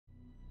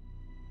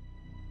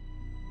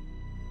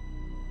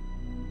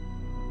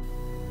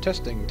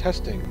Testing,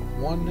 testing.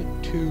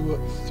 1, 2,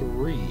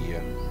 3.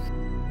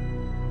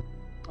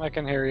 I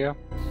can hear you.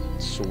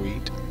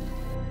 Sweet.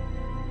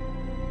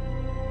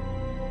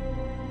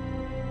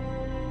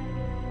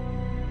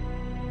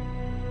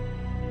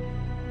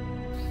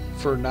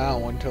 For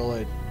now, until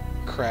it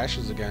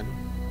crashes again.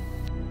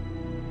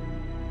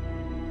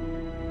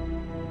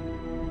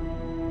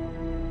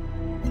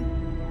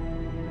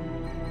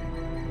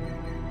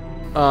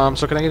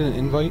 So can I get an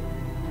invite?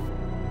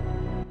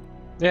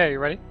 Yeah, you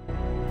ready?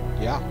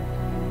 Yeah.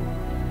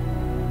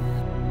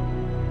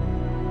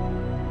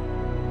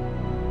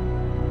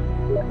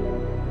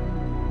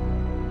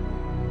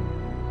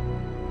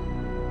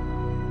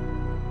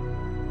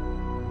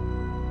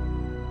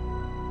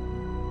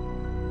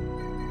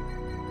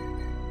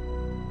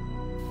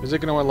 Is it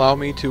going to allow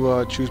me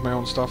to choose my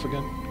own stuff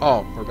again?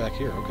 Oh, we're back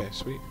here. Okay,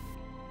 sweet.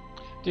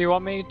 Do you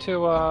want me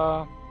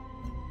to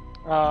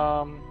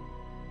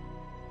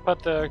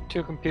put the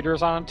two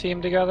computers on a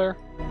team together?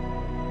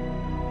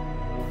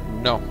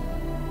 No.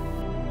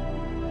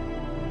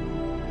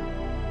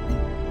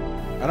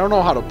 I don't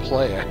know how to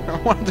play it.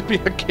 I want it to be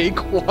a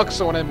cakewalk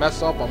so when I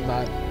mess up,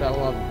 that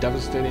will have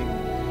devastating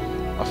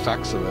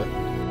effects of it.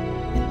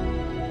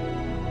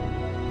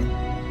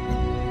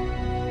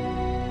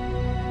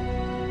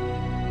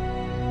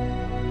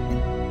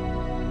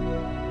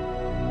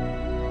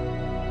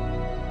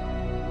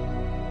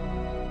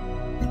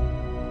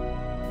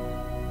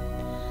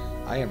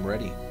 I am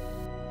ready.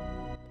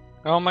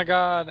 Oh my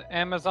god,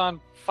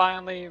 Amazon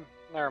finally...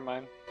 Never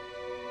mind.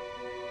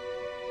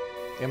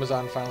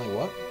 Amazon finally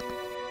what?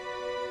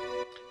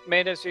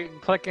 Made it so you can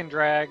click and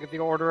drag the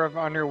order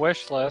on your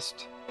wish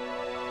list.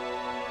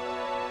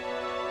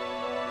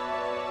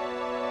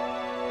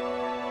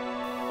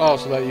 Oh,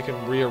 so that you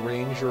can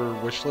rearrange your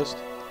wish list?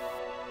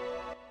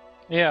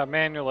 Yeah,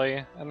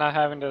 manually, and not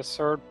having to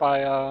sort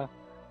by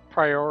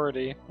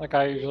priority like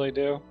I usually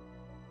do.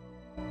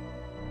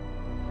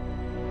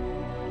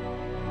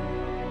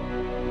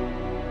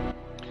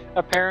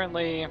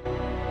 Apparently,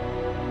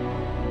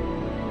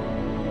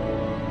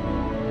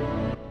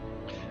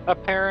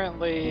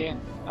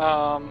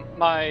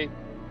 my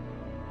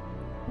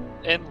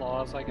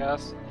in-laws, I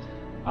guess,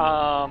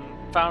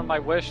 found my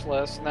wish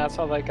list, and that's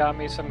how they got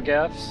me some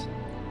gifts.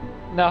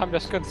 Now I'm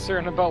just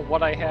concerned about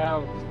what I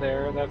have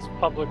there that's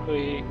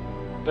publicly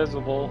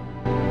visible.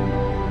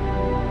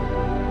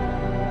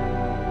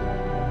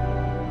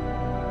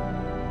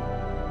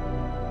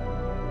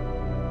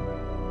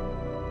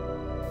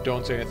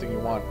 Don't say anything you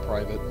want,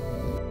 private.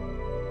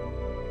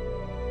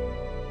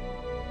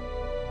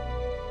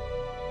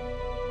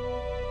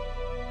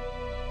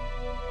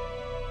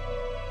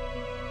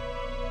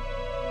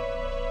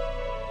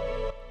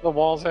 The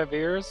walls have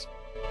ears?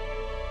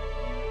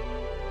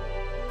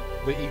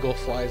 The eagle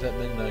flies at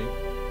midnight.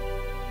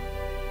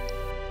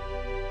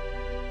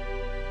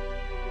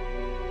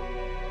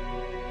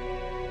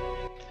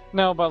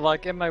 No, but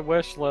like in my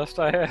wish list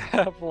I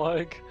have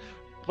like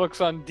books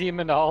on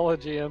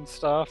demonology and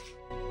stuff.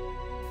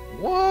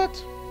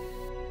 What?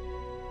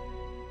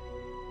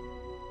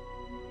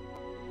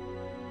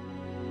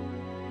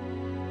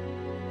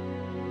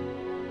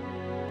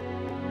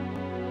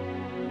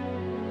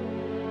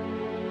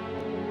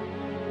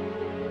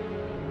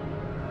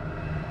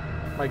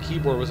 My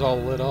keyboard was all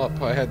lit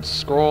up. I had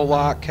scroll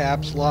lock,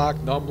 caps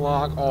lock, num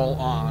lock, all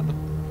on.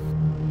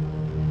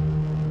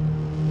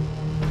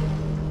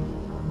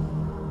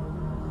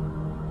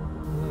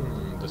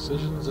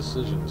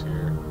 Decisions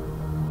here.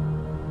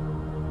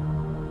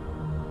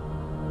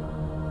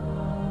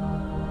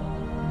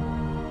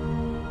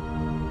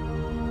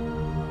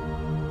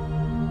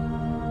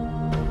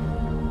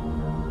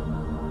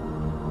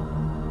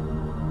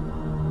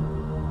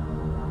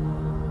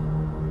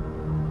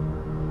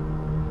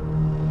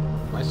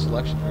 My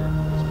selection here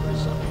is pretty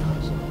sucky,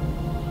 honestly.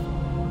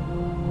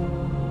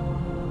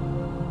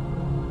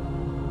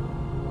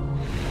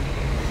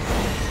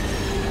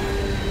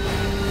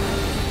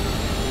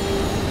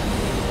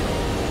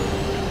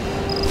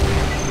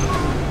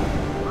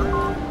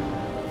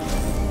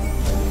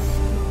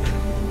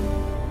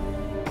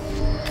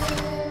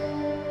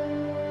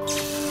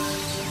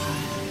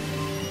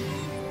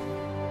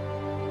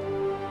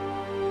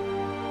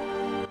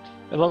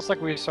 It looks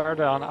like we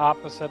started on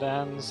opposite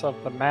ends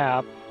of the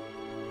map.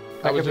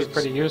 That could be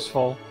pretty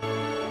useful.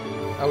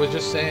 I was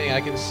just saying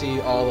I can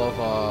see all of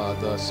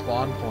the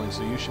spawn points,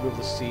 so you should be able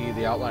to see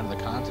the outline of the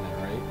continent,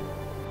 right?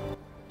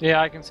 Yeah,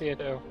 I can see it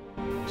too.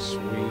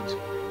 Sweet.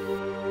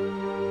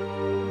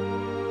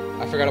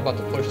 I forgot about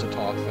the push to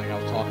talk thing. I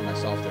was talking to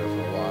myself there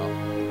for a while.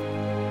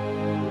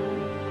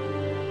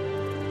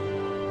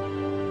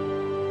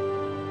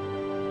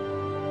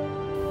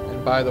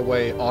 And by the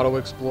way, Auto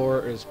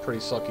Explorer is pretty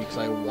sucky because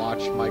I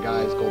watch my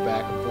guys go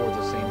back and forth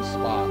the same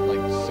spot like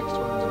 6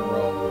 turns in a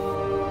row.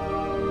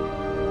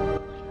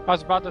 I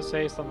was about to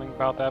say something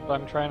about that, but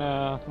I'm trying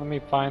to... Let me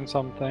find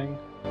something.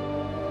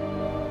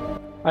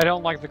 I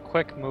don't like the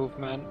quick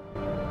movement.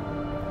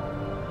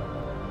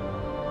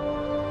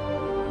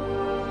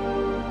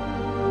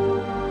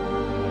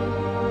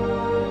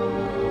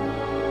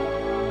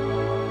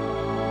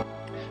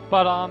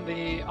 But on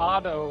the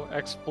Auto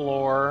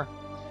Explorer,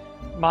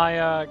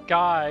 my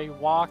guy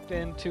walked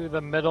into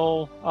the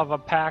middle of a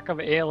pack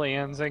of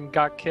aliens and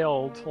got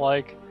killed.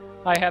 Like,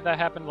 I had that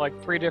happen to like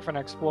 3 different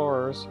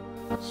Explorers.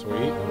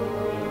 Sweet.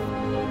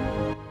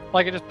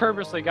 Like, it just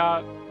purposely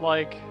got,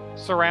 like,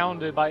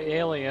 surrounded by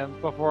aliens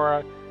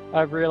before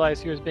I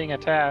realized he was being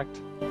attacked.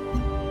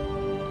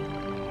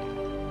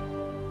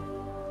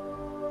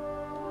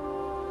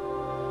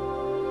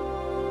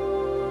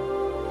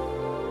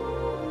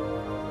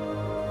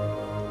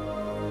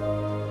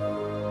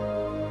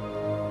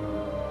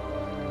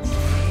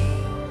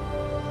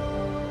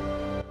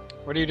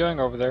 What are you doing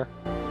over there?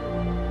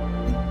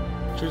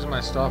 Choosing my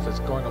stuff. It's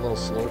going a little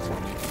slow for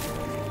me.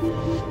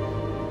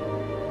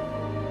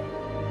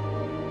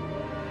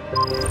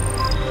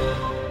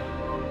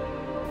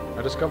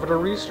 I discovered a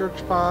research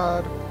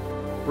pod.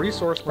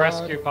 Resource pod.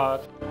 Rescue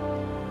pod.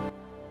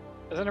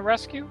 Isn't it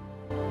rescue?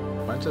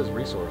 Mine says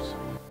resource.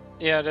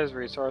 Yeah, it is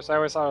resource. I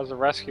always thought it was a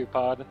rescue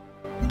pod.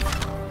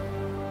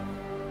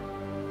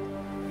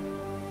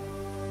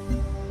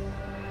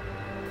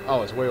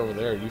 Oh, it's way over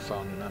there. You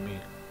found it, not me.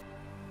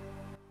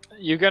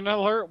 You get an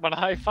alert when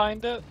I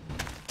find it?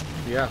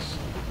 Yes.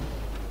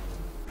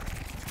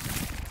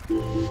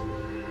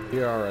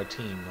 We are a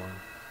team, Norm.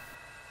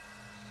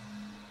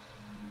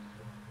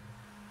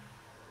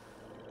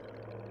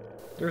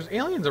 There's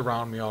aliens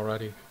around me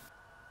already.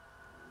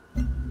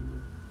 Yeah,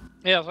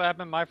 that's what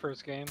happened in my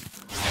first game.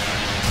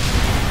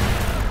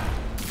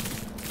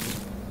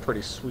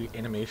 Pretty sweet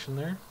animation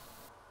there.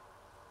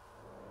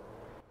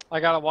 I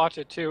gotta watch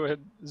it too. It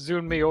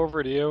zoomed me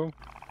over to you.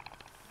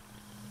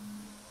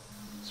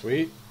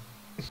 Sweet.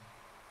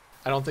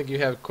 I don't think you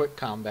have quick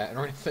combat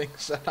or anything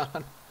set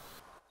on.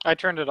 I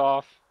turned it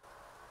off.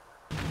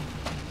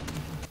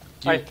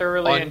 I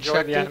thoroughly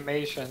enjoyed the it?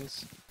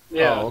 animations.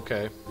 Yeah. Oh,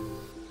 okay.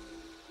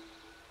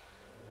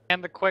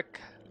 And the quick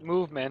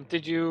movement.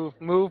 Did you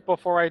move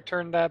before I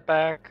turned that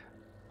back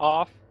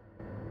off?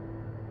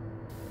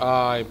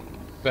 I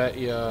bet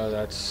you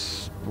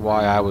that's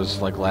why I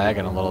was like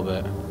lagging a little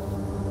bit.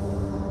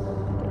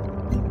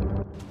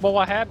 Well,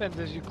 what happens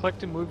is you click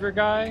to move your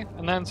guy,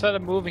 and then instead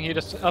of moving, he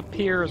just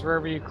appears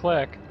wherever you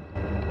click.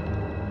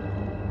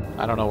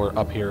 I don't know where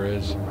up here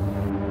is.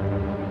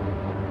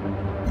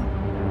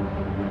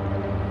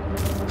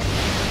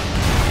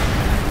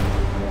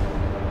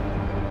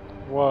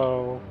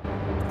 Whoa.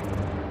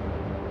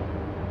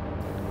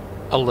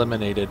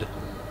 Eliminated.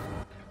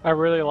 I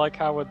really like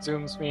how it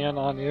zooms me in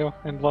on you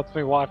and lets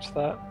me watch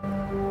that.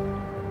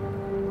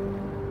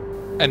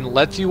 And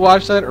lets you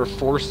watch that or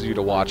forces you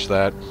to watch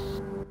that?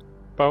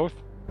 Both.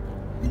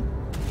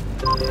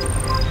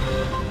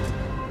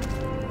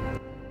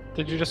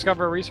 Did you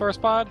discover a resource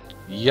pod?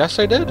 Yes,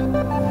 I did.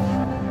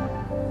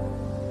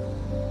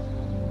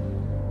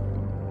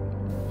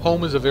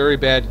 Home is a very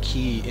bad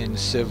key in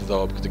Civ,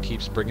 though, because it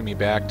keeps bringing me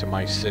back to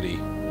my city.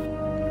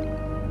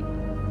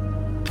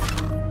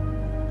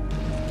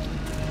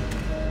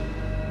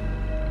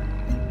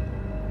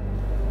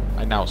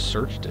 I now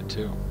searched it,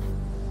 too.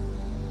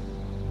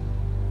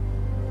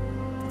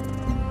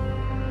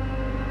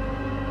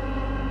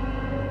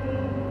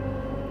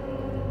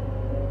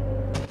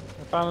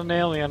 I found an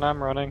alien,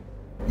 I'm running.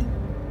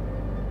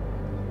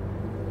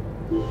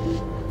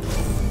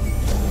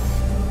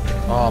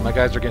 Oh, my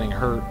guys are getting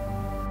hurt.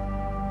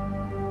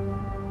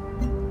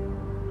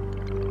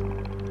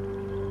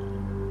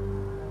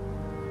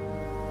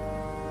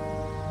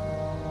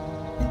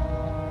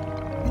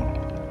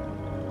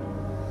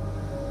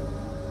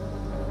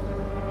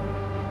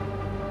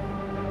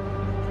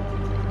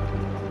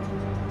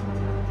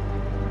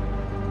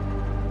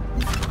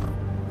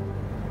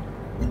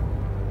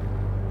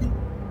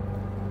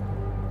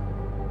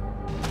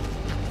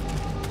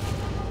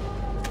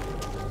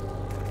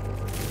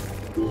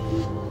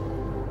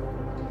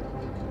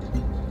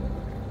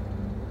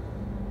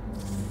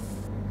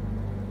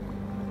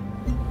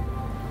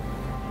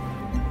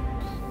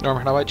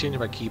 Norman, how do I change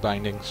my key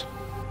bindings?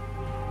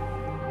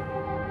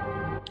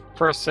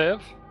 For a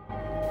Civ?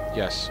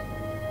 Yes.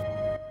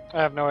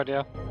 I have no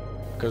idea.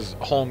 Because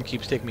home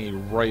keeps taking me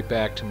right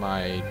back to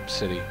my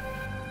city.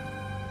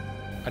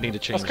 I need to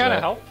change That's kind of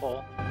that.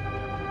 helpful.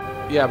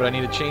 Yeah, but I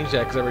need to change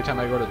that because every time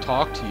I go to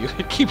talk to you,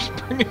 it keeps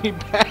bringing me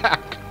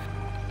back.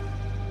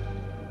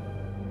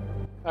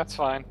 That's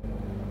fine.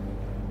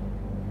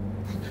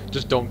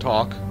 Just don't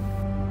talk.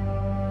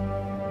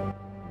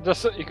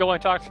 Just you can only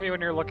talk to me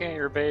when you're looking at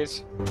your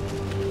base.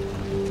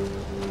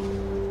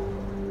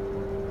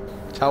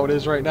 That's how it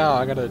is right now.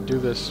 I gotta do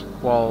this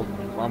while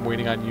I'm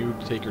waiting on you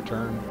to take your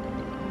turn.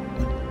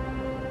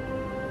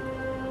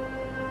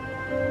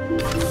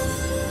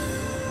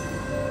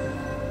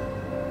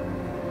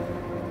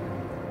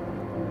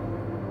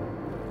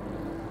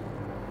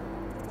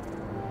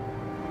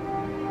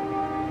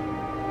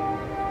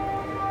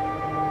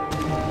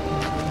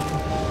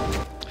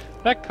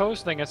 That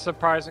coast thing is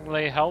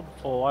surprisingly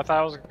helpful. I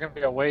thought it was going to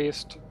be a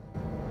waste.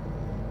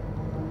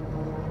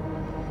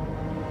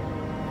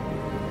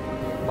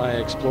 My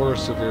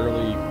explorer's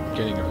severely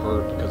getting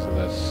hurt because of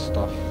this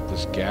stuff,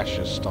 this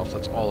gaseous stuff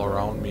that's all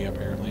around me,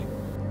 apparently.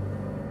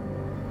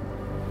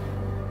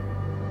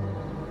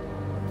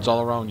 It's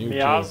all around you,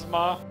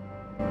 Miasma?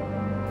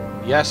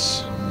 too.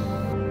 Yes.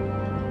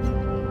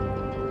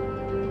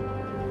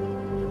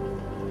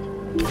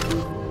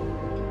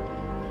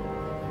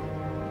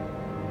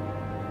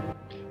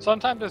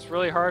 Sometimes it's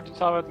really hard to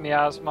tell with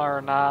miasma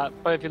or not,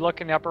 but if you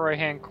look in the upper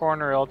right-hand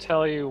corner, it'll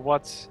tell you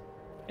what's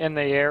in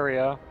the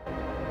area.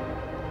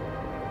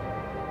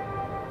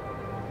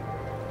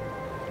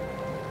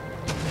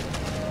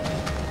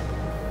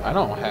 I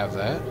don't have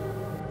that.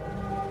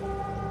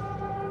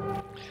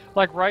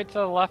 Like right to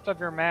the left of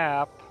your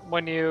map,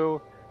 when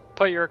you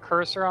put your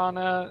cursor on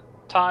a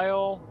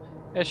tile,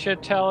 it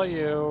should tell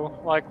you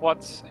like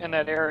what's in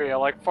that area,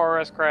 like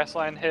forest,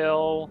 grassland,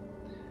 hill.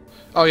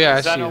 Oh yeah,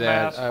 I see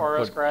that. Xenomass,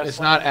 forest, But grassland.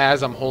 it's not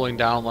as I'm holding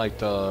down like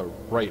the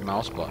right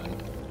mouse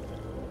button.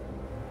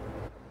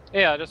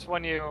 Yeah, just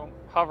when you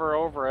hover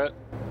over it.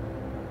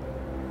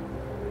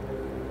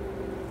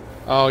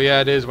 Oh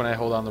yeah, it is when I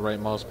hold down the right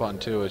mouse button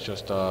too. It's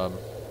just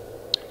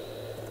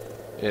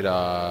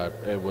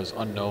it was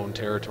unknown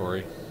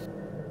territory.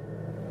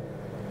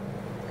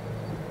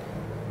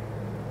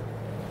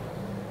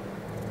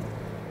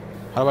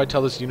 How do I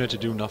tell this unit to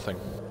do nothing?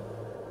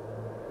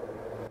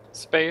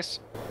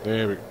 Space.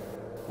 There we.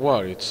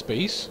 What? It's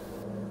space?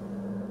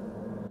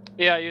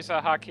 Yeah, I use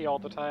a hotkey all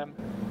the time.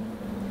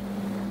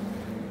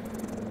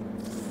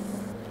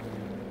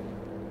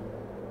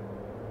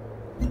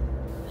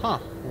 Huh.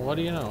 Well, what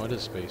do you know? It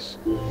is space.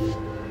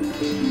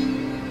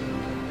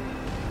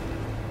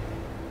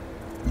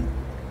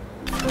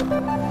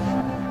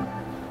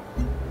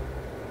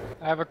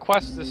 I have a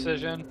quest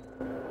decision.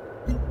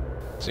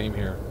 Same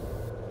here.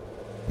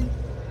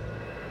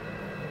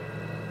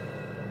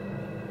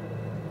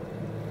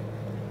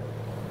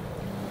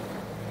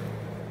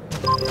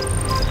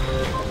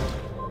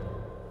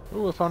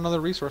 Ooh, I found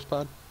another resource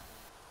pod.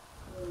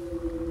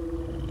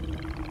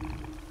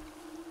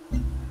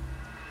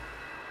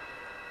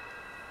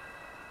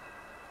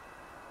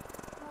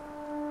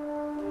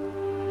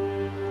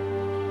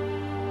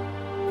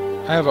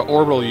 I have an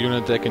orbital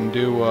unit that can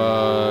do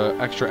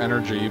extra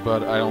energy,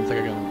 but I don't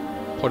think I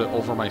can put it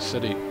over my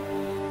city.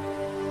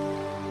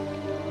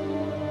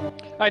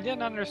 I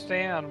didn't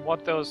understand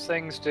what those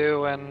things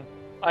do, and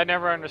I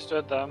never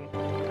understood them.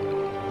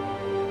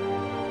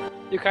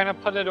 You kind of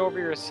put it over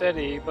your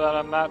city, but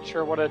I'm not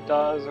sure what it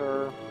does,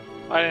 or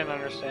I didn't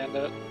understand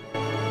it.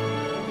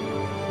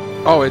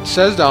 Oh, it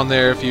says down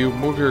there, if you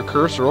move your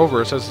cursor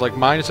over, it says, like,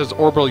 mine, it says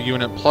orbital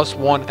unit,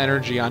 +1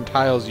 energy on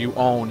tiles you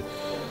own.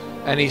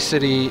 Any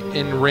city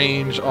in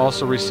range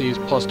also receives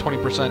plus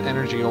 20%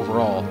 energy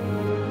overall.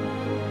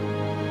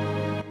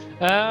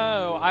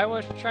 Oh, I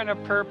was trying to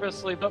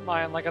purposely put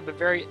mine, like, at the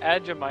very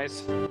edge of my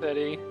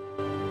city.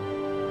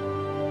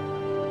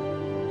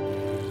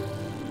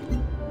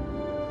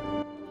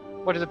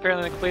 Which is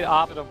apparently the complete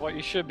opposite of what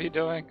you should be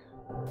doing.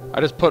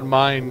 I just put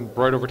mine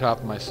right over top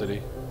of my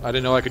city. I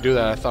didn't know I could do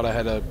that. I thought I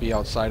had to be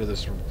outside of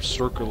this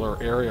circular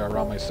area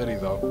around my city,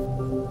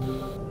 though.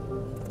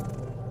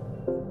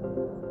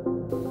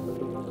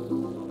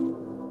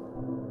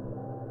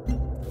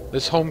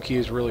 This home key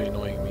is really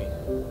annoying me.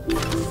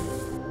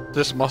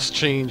 This must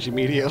change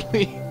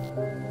immediately.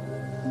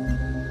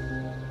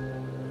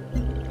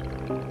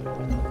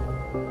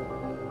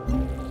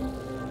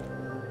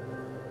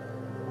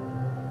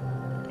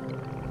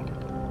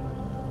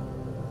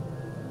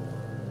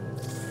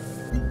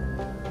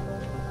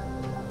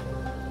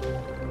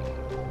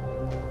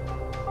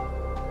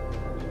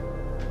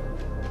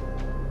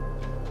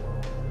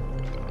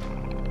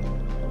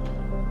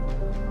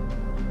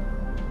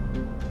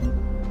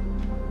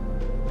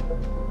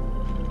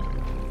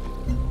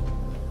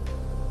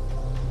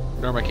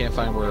 Norm, I can't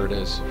find where it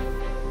is.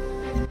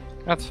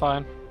 That's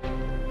fine.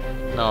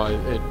 No,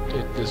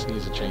 this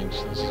needs to change.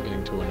 This is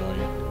getting too annoying.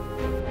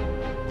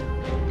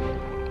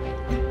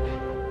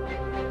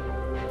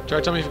 Try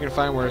to tell me if you can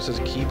find where it says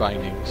key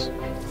bindings.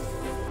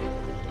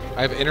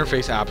 I have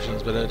interface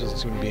options, but that doesn't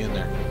seem to be in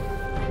there.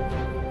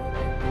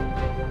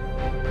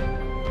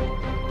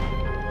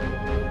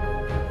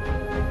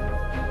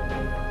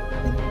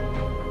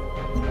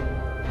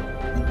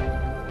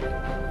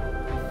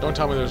 Don't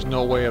tell me there's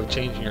no way of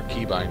changing your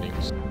key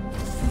bindings.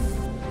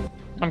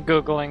 I'm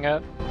Googling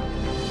it.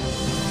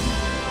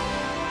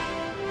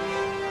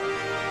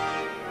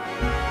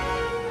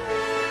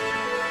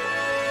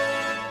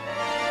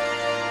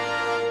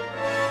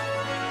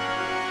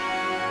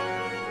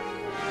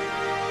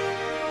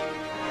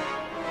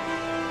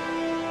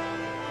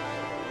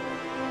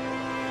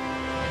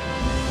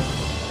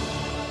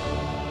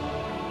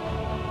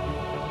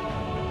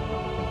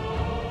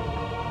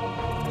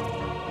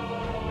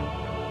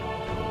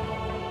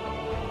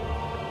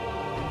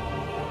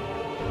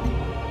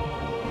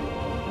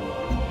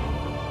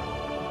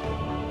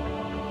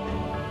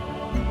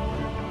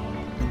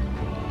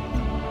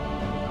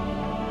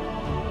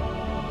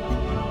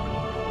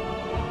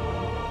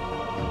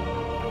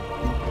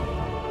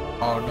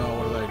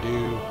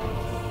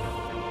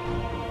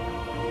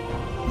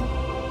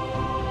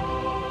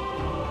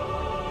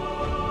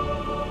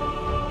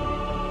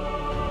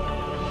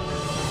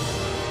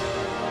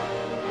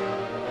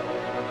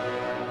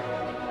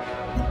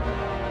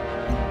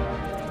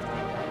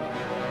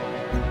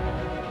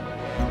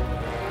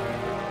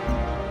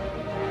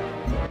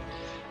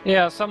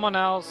 Yeah, someone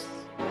else.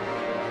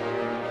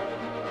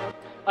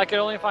 I could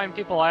only find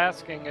people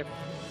asking if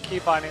key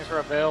bindings were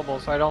available,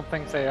 so I don't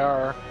think they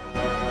are.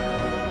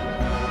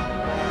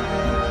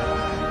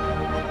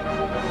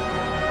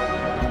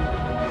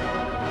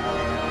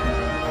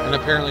 And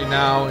apparently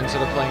now,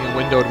 instead of playing in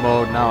windowed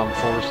mode, now I'm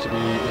forced to be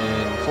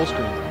in full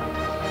screen.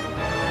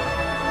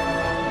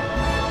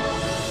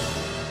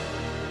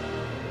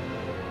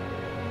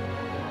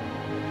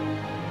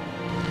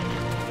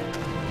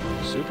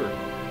 Super.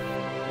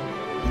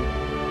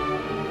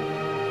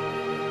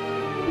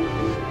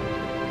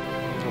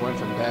 It went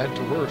from bad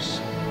to worse.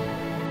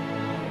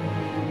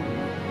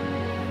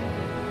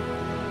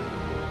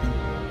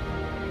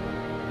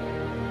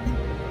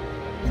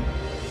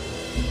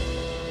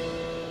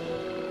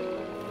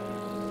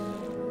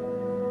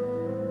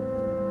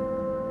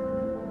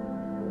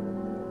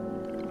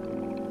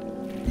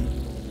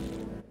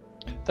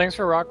 Thanks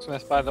for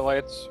Rocksmith, by the way.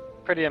 It's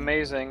pretty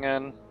amazing,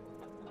 and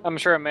I'm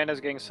sure Amanda's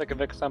getting sick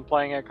of it because I'm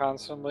playing it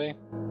constantly.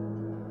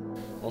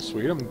 Well,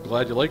 sweet. I'm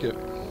glad you like it.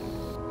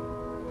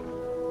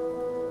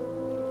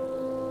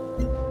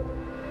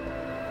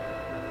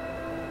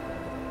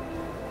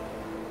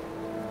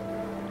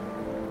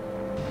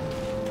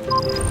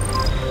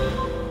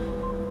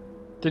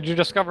 Did you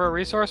discover a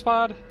resource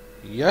pod?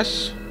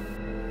 Yes.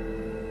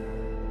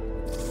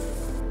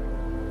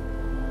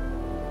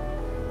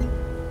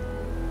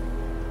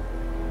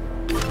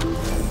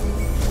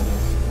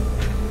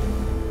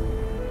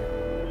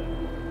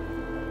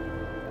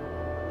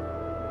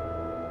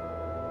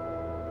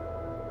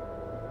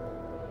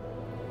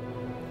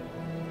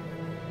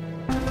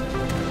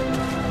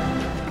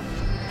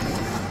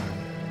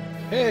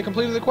 Hey, I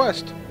completed the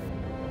quest.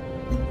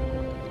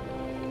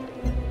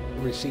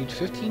 Received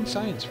 15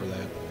 science for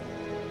that.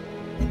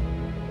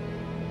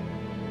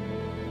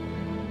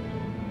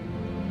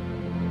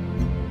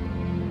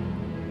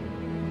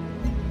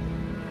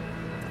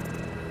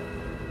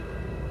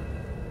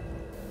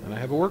 And I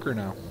have a worker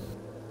now.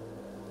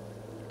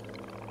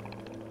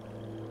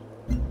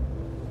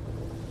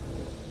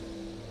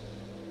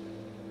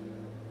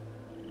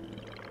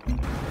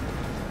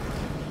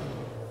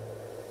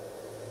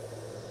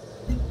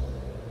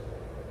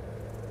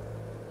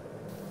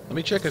 Let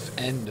me check if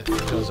end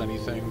does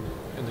anything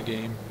in the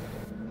game.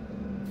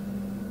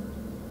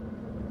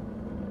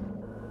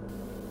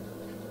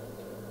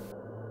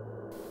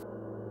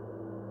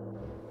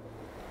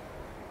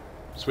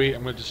 Sweet,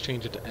 I'm gonna just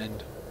change it to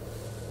end.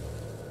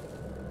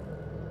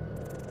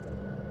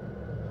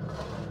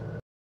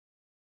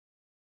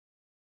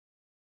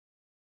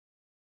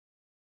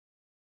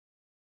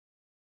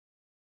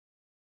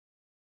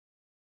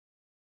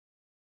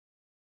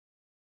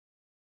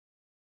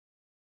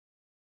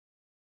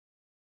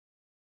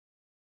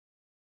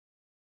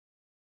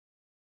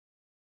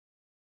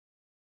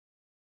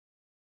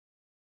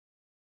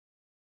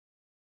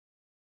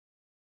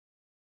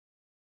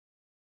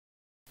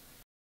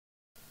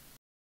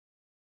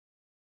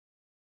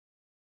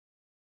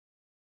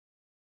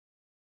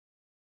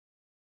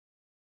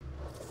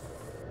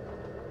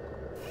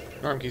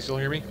 Norm, can you still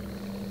hear me?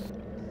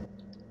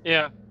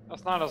 Yeah,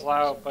 that's not as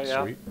loud, but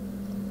yeah. Sweet.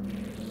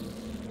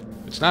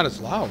 It's not as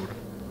loud.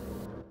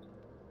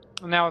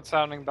 Now it's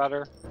sounding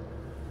better.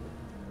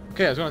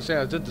 Okay, I was gonna say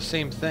I did the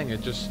same thing, it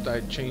just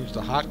I changed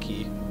the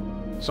hotkey.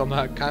 So I'm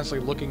not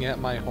constantly looking at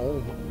my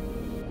home.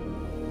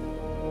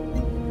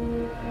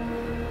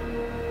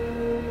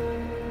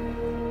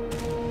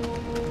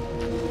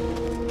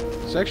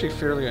 It's actually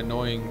fairly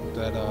annoying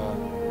that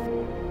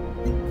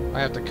I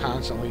have to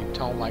constantly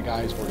tell my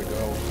guys where to go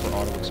for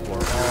Auto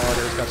Explorer. Oh,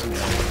 there's got some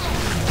noise.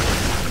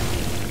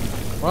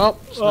 Well,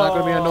 it's not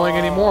going to be annoying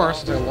anymore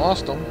since I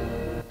lost them.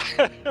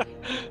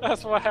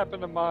 That's what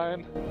happened to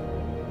mine.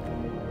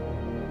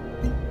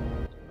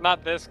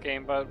 Not this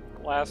game, but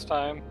last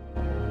time.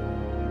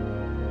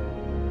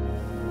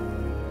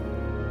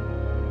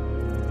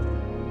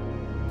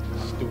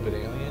 Stupid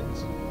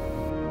aliens.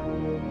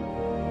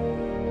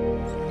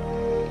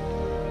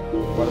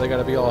 Why do they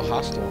gotta be all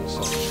hostile and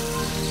such?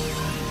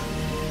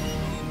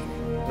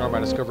 Norm, I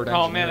discovered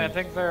engineering. Oh man, I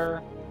think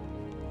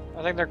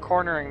they're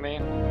cornering me.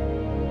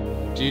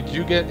 Did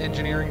you get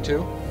engineering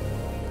too?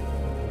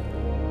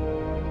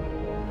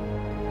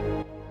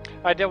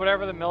 I did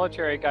whatever the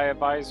military guy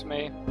advised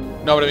me.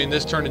 No, but I mean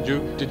this turn,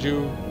 did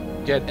you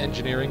get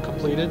engineering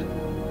completed?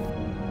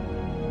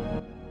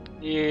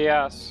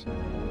 Yes.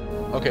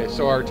 Okay,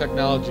 so our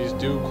technologies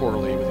do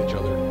correlate with each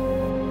other.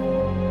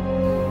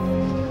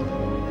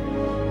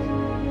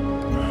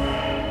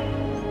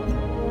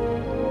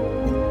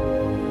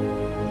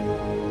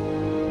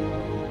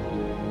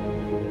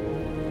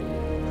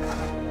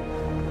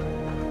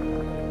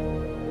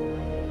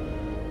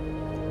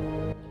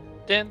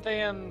 Didn't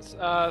they in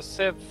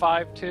Civ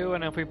 5.2,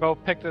 and if we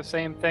both picked the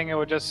same thing, it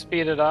would just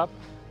speed it up?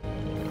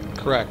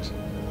 Correct.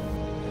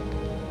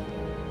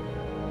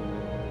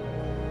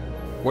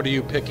 What are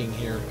you picking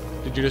here?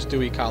 Did you just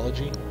do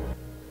ecology?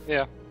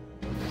 Yeah.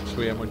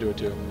 Sweet, I'm gonna do it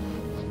too.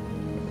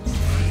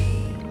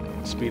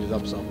 Speed it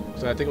up some.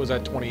 So I think it was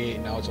at 28,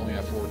 now it's only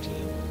at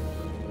 14.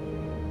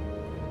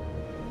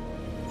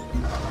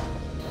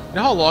 You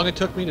know how long it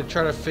took me to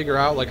try to figure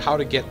out like how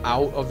to get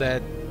out of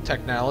that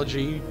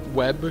technology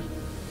web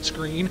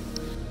screen?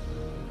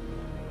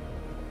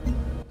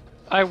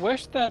 I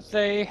wish that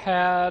they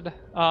had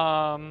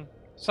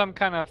some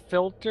kind of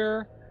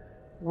filter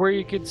where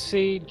you could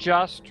see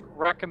just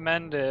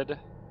recommended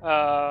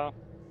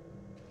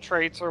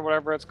traits or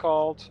whatever it's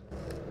called.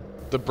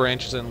 The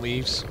branches and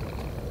leaves.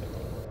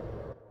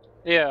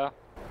 Yeah.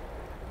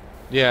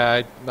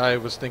 Yeah, I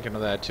was thinking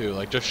of that too.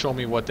 Like, just show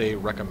me what they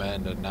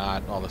recommend and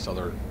not all this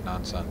other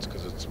nonsense,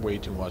 because it's way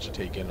too much to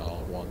take in all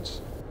at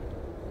once.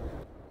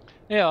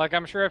 Yeah, like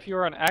I'm sure if you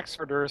were an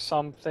expert or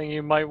something,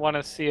 you might want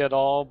to see it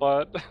all,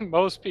 but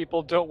most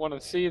people don't want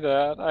to see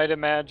that, I'd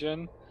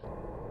imagine.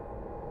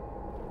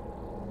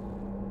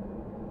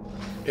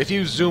 If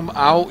you zoom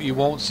out, you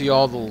won't see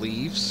all the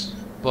leaves,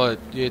 but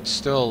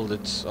it's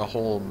a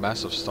whole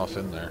mess of stuff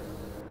in there.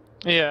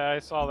 Yeah, I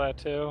saw that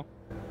too.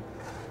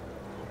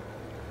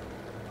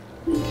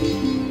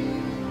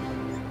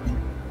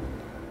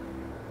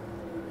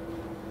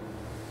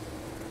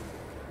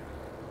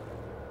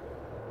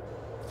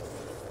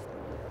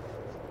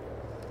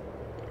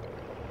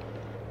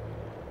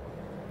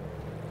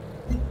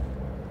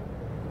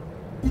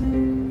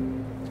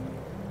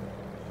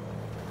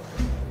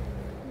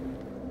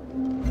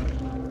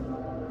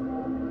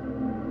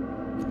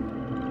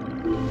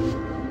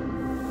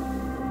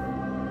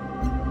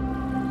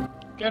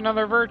 Get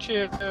another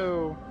virtue!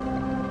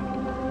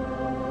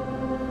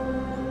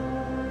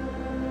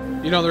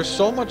 You know, there's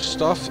so much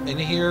stuff in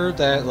here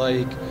that,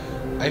 like,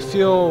 I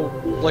feel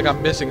like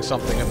I'm missing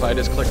something if I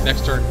just click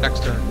next turn,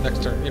 next turn,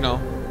 next turn, you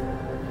know?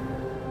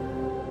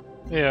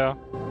 Yeah.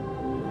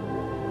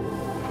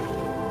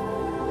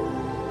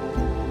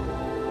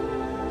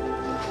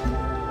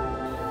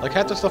 Like,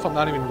 half the stuff I'm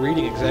not even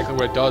reading exactly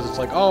what it does. It's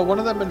like, oh, one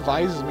of them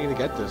advises me to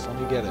get this. Let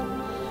me get it.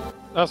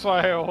 That's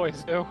what I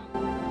always do.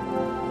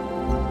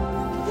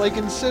 Like,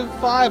 in Civ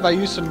 5, I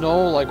used to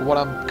know, like, what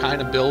I'm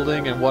kind of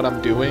building and what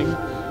I'm doing.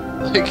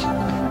 Like,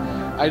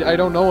 I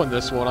don't know in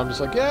this one. I'm just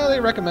like, yeah, they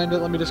recommend it.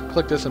 Let me just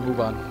click this and move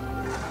on.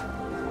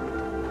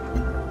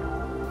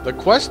 The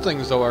quest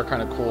things, though, are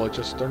kind of cool. It's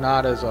just, they're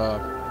not as,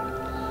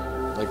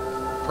 like,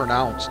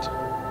 pronounced.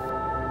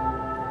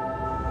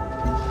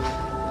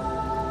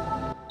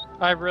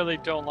 I really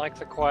don't like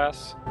the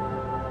quests.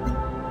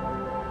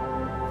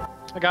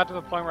 I got to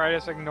the point where I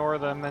just ignore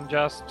them and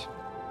just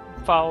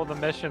follow the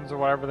missions or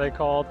whatever they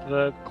call it,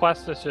 the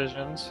quest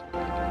decisions.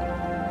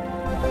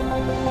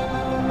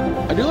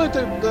 I do like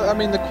I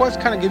mean, the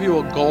quests kind of give you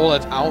a goal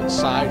that's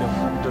outside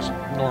of just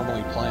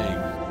normally playing.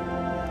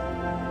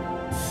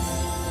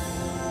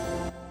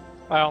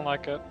 I don't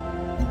like it.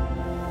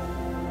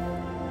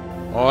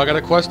 Oh, I got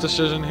a quest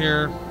decision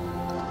here.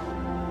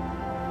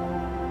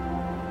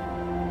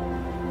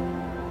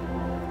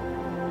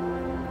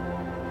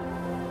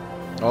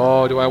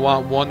 Oh, do I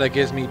want one that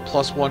gives me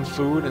 +1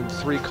 food and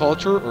 3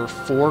 culture, or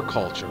 4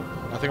 culture?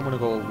 I think I'm gonna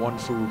go 1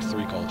 food,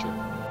 3 culture.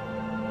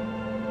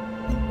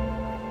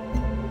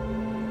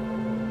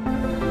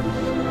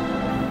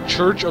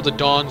 Church of the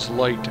Dawn's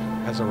Light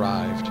has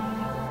arrived.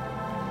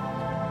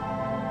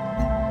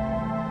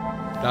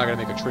 Now I gotta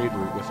make a trade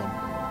route with them.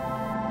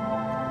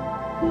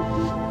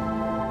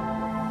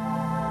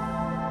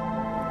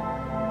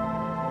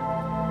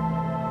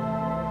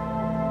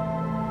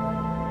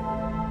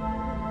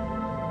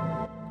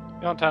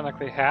 You don't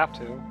technically have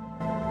to.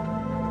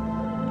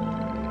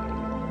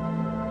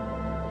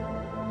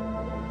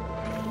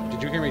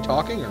 Did you hear me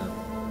talking, or?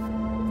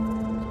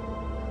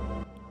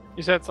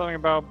 You said something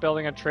about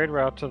building a trade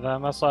route to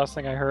them. That's the last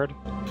thing I heard.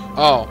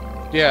 Oh,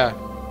 yeah.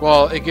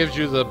 Well, it gives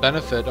you the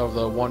benefit of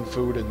the 1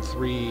 food and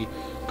 3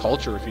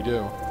 culture if you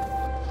do.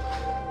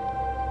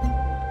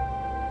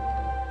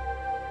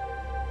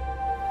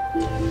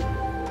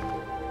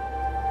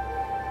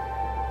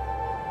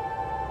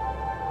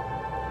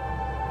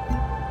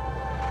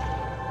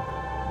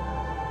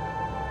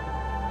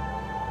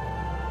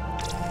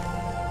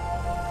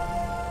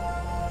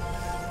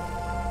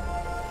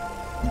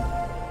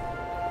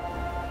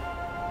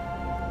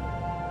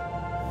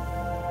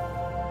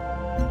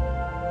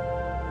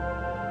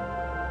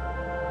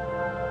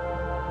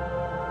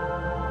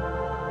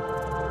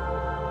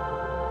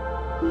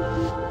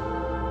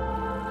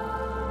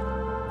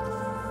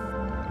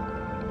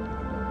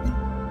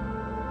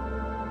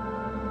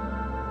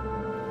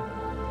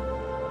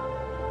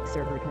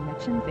 Server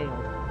connection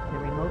failed. The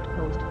remote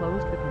host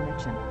closed the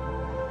connection.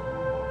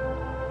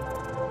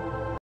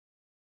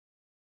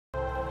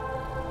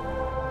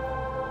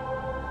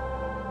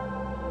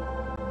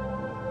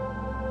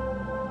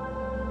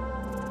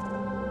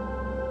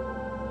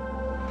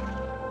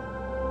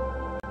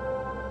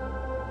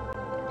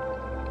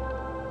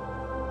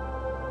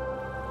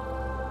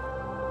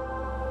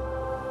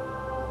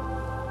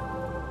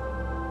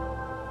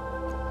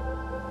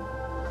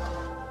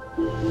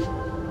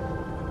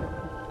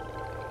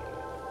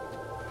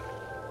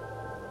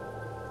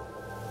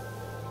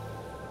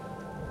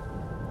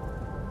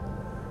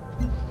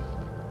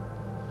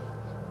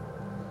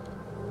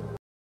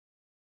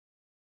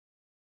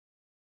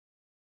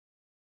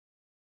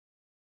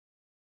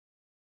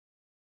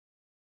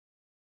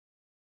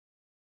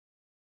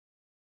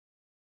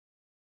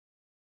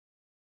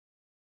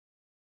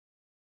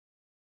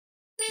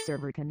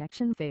 Server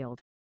connection failed.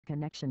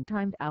 Connection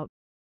timed out.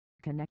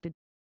 Connected.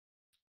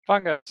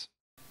 Fungus.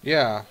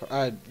 Yeah,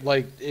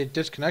 like, it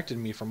disconnected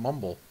me from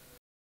Mumble.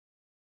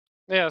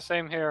 Yeah,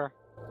 same here.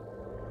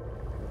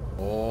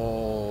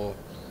 Oh,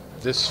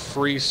 this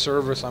free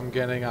service I'm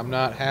getting, I'm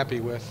not happy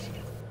with.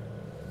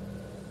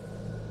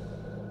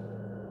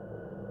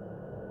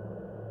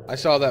 I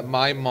saw that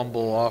my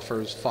Mumble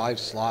offers 5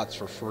 slots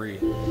for free.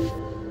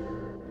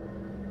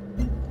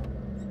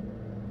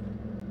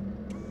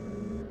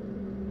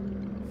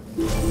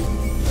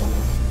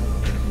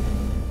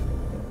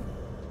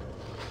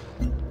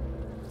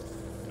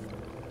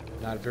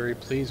 Not very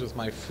pleased with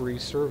my free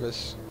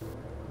service.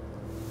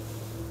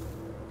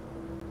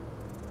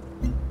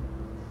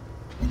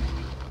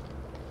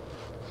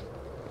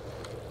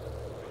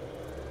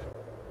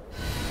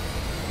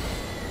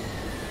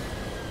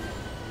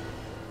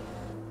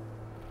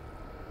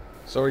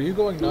 So are you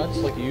going nuts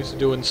like you used to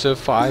do in Civ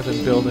 5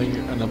 and building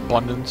an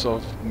abundance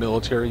of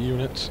military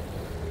units?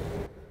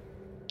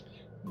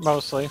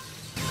 Mostly.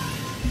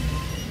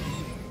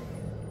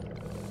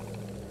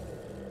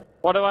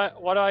 What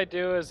do I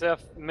do is if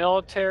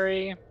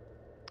military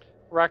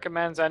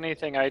recommends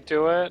anything, I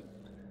do it,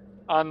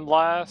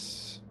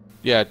 unless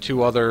Yeah,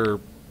 two other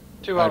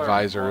two other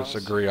advisors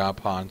influence. agree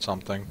upon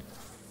something.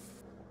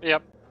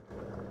 Yep.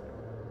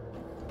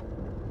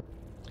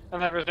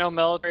 And if there's no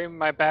military,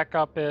 my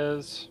backup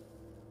is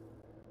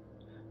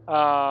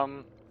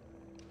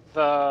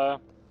the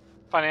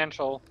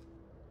financial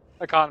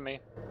economy.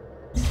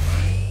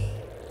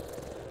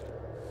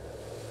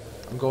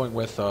 I'm going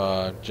with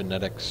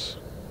genetics.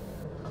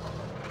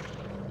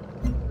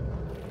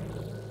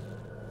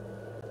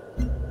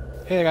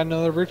 Hey, I got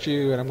another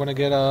virtue, and I'm gonna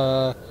get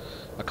a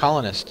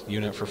colonist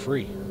unit for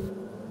free.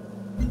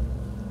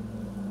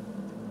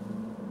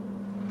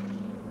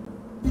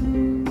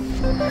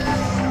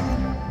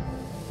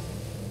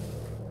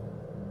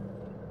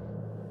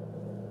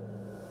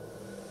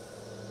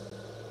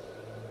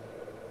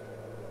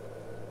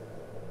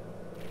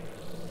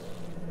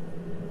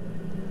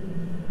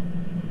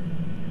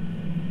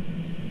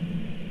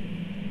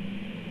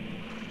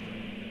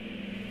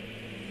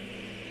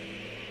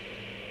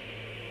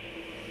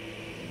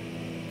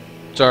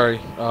 Sorry,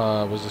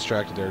 was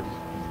distracted there.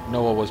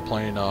 Noah was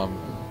playing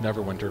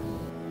Neverwinter.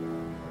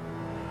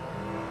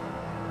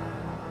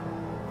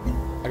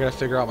 I gotta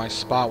figure out my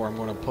spot where I'm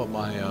gonna put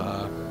my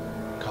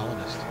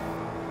colonist.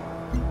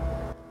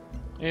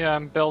 Yeah,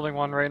 I'm building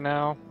one right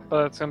now,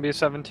 but it's gonna be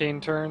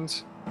 17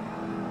 turns.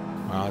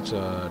 It's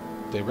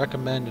they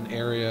recommend an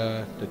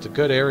area. It's a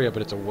good area,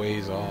 but it's a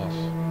ways off.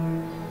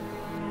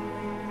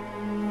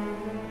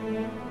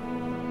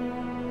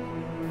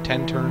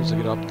 10 turns to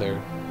get up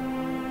there.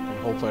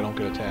 Hopefully I don't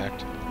get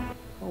attacked.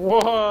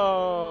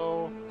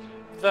 Whoa!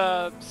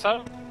 The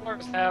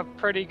settlers have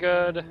pretty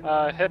good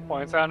hit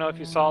points. I don't know if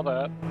you saw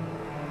that.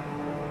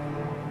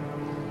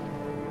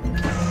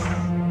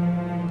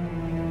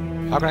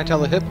 How can I tell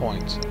the hit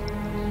points?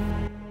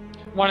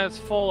 When it's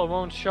full, it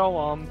won't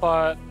show them,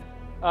 but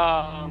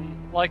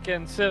like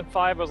in Civ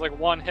 5 it was like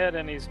one hit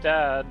and he's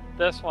dead.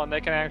 This one, they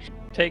can actually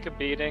take a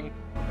beating.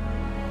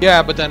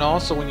 Yeah, but then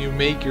also when you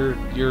make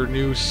your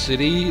new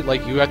city,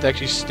 like you have to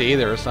actually stay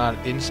there. It's not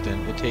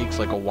instant. It takes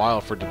like a while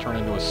for it to turn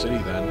into a city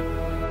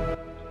then.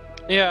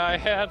 Yeah, I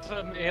had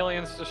some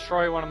aliens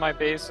destroy one of my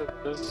bases.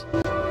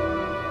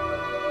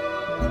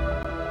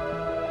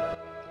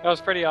 That was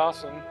pretty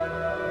awesome.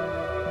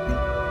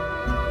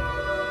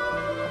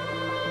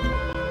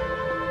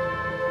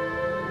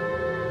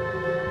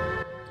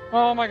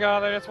 Oh my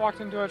god, I just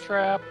walked into a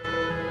trap.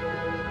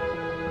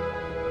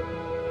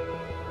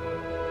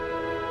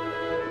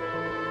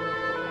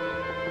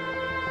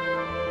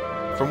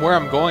 From where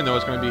I'm going though,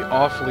 it's going to be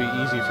awfully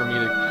easy for me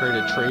to create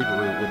a trade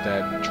route with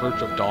that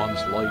Church of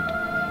Dawn's Light.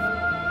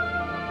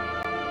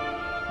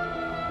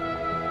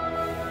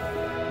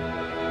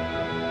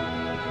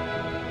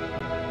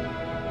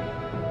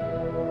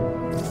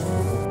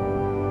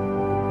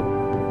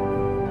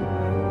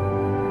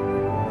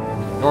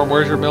 Norm,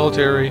 where's your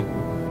military? I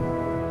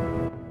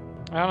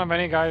don't have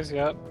any guys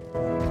yet.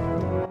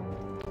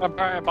 I'm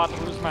probably about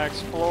to lose my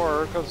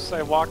explorer because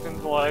I walked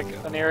into like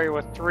an area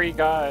with 3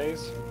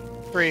 guys.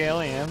 3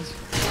 aliens.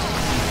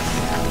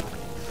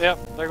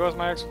 Yep, there goes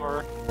my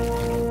explorer.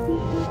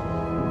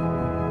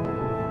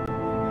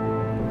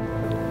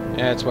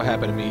 Yeah, that's what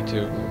happened to me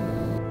too.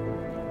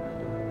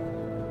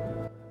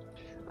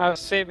 I was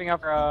saving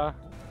up for a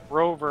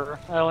rover.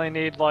 I only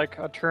need like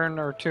a turn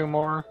or 2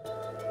 more.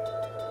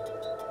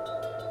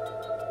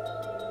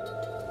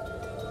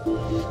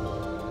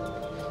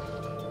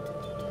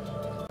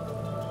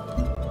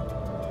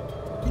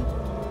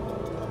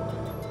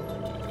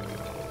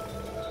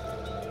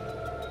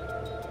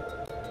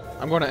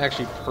 I'm going to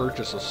actually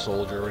purchase a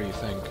soldier. What do you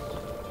think?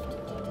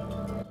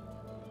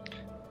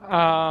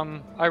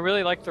 I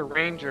really like the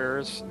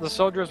Rangers. The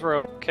soldiers were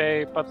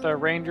okay, but the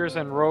Rangers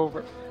and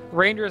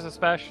Rangers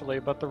especially,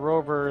 but the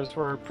Rovers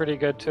were pretty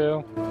good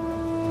too.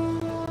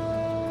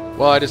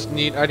 Well, I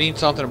need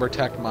something to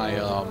protect my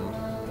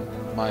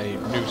my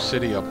new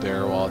city up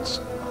there while it's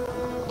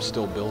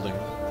still building.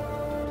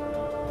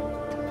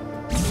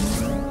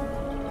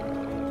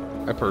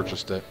 I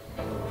purchased it.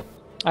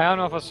 I don't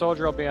know if a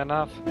soldier will be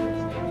enough.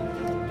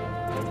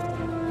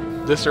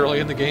 This early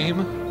in the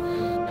game?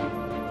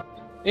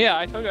 Yeah,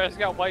 I told you I just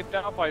got wiped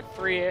out by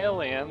 3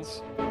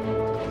 aliens.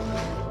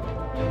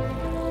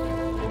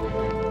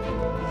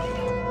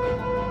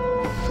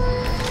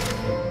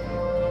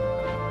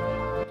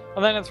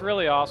 And then it's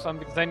really awesome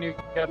because then you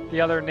get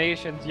the other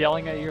nations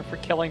yelling at you for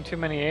killing too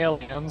many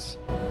aliens.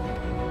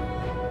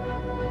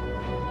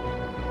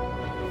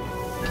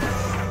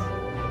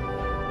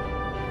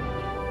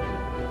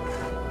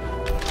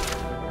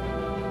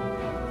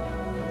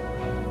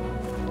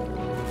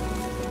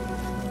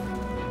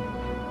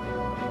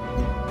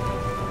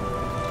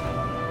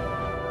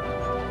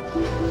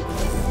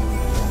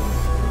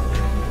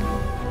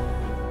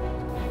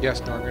 Yes,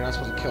 Norm, you're not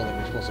supposed to kill them,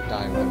 you're supposed to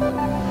die with them.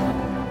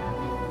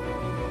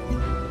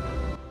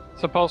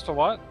 Supposed to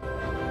what?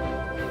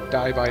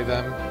 Die by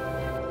them.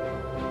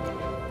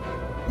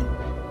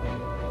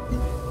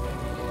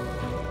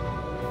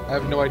 I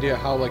have no idea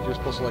how, like, you're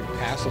supposed to, like,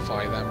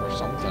 pacify them or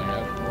something. I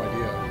have no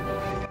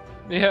idea.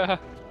 Yeah,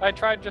 I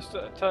tried just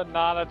to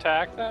not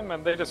attack them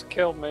and they just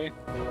killed me.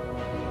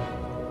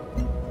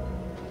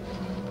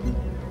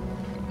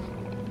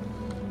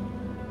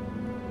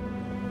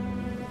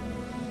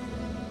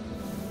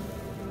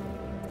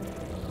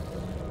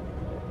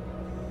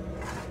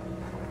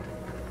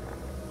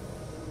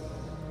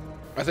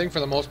 I think for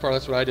the most part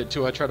that's what I did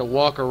too. I tried to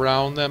walk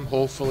around them,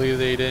 hopefully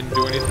they didn't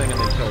do anything,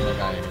 and they killed the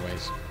guy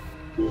anyways.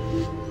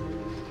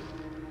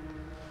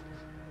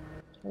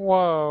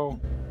 Whoa.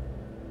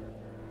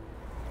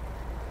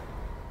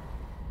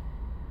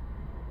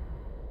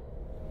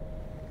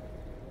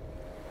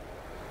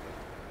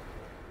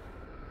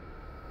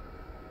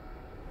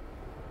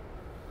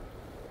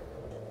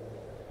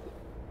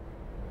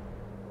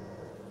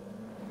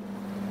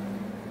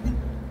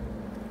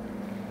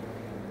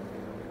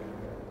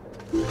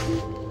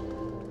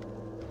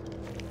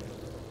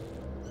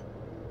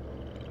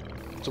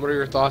 So what are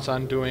your thoughts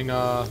on doing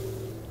Neverwinter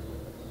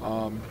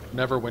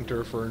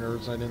for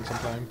Nerds Night In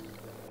sometime?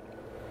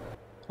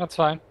 That's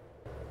fine.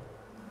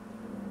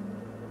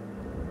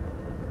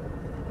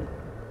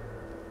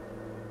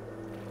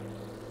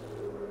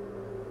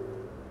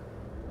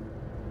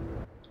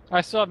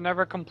 I still have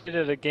never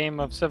completed a game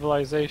of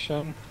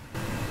Civilization.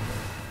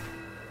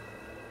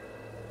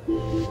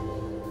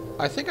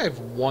 I think I've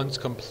once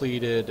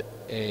completed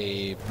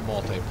a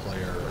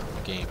multiplayer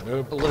game.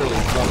 Literally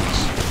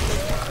once.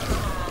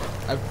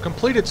 I've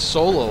completed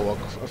solo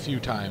a few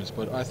times,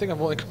 but I think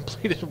I've only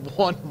completed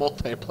one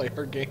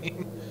multiplayer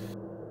game.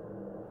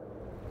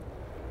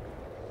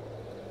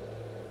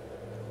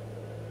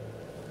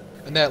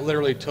 And that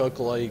literally took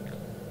like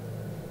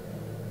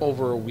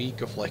over a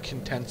week of like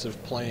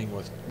intensive playing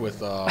with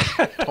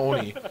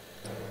Tony.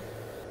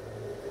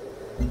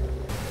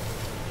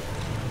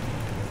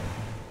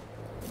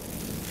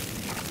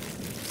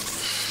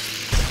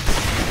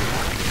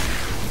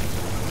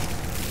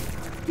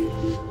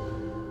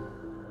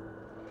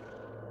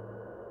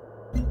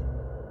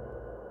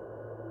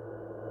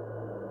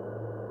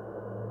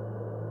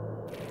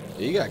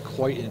 You got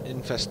quite an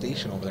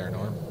infestation over there,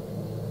 Norm.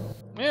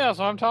 Yeah, that's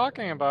what I'm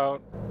talking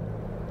about.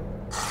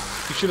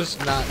 You should just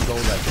not go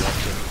that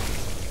direction.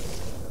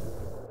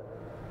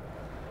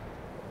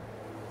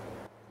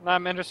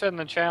 I'm interested in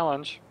the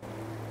challenge.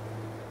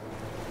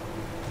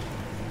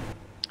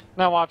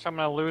 Now watch, I'm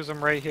gonna lose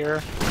him right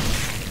here.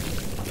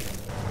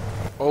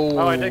 Oh,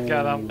 Oh, I did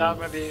get him. That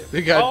might be...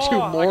 You got two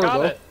more, I got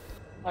though. it.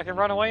 I can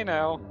run away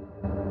now.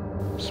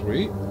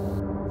 Sweet.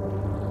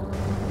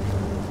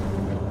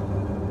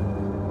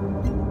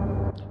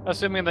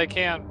 Assuming they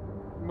can't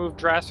move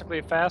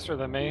drastically faster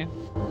than me.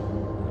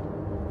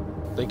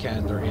 They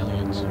can, they're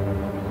aliens.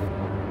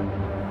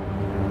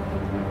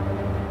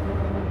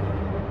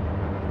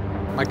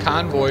 My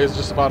convoy is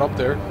just about up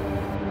there.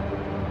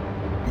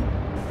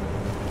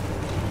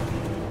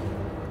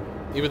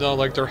 Even though,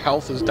 like, their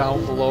health is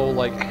down below,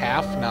 like,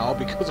 half now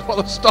because of all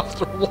the stuff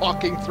they're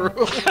walking through.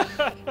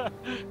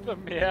 The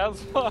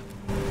miasma.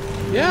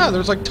 Yeah,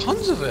 there's, like,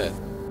 tons of it.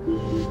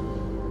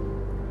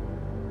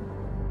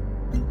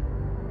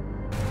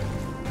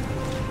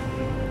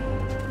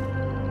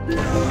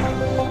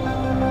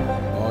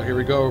 Oh, here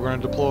we go. We're going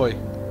to deploy.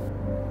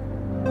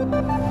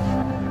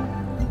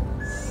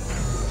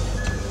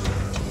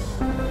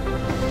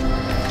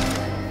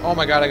 Oh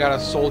my god, I got a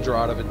soldier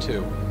out of it,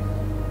 too.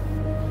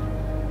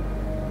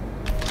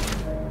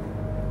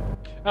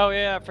 Oh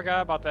yeah, I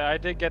forgot about that. I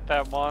did get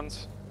that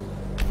once.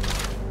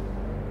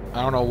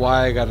 I don't know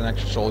why I got an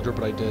extra soldier,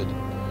 but I did.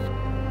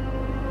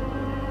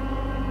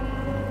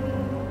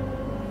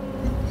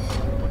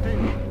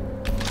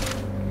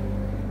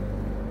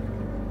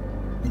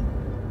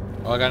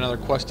 Oh, I got another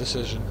quest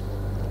decision.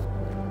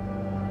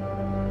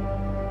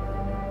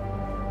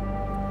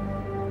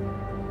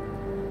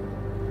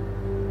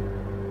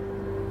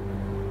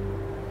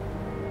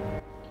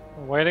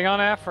 Waiting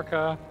on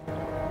Africa.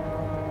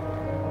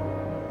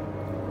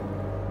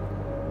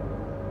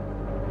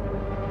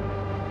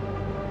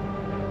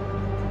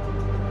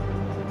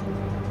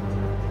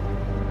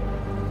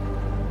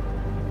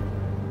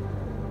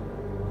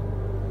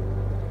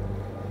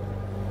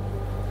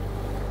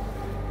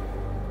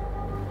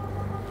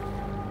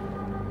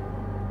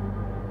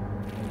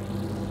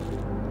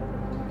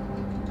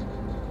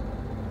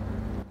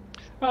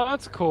 Oh,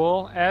 that's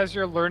cool. As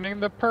you're learning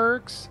the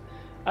perks,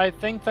 I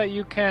think that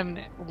you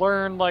can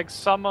learn like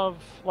some of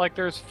like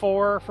there's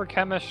 4 for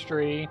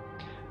chemistry,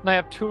 and I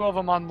have 2 of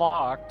them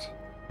unlocked.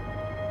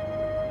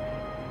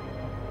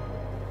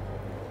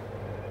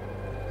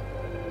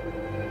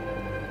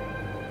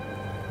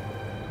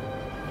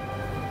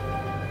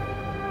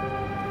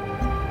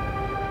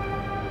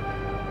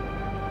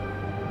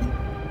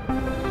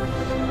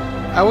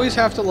 I always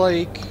have to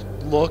like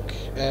look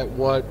at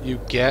what you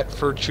get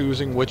for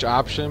choosing which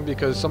option,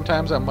 because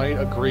sometimes I might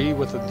agree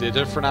with the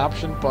different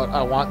option, but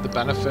I want the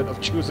benefit of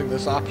choosing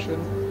this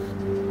option.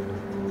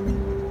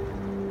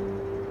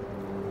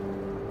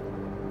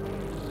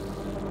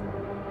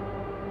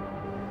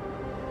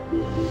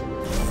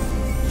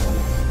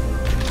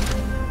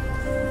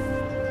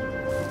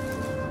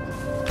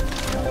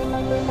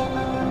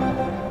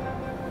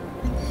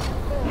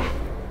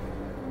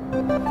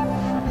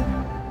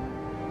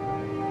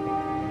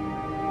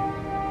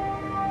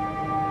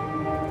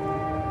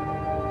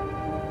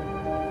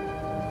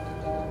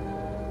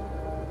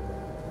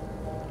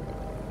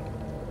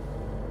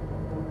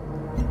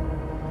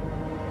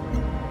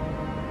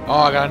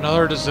 Oh, I got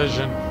another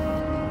decision.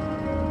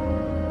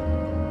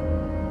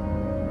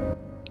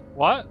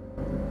 What?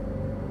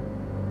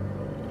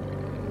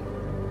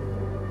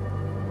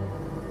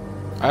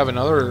 I have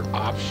another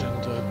option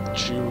to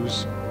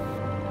choose.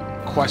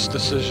 Quest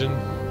decision.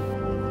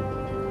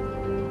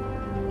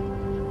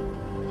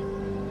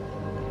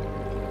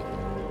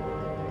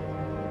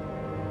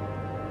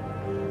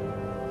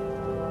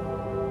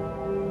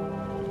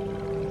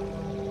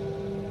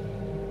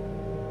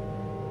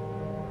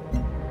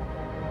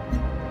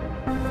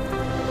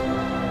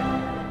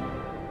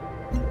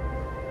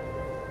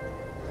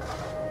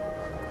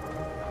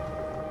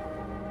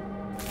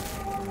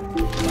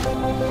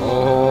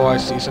 Oh, I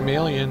see some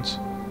aliens.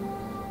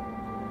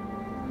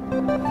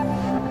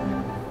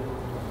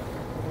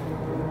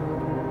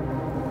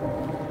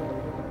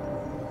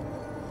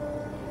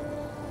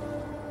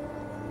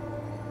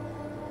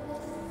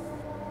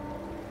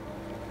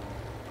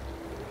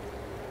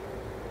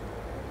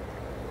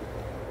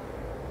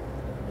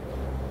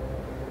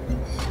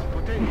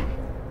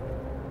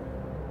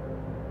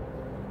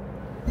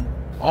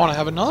 Oh, and I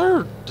have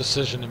another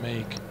decision to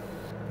make.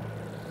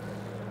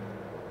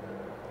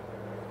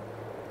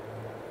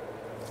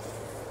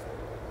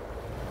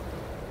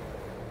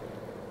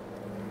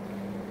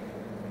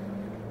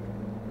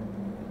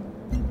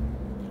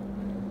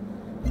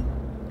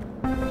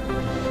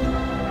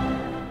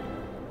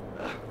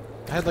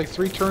 I had like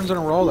 3 turns in a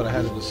row that I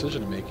had a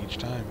decision to make each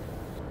time.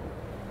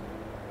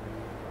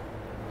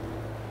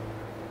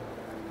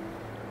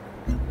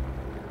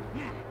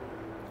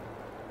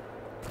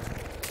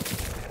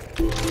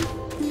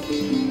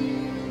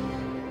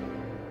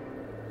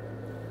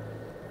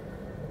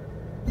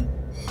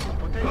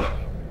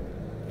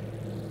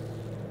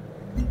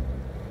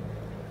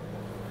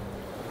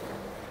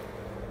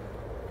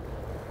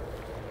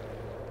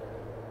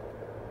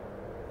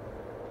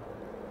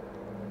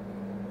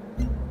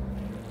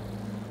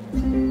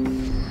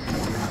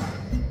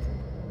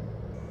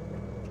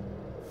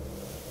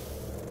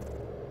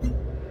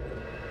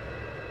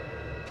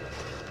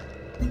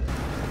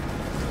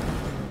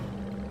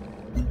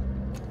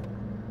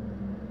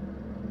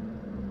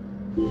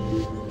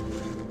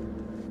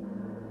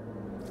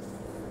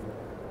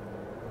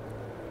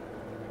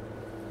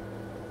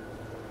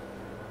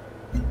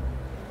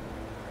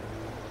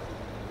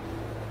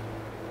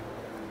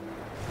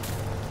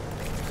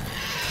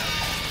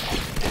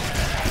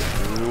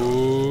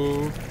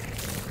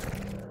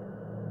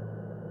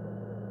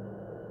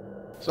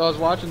 So I was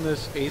watching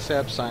this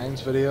ASAP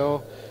Science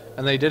video,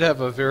 and they did have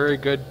a very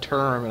good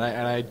term, and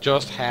I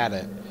just had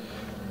it.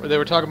 Where they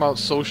were talking about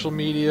social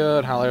media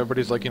and how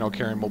everybody's like, you know,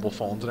 carrying mobile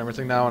phones and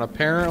everything now, and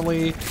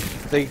apparently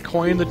they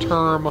coined the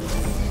term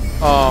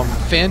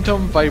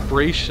phantom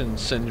vibration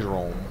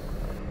syndrome.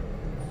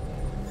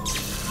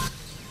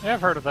 Yeah,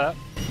 I've heard of that.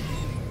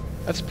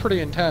 That's pretty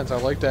intense. I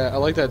like that. I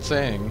like that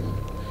saying.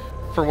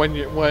 For when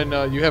you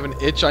have an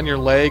itch on your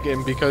leg,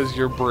 and because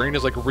your brain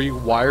is like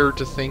rewired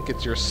to think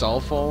it's your cell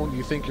phone,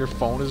 you think your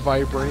phone is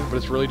vibrating, but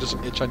it's really just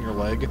an itch on your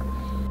leg.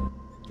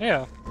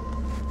 Yeah.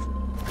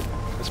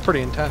 It's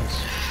pretty intense.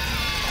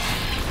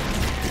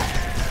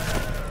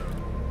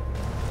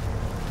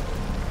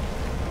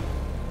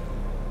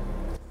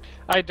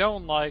 I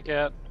don't like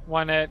it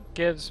when it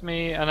gives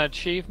me an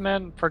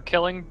achievement for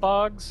killing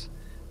bugs,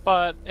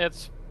 but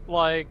it's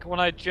like when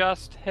I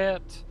just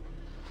hit,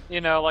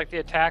 you know, like the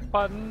attack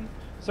button,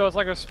 so it's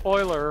like a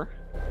spoiler.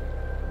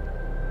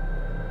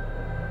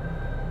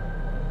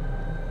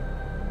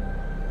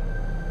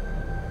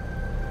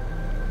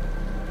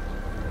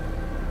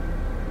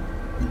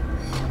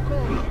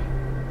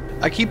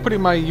 I keep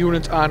putting my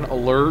units on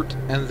alert,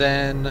 and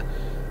then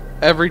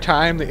every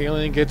time the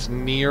alien gets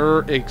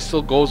near, it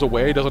still goes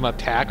away, doesn't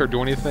attack or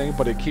do anything,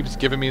 but it keeps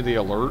giving me the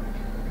alert.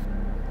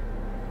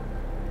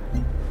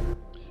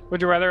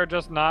 Would you rather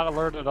just not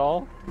alert at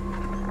all?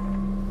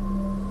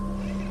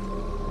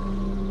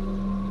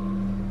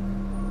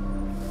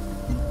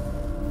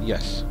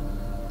 Yes.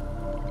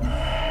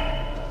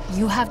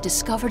 You have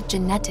discovered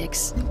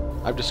genetics.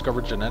 I've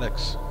discovered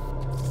genetics.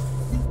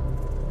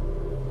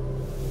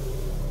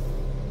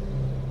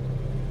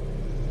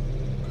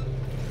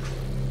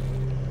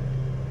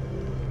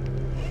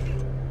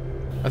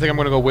 I think I'm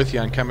gonna go with you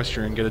on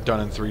chemistry and get it done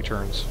in 3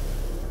 turns.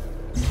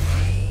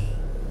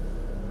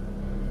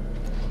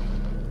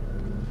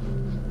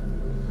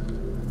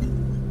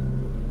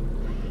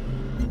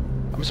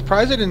 I'm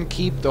surprised I didn't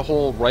keep the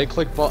whole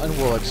right-click button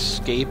will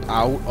escape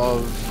out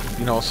of,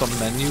 you know, some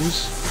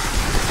menus.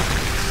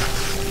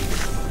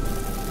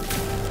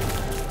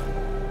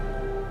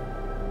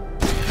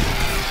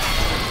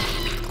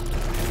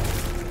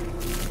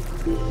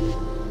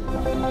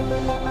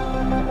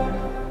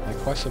 My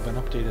quests have been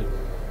updated.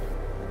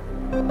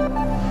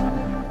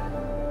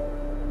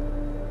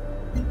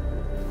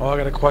 Oh, I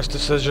got a quest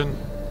decision.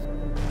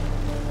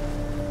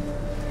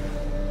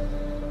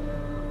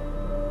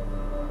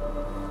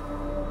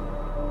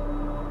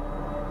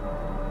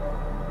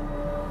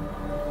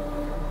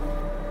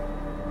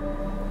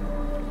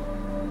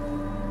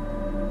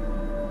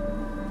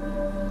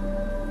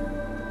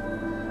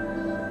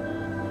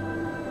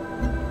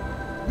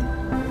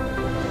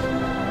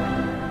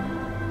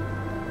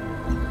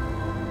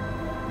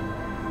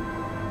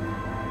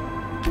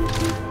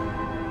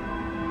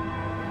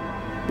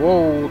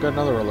 Whoa, got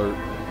another alert.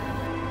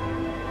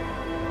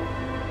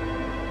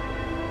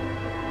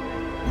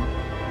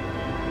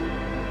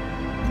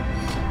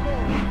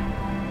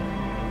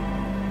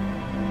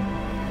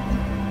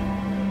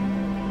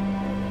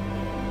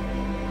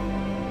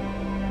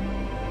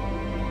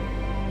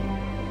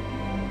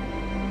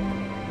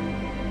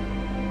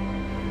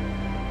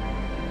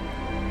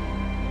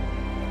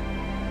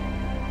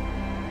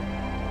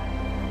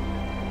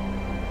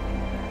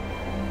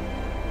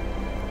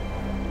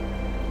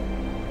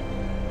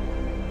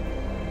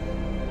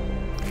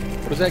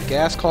 What is that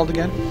gas called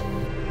again?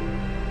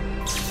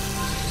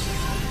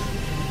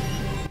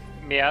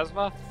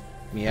 Miasma?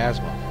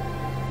 Miasma.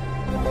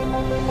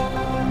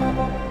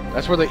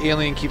 That's where the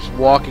alien keeps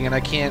walking, and I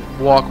can't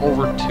walk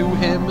over to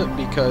him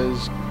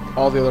because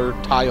all the other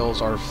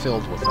tiles are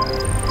filled with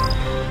that.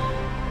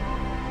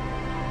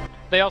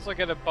 They also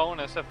get a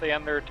bonus if they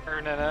end their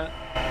turn in it.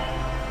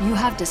 You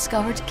have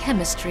discovered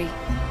chemistry.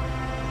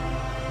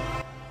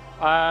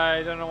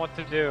 I don't know what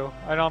to do.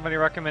 I don't have any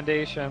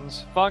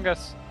recommendations.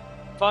 Fungus!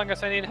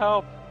 Fungus, I need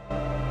help!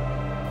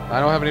 I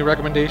don't have any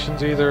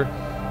recommendations either.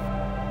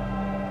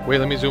 Wait,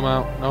 let me zoom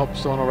out. Nope,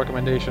 still no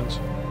recommendations.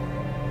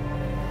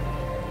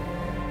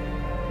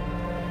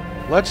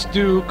 Let's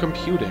do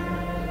computing.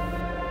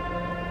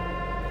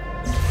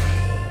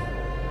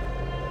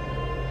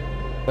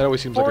 That always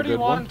seems like a good 41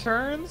 one.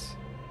 turns?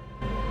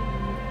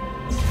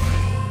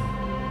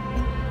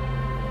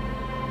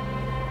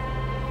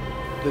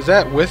 Is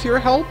that with your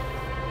help?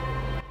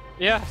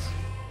 Yes.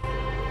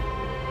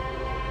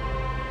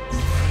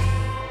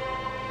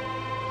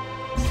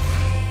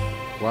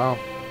 Wow.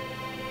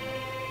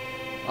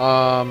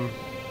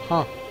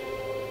 Huh.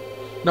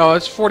 No,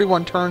 it's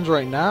 41 turns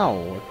right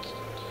now.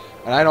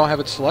 And I don't have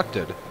it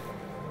selected.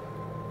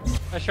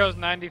 It shows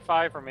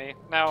 95 for me.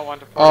 Now it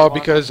went to 41. Oh,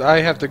 because I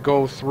have to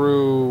go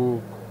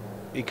through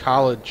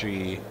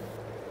ecology.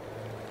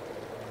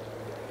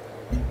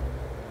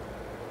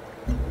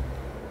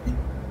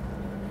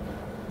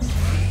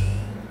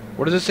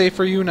 What does it say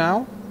for you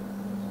now?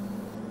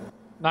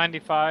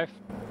 95.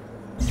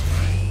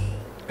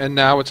 And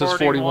now it says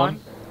 41. 41.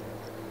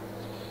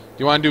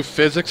 Do you want to do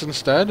physics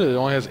instead? It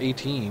only has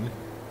 18.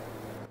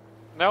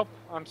 Nope,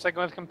 I'm sticking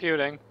with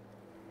computing.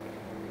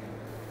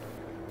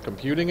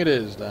 Computing it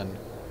is, then.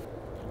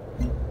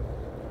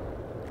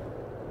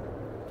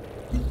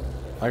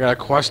 I got a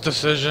quest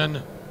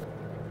decision.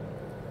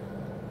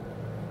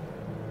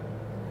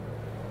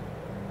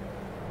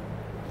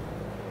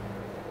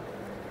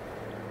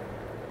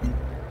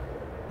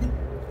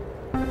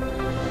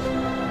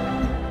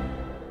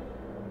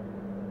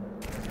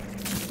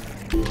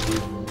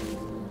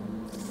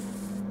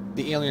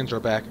 The aliens are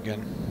back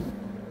again.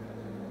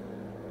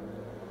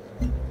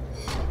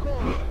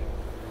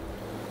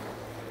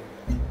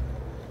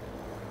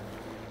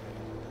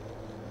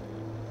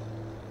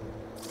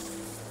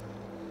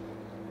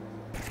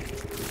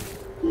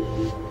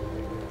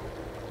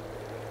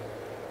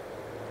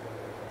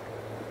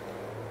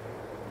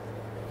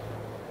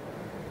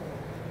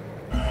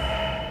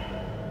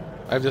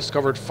 I've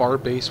discovered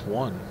Farbase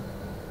 1.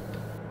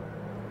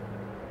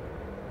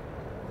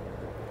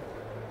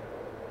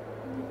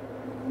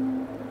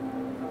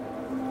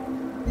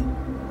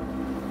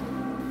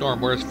 Norm,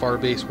 where's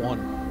Farbase 1?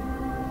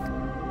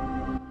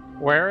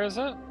 Where is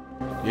it?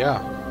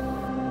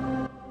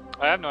 Yeah.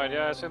 I have no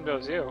idea. I assumed it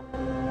was you.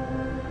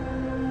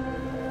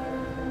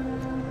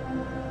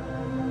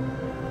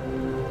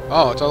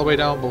 Oh, it's all the way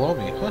down below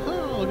me.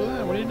 Haha, look at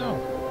that. What do you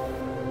know?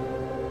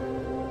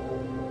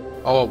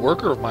 Oh, a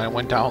worker of mine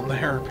went down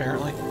there,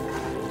 apparently.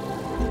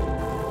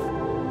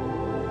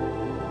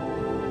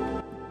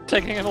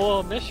 Taking a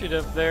little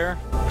initiative there.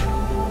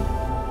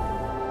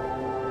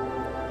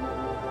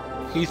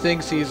 He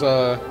thinks he's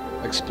a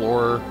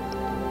explorer.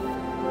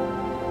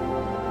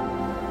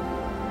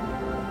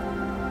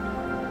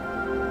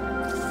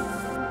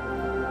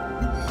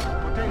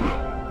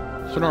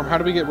 So Norm, how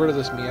do we get rid of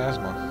this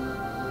miasma?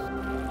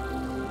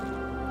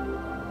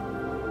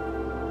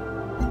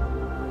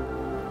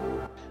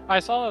 I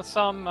saw that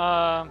some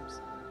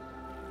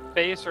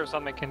base or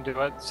something can do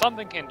it.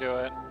 Something can do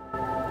it.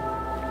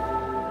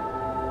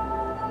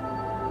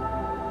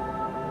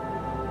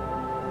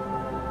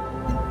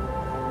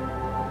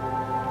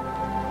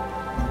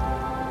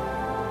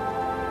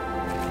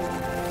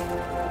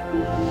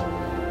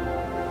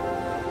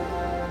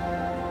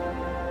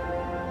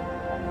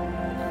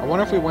 I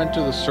wonder if we went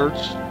to the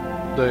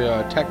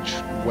tech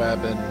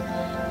web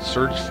and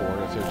searched for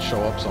it, if it'd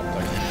show up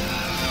something.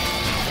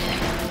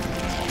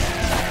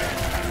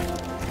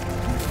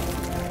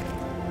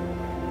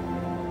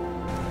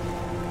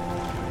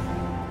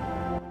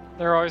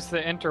 There are always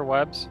the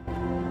interwebs.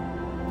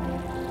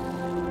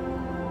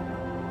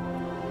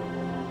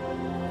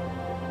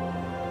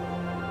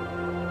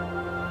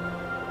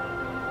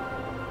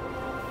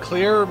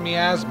 Clear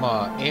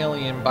miasma,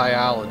 alien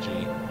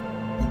biology.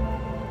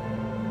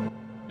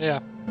 Yeah.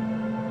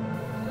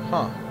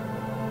 Huh.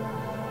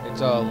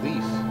 It's a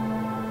leaf.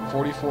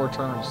 44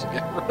 turns to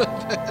get rid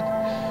of it.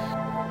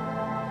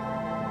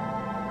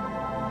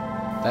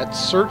 That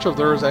search of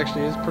theirs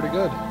actually is pretty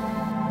good.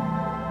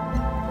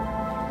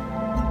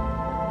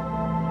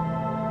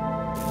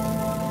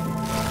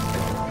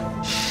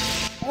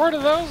 Where do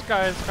those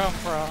guys come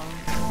from?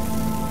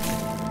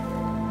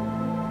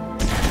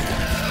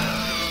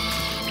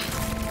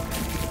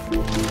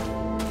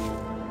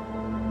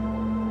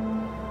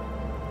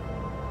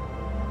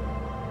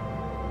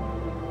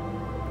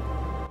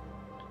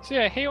 See,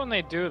 I hate when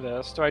they do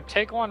this. Do I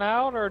take one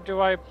out or do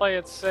I play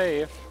it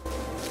safe?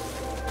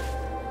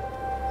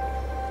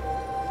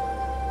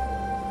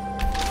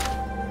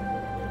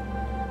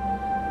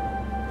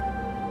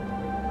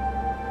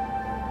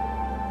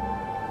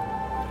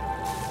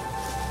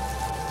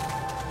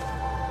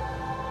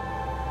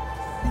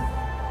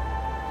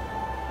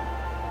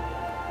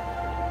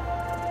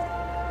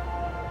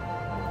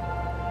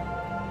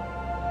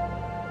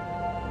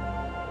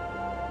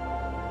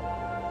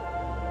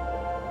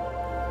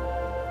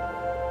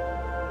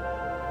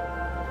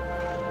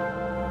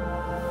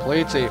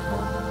 Play it safe,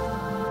 Norm.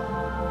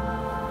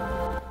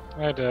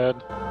 I did.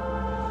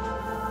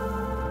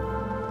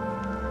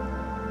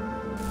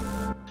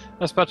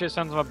 Especially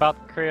since I'm about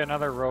to create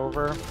another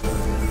rover.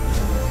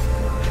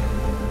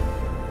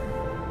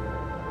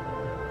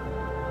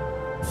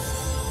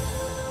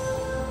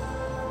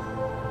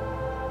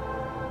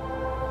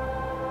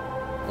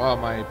 Wow,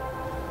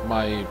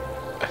 my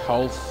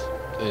health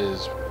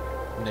is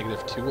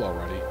 -2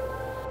 already.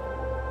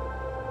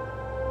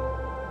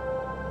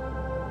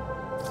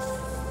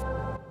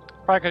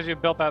 Probably because you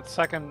built that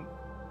second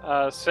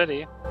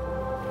city.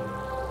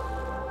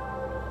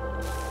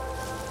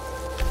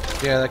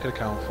 Yeah, that could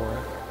account for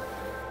it.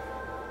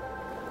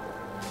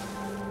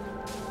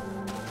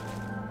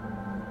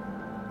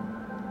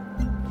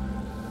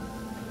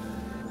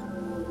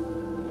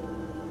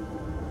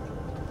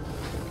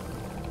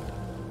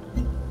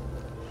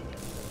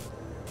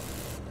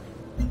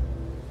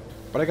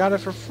 But I got it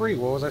for free.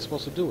 What was I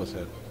supposed to do with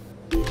it?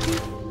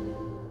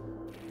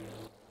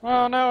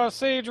 Oh no, a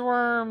siege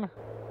worm!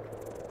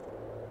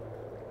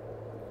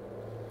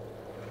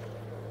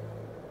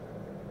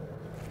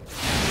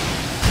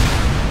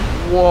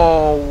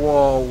 Whoa,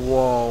 whoa,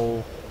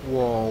 whoa,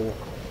 whoa.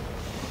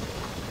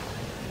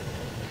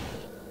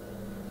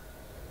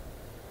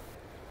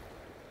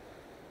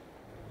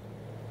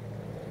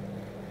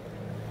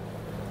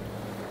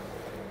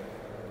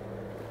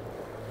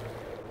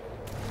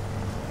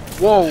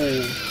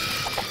 Whoa.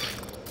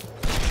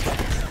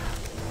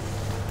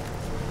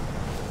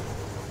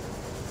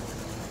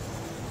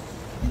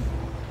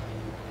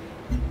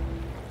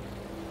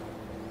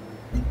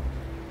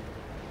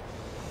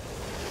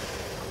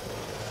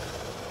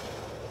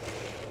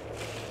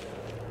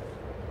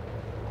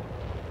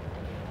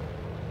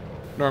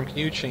 Norm, can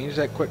you change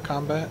that quick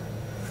combat?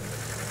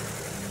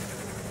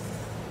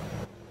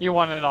 You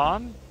want it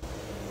on?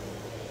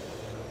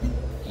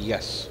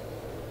 Yes.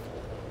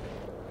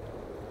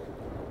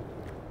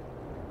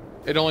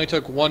 It only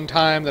took one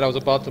time that I was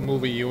about to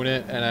move a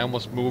unit, and I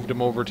almost moved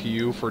him over to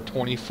you for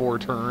 24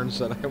 turns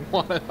that I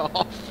wanted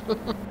off.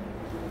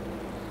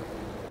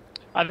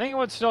 I think it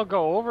would still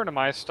go over to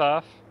my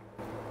stuff.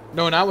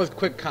 No, not with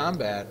quick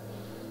combat.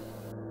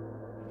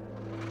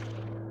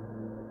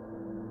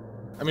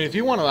 I mean, if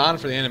you want it on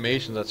for the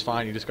animations, that's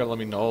fine. You just gotta let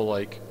me know,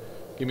 like,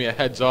 give me a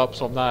heads up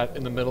so I'm not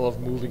in the middle of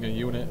moving a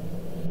unit.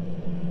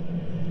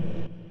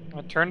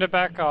 I turned it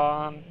back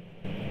on.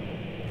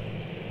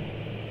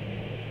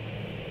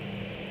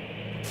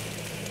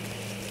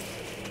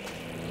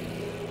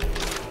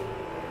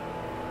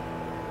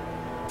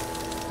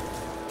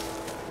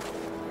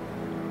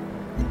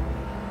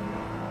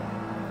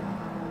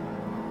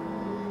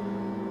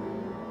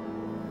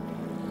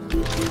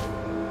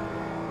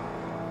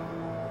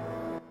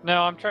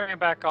 No, I'm turning it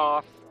back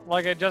off.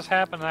 Like, it just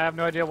happened, and I have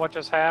no idea what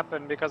just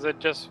happened because it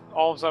just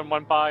all of a sudden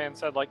went by and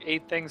said, like,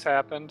 8 things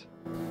happened.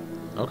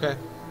 Okay.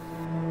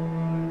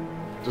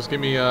 Just give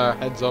me a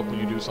heads up when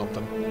you do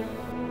something.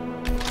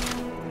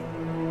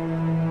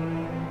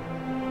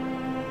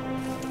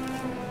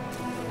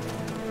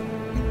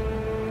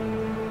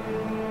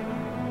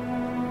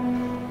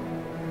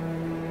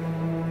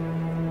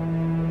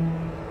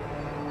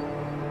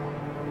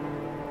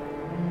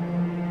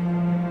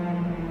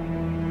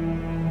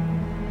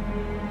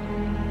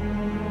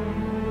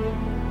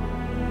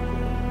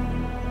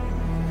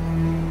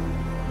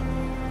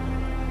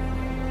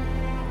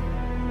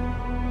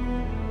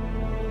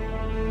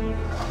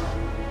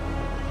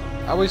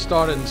 always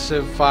thought in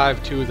Civ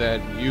 5 too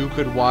that you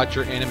could watch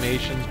your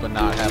animations but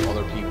not have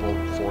other people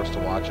forced to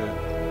watch it.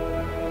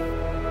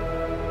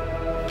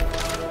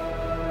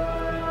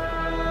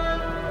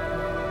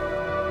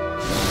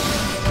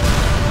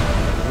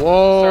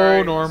 Whoa,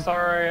 Sorry, Norm.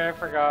 Sorry, I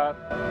forgot.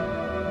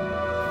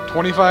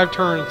 25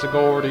 turns to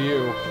go over to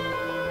you.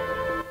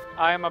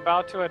 I am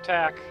about to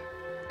attack.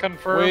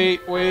 Confirm.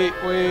 Wait.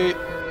 Let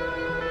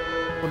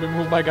me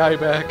move my guy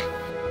back.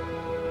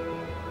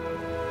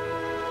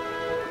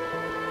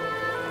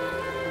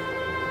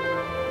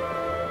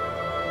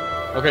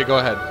 Okay, go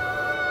ahead.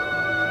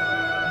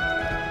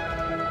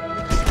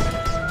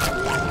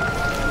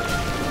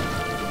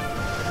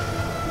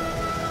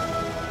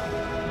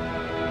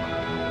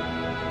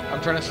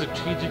 I'm trying to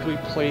strategically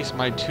place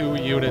my 2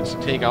 units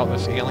to take out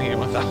this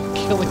alien without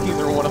killing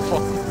either one of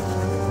them.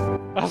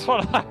 That's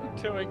what I'm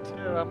doing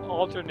too. I'm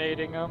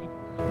alternating them.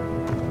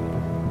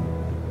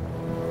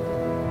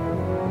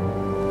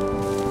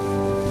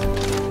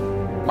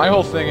 My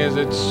whole thing is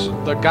it's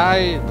the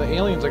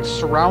alien's like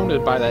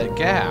surrounded by that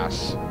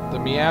gas, the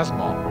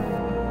miasma.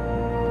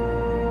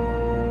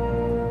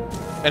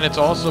 And it's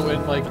also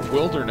in like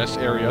wilderness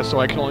area,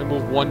 so I can only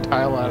move 1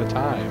 tile at a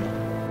time.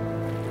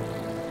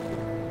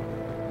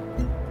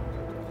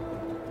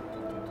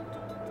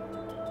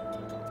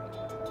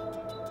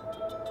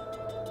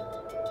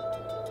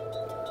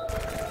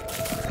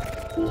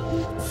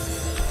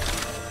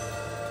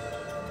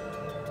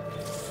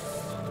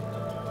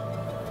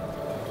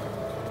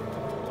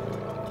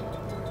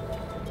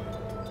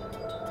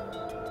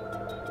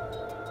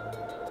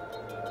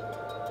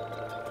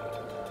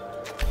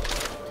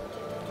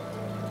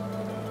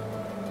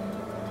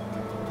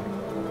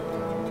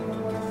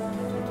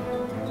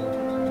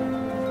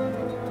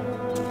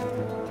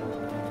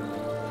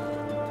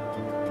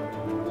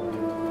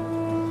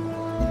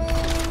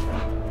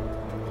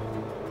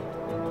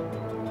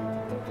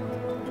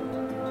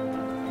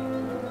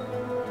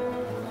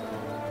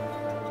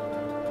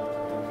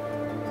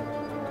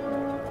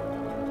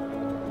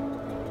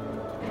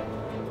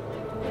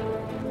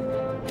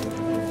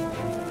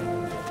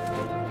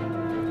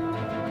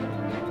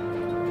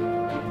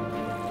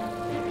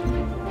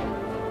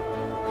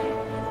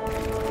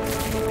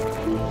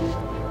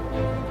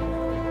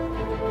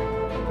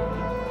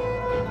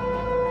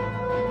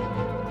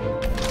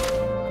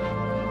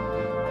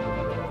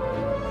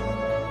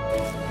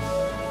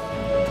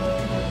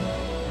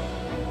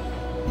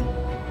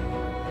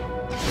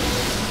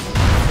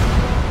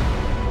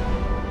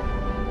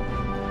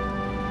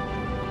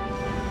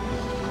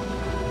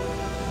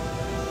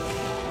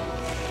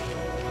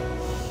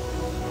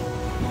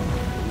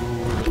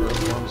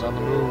 On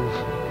the move.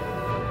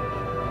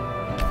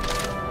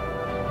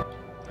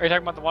 Are you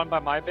talking about the one by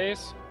my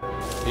base?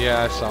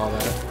 Yeah, I saw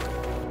that.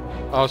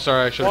 Oh,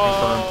 sorry, I should have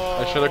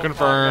confirmed. I should have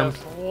confirmed.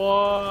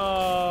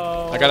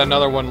 Whoa! I got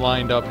another one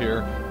lined up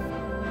here.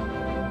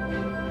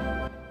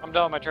 I'm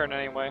done with my turn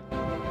anyway.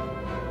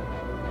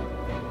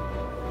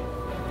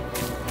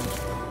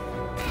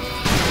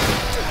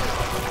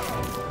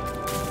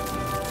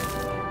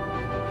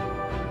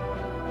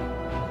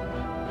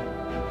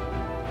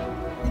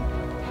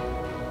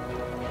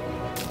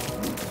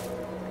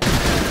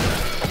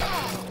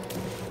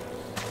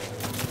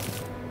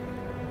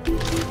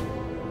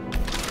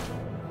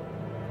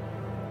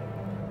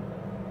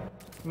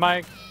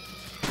 Mike,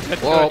 good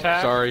to Whoa,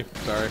 attack? sorry.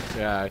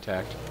 Yeah, I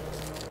attacked.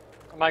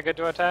 Am I good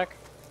to attack?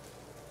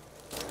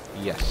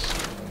 Yes.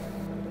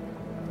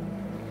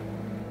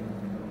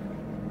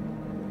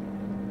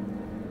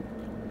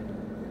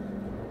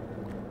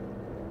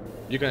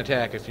 You can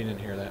attack if you didn't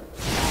hear that.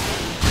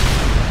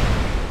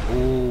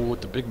 Ooh,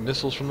 with the big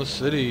missiles from the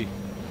city.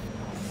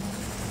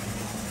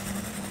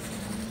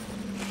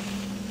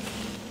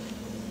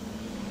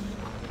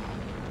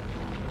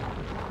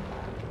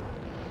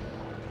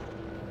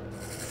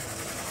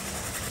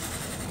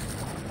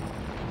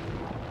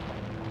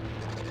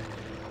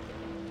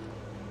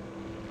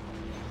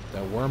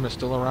 That worm is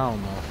still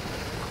around, though.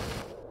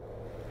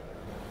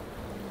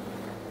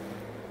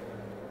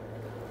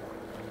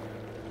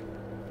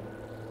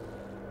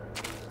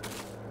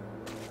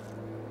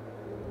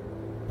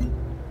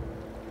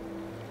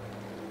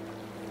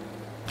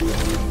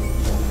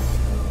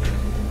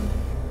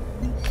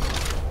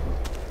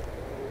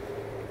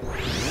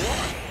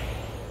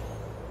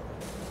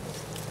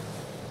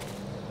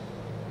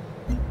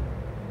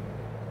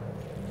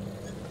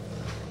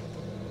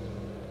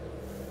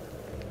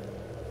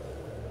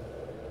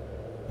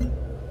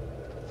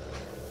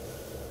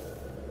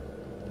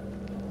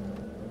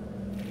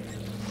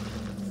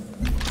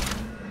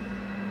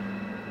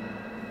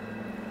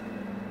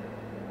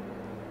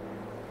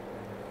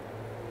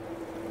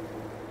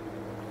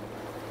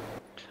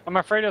 I'm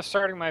afraid of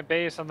starting my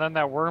base and then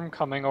that worm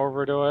coming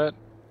over to it.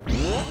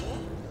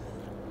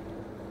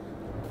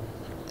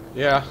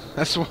 Yeah,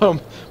 that's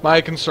what my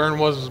concern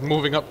was,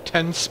 moving up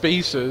 10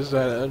 spaces,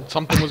 that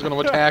something was going to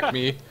attack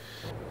me.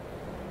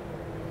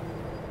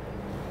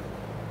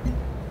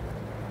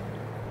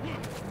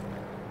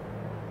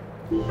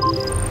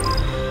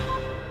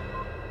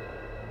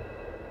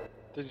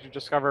 Did you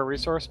discover a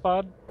resource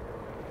pod?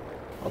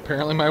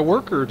 Apparently my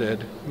worker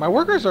did. My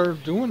workers are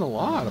doing a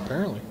lot,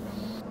 apparently.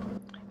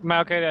 Am I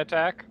okay to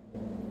attack?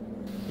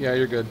 Yeah,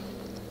 you're good.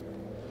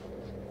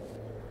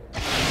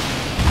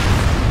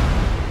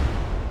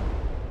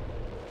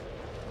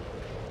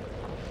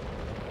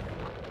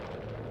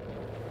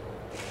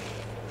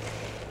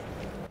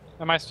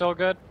 Am I still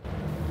good?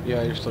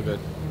 Yeah, you're still good.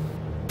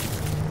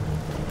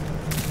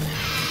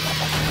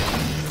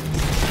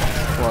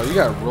 Well, you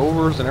got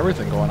rovers and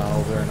everything going on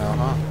over there now,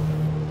 huh?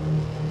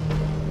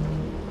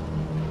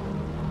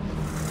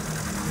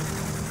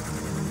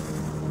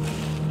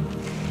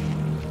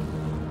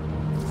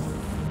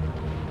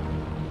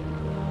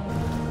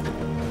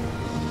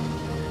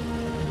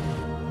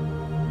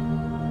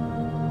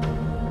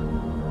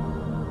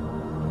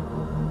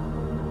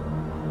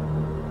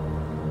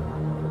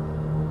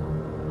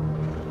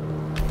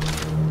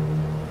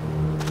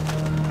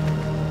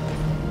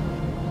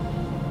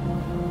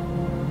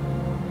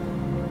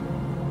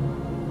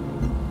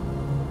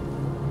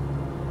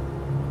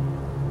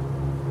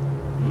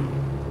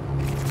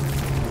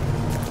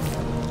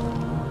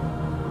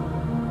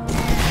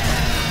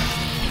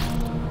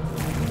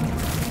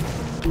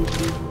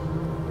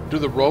 Do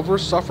the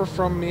rovers suffer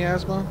from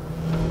miasma?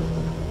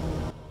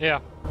 Yeah.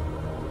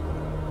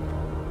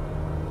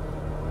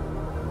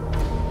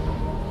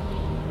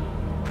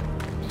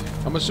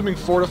 I'm assuming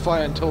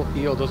fortify until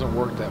heal doesn't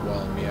work that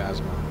well in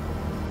miasma.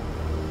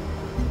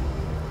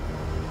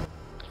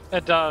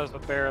 It does,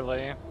 but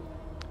barely.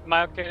 Am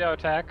I okay to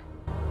attack?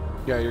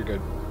 Yeah, you're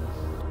good.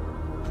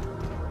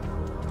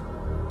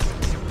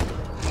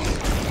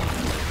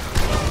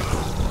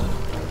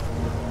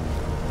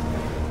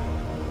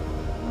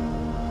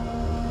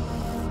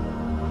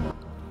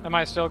 Am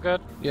I still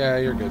good? Yeah,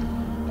 you're good.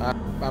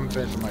 I'm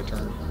finishing my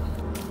turn.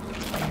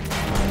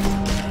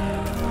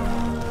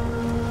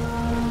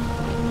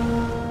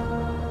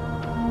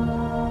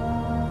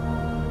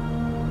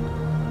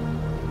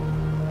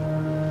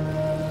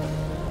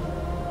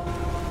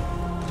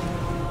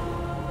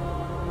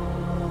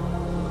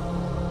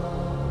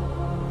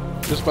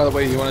 Just by the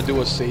way, you want to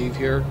do a save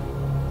here?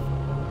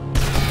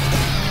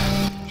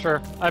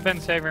 Sure. I've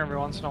been saving every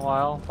once in a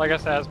while. Like I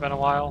said, it's been a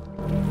while.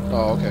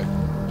 Oh, okay.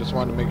 Just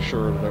wanted to make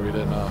sure that we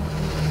didn't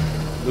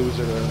lose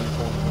it at any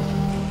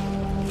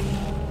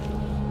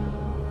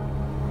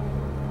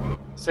point.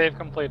 Save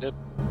completed.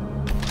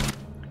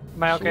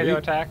 Am I okay to Sweet.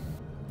 attack?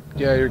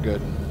 Yeah, you're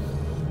good.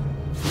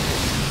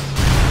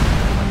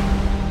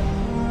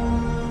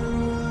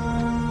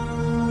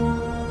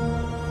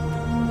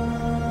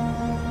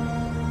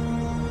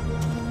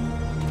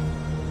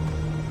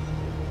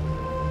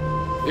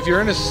 If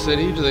you're in a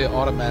city, do they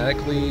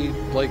automatically,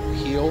 like,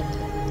 heal?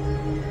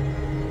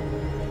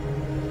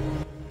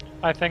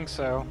 I think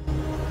so.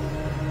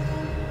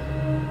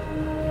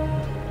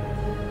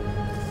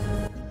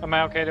 Am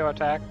I okay to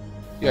attack?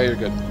 Yeah, you're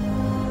good.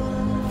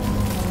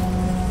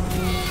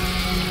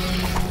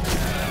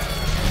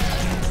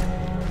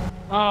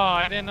 Oh,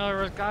 I didn't know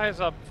there was guys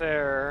up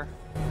there.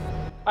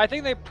 I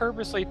think they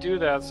purposely do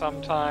that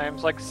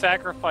sometimes, like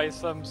sacrifice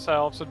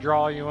themselves to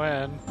draw you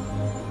in.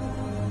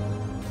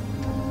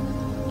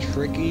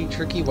 Tricky,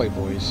 tricky white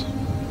boys.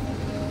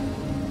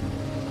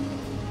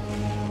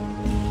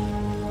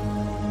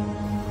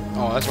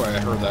 Oh, that's where I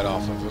heard that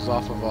off of. It was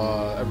off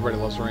of Everybody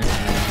Loves Rain.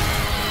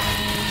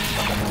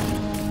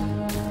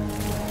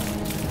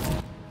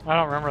 I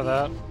don't remember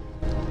that.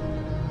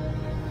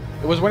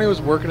 It was when he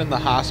was working in the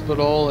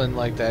hospital and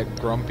like that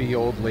grumpy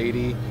old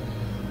lady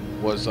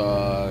was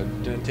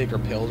didn't take her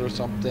pills or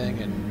something,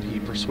 and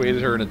he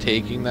persuaded her into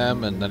taking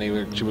them, and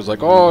then she was like,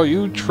 "Oh,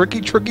 you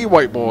tricky, tricky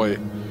white boy."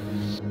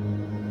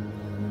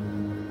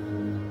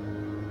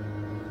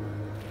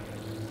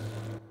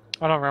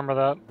 I don't remember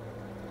that.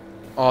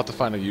 I'll have to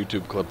find a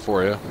YouTube clip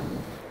for you.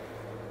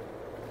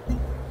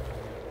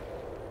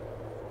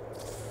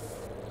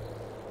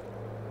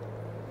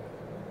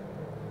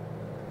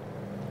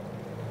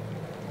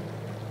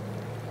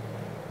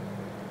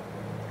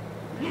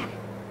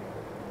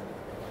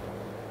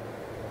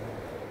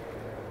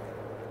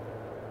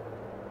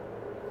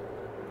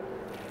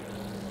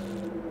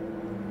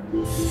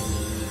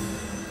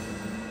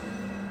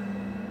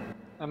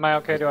 Am I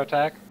okay to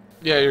attack?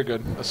 Yeah, you're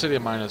good. A city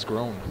of mine has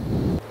grown.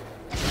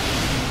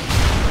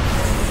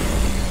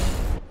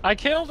 I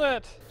killed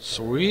it!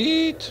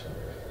 Sweet.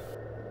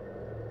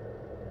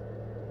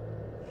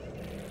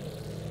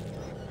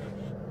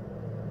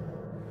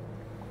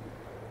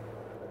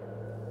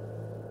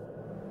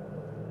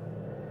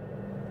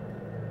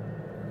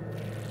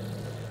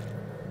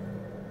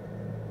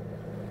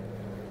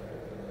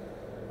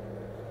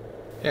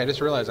 Yeah, I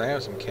just realized I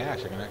have some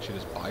cash. I can actually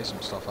just buy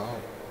some stuff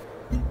out.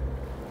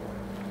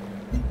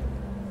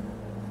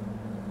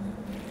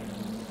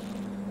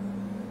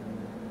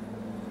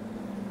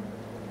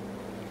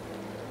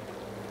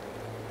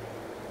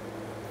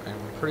 I'm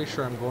pretty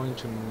sure I'm going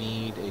to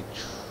need a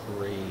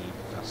trade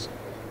vessel.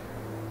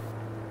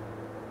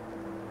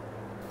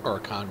 Or a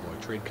convoy,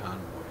 trade convoy.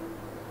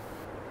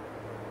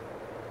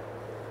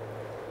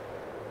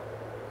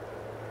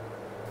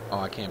 Oh,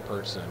 I can't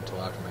purchase it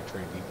until after my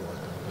trade depot has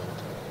been built.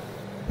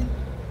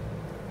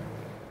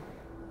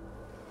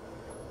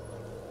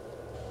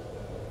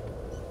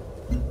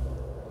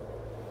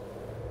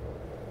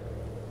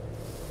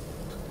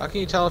 How can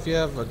you tell if you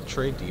have a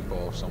trade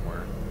depot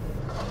somewhere?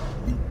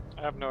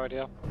 I have no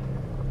idea.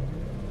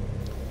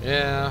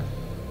 Yeah,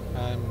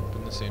 I'm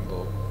in the same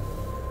boat.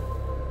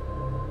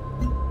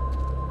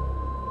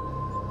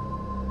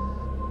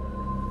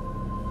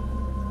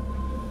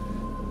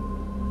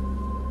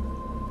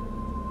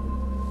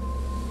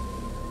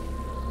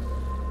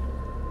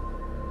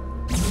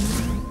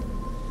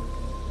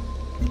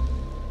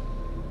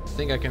 I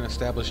think I can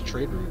establish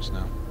trade routes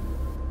now.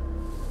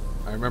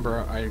 I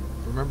remember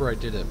I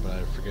did it, but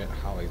I forget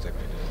how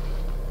exactly I did it.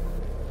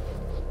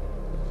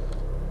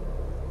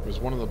 There's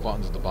one of the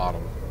buttons at the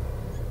bottom.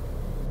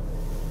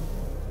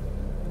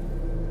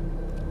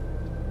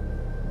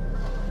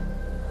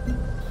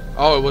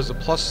 Oh, it was the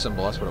plus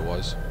symbol, that's what it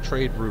was.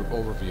 Trade route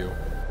overview.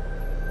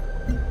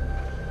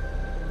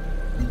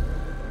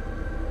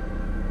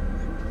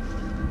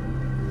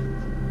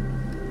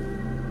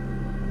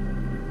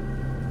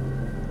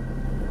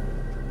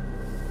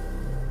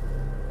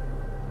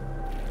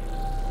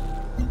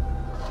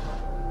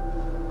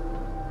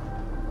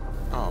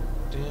 Oh,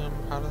 damn,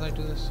 how did I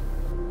do this?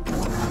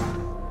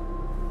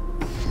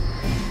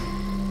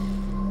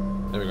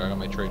 There we go, I got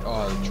my trade.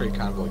 Oh, the trade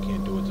convoy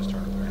can't do it this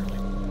turn, apparently.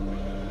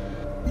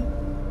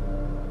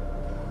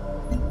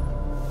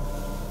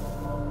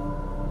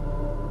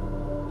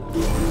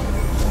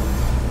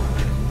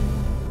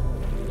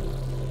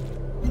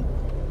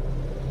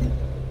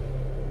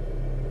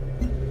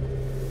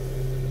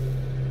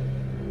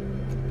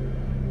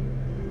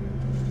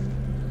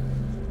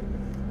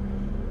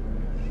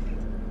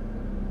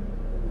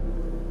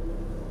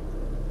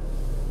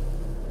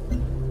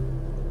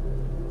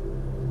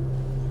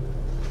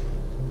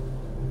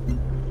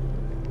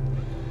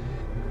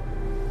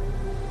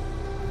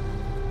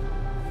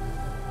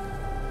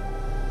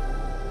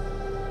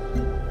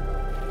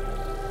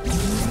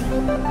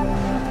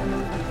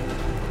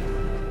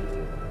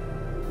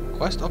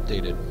 Quest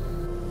updated.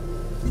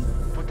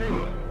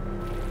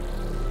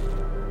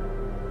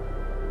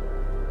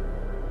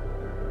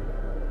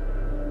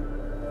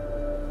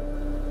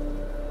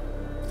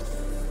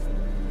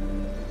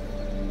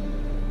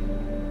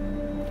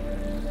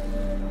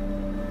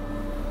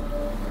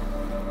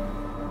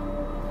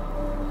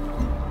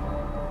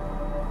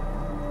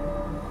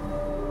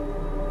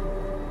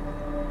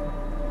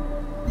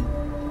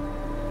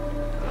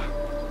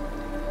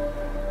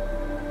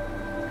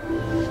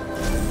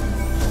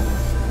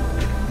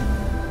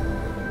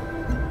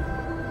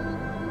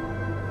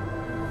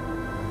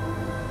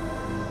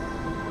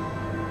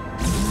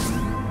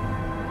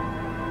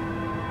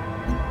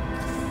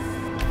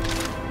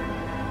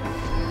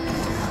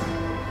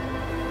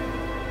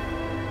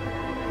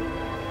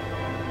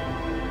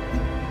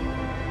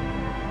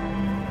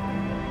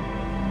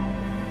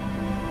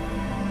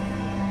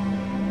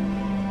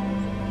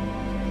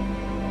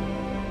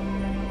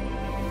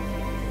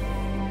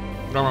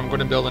 Remember, I'm going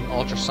to build an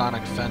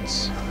ultrasonic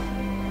fence.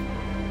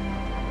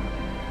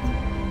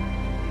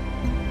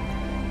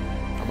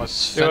 I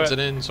must fence it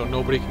in so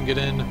nobody can get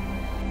in.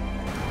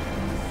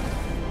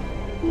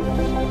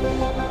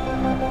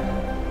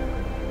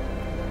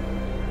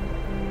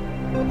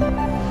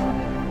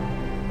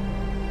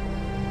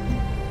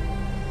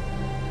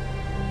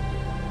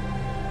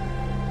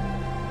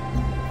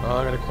 Oh,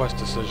 I got a quest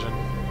decision.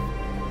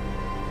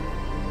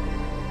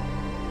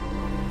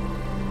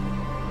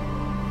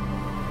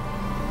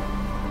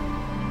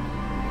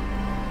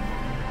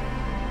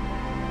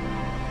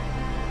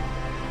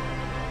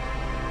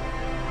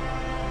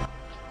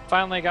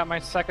 Finally got my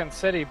second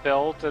city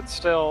built. It's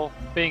still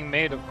being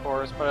made, of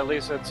course, but at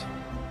least it's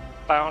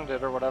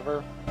founded or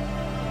whatever.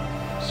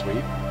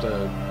 Sweet.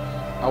 The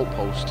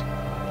outpost.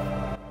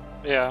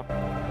 Yeah.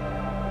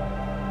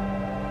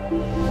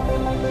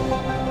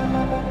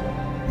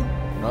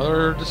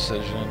 Another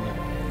decision.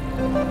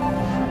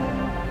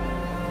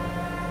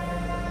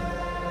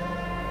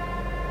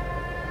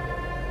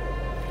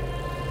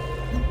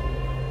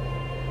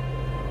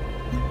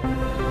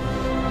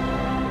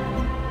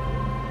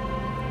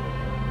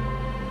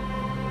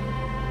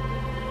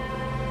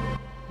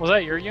 Was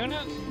that your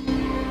unit?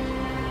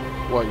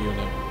 What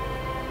unit?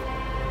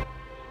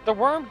 The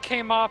worm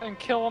came off and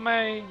killed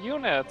my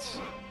units.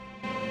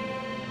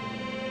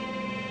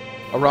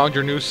 Around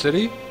your new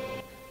city?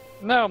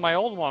 No, my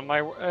old one.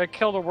 I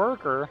killed a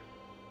worker.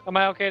 Am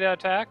I okay to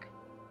attack?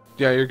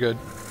 Yeah, you're good.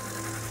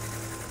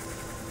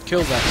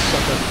 Kill that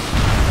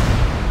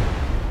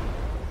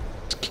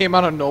sucker. Came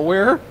out of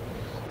nowhere?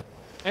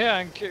 Yeah,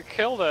 and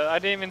killed it. I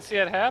didn't even see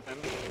it happen.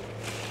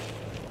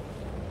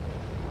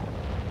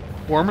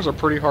 Worms are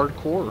pretty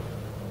hardcore.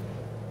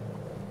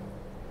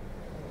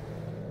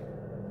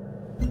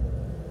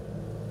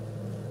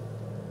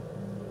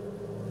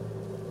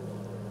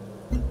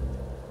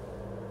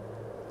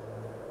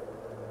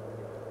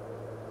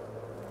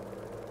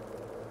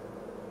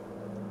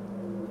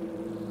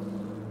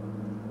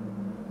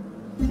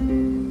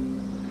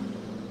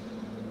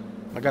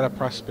 got a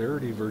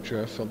prosperity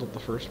virtue. I filled up the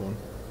first one.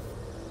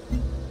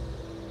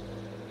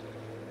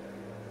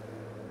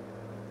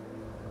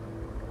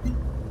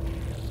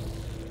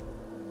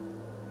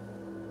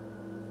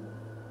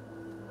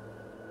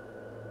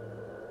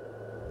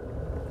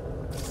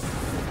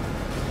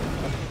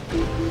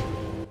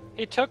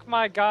 He took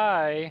my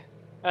guy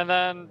and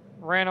then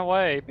ran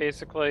away,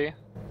 basically.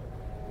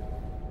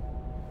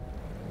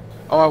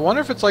 Oh, I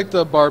wonder if it's like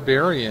the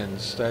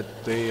barbarians that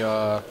they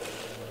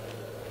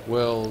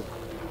will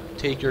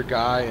take your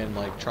guy and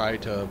like try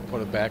to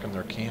put it back in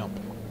their camp.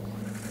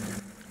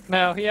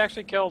 No, he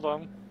actually killed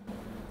him.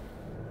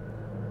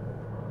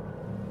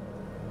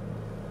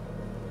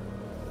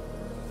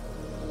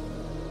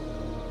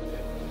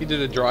 He did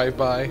a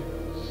drive-by.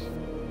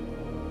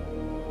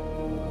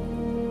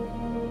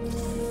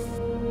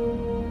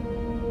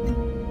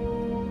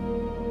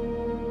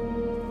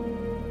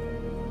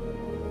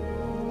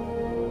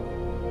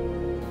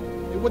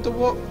 What the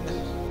what?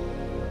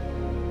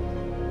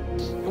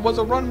 It was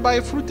a run by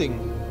fruiting.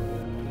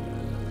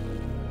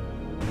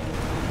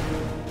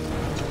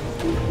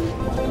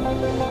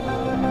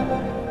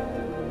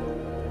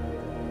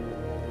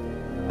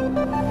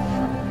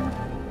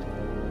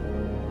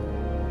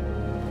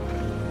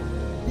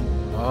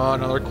 Oh,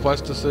 another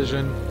quest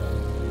decision.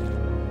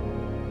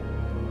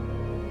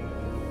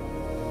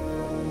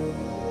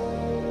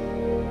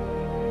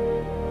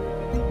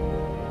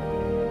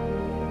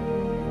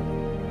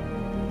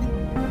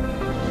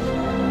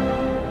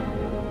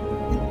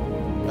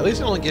 At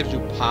least it only gives you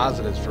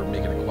positives for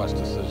making a quest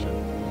decision.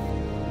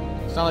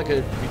 It's not like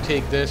if you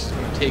take this, it's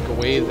going to take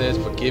away this,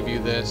 but give you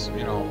this,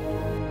 you know.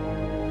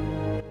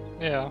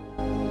 Yeah.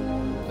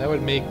 That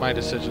would make my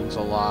decisions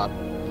a lot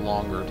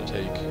longer to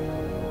take.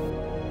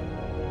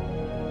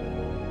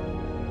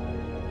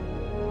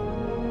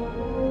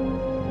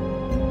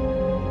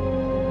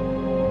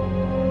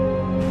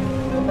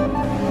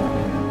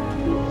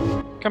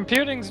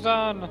 Computing's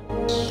done.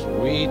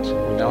 Sweet.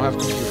 We now have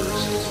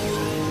computers.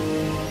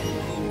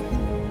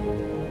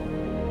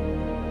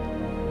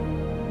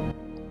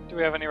 Do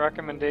we have any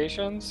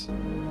recommendations?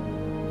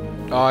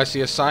 Oh, I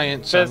see a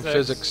science and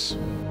physics.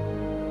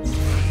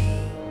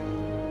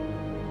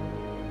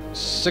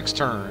 6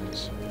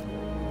 turns.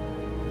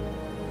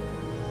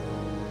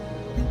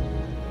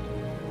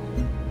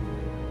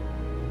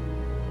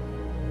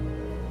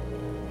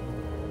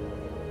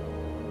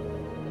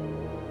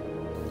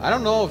 I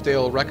don't know if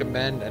they'll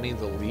recommend any of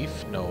the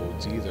leaf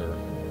nodes either.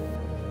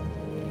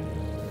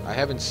 I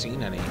haven't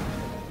seen any.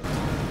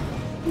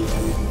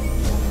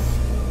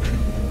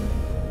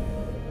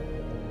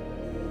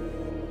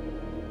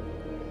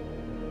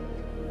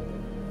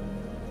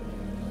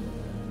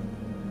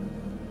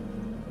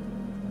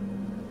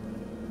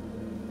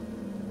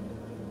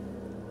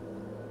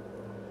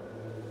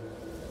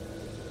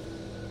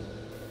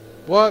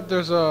 What?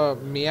 There's a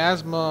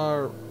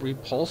miasma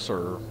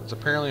repulsor. It's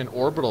apparently an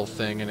orbital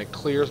thing, and it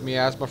clears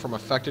miasma from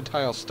affected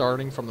tiles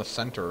starting from the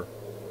center.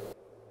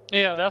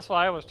 Yeah, that's what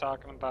I was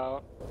talking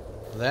about.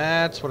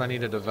 That's what I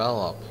need to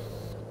develop.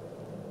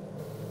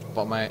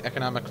 But my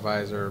economic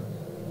advisor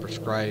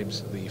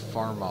prescribes the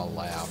pharma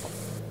lab.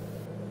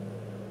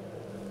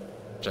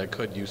 Which I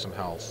could use some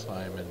health.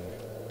 I'm in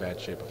bad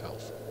shape of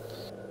health.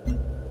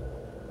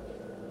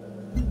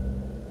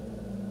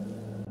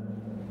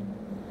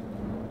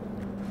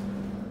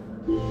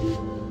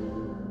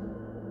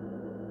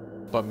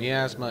 But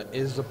miasma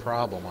is the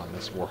problem on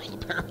this world,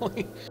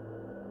 apparently.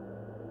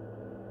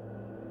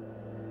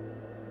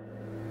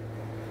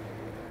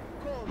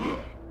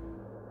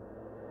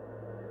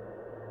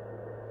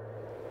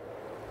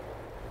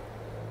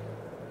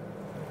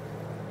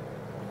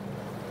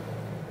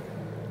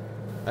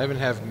 I even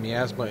have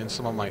miasma in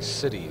some of my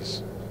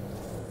cities.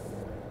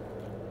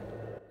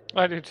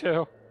 I do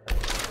too.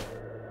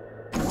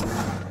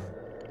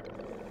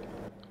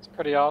 It's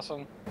pretty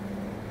awesome.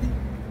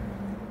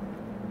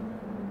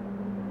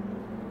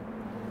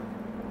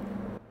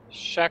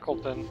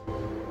 Shackleton.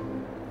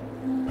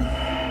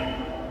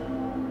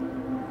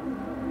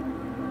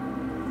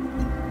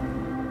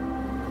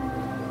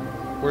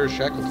 Where's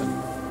Shackleton?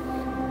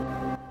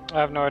 I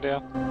have no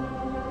idea.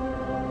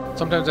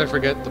 Sometimes I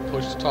forget to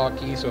push the talk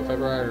key, so if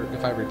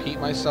I repeat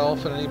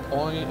myself at any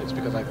point, it's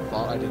because I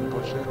thought I didn't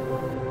push it.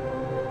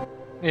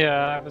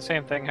 Yeah, the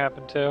same thing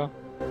happened too.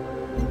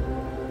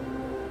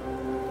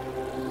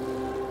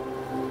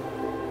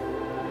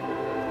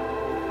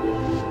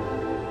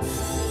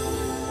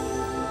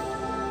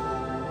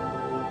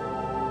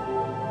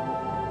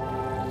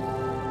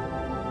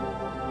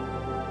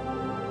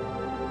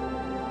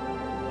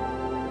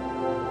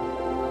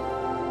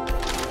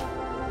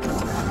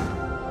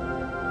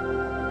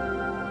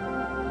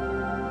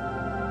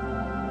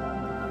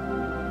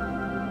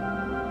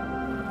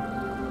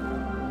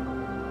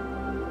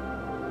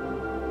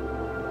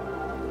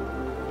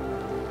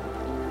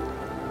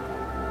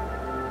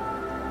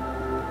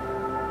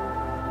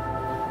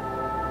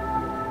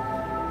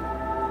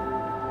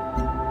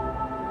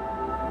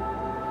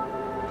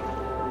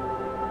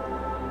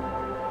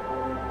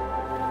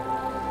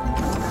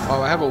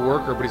 Oh, I have a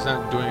worker, but he's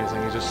not doing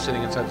anything. He's just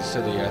sitting inside the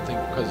city. I think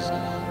because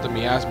the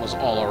miasma's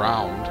all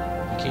around,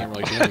 he can't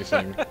really do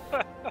anything.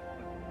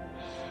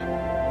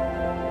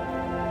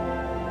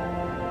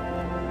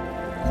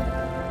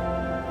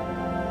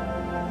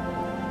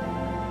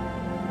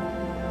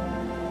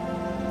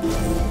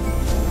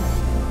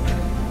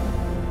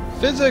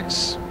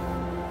 Physics!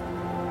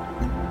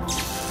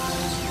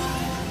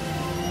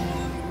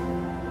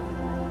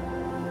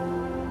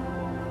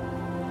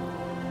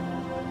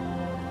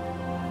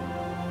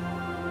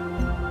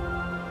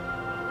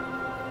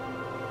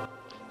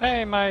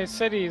 Hey, my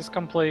city's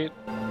complete.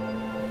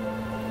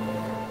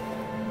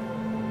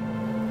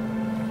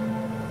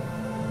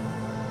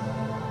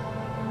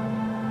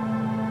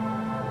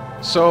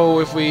 So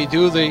if we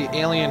do the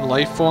alien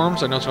life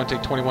forms, I know it's going to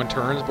take 21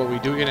 turns, but we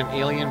do get an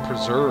alien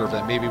preserve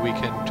that maybe we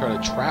can try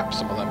to trap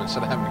some of them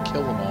instead of having to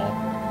kill them all.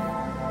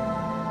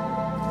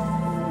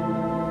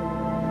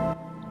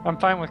 I'm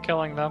fine with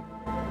killing them.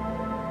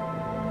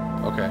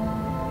 Okay.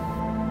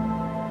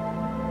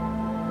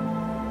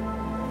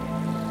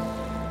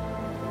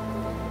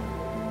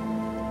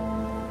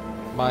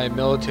 My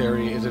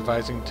military is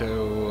advising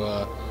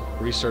to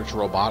research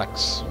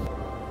robotics.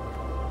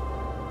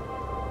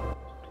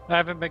 I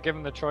haven't been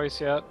given the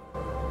choice yet.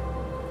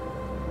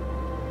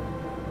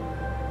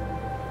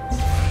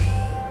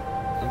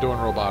 I'm doing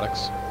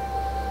robotics.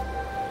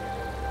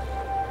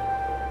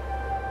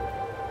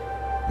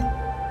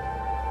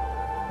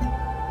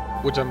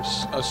 Which I'm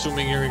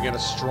assuming you're going to get a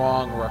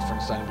strong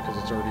reference then because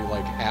it's already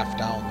like half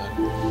down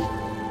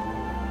then.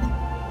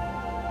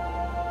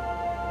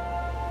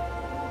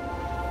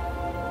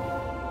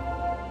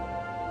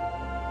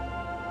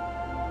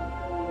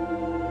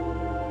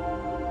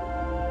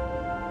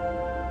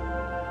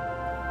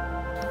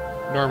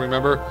 Norm,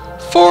 remember?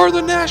 For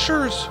the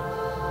Nashers!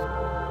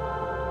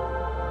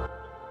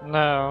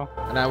 No,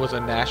 And I was a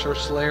Nasher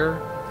Slayer.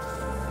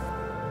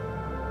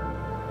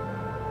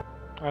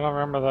 I don't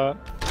remember that.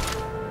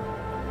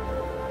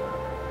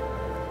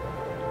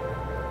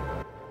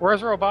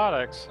 Where's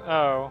robotics?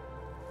 Oh.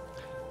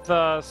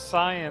 The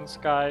science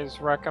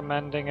guy's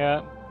recommending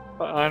it,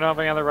 but I don't have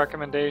any other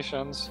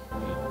recommendations.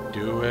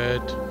 Do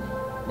it.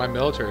 My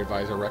military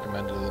advisor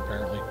recommended it,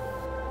 apparently.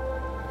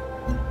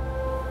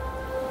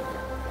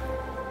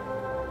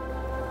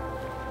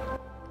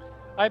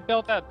 I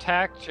built that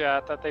tac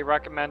jet that they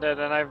recommended,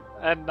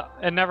 and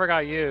it never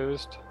got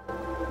used.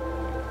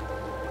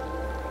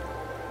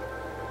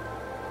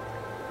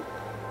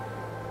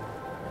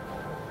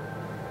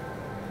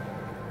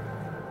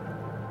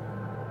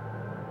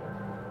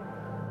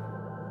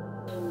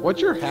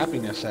 What's your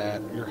happiness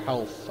at? Your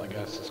health, I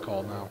guess it's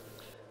called now.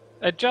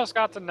 It just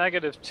got to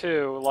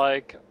 -2.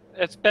 Like,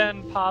 it's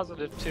been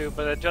 +2,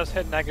 but it just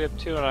hit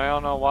 -2, and I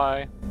don't know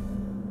why.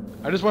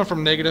 I just went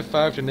from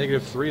 -5 to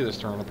 -3 this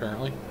turn,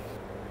 apparently.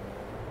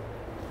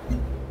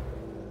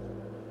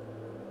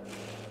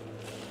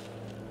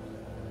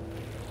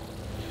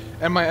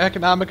 And my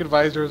economic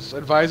advisor is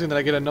advising that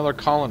I get another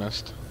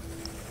colonist.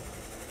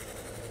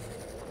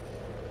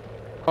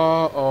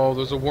 Uh-oh,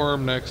 there's a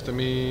worm next to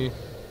me.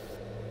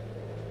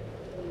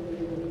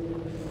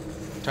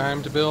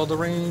 Time to build a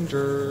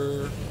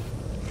ranger.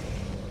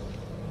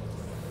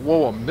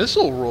 Whoa, a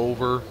missile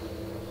rover?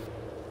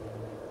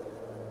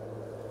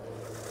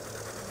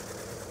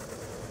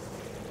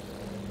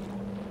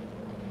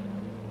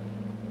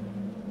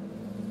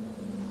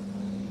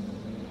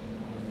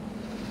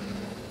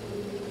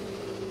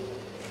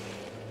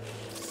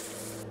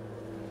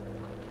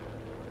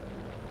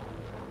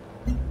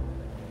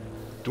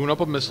 Doing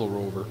up a missile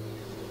rover.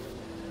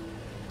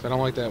 I don't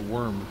like that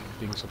worm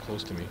being so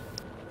close to me.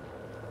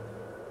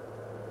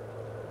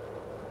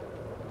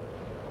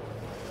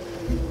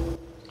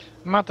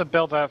 I'm about to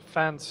build that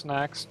fence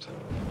next.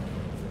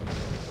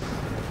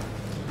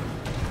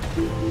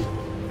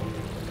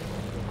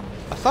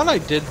 I thought I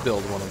did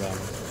build one of them,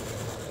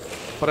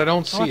 but I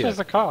don't How much see does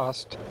it. it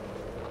cost?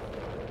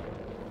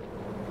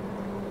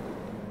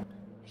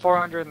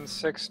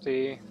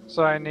 460.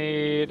 So I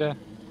need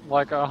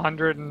like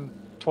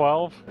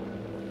 112.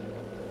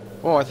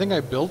 Oh, I think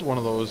I built one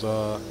of those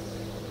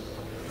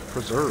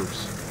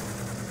preserves.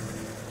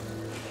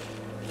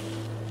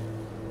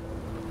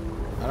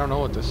 I don't know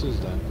what this is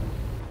then.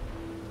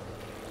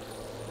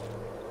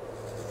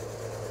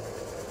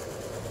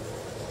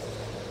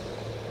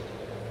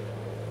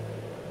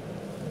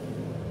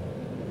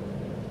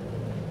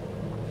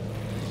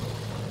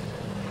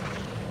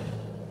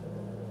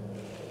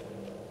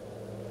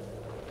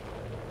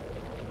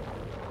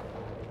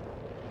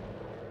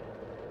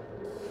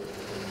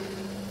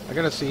 I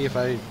gotta see if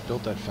I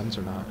built that fence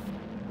or not.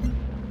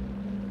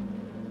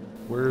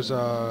 Where's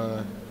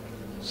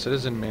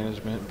citizen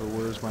management, but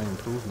where's my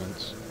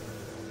improvements?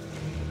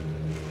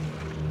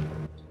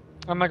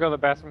 I'm gonna go to the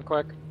bathroom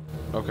quick.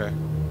 Okay.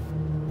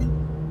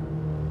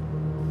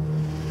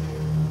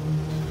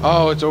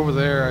 Oh, it's over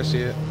there. I see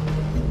it.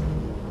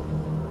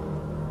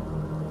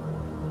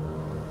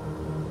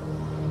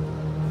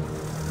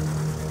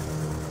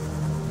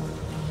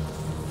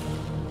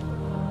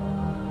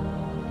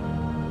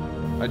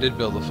 I did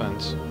build a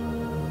fence.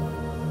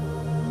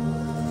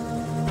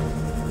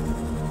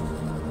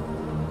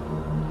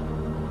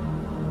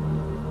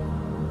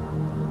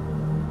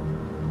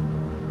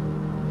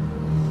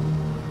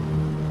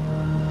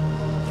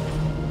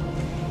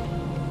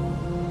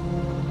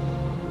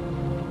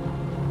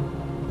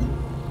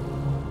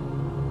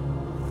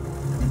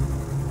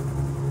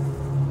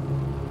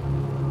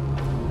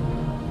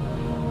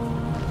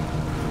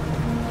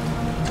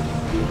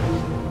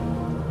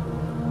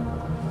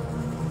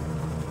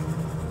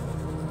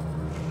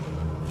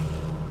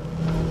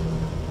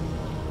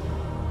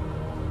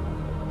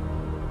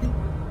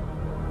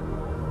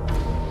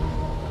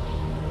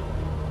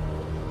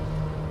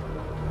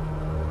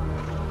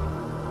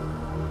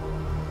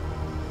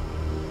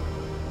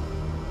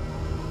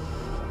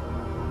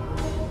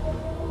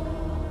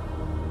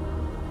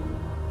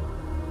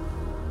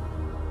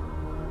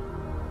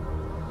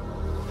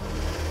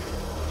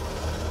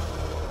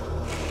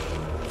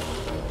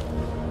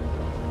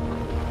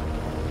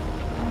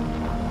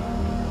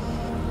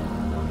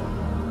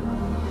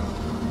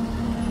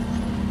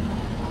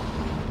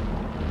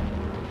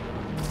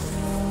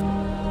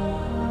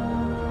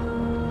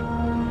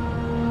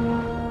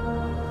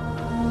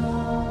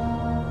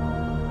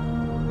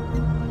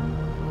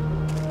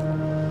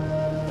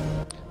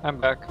 I'm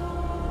back.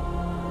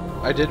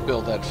 I did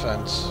build that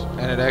fence,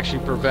 and it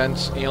actually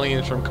prevents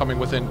aliens from coming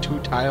within 2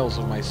 tiles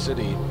of my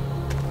city.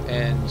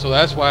 And so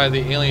that's why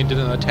the alien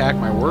didn't attack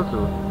my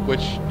worker,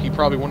 which he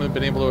probably wouldn't have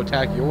been able to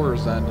attack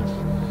yours then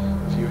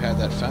if you had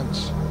that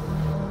fence.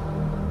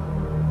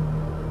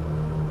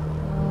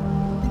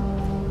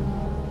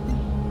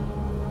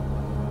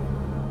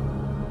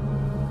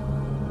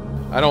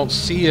 I don't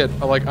see it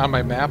like on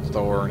my map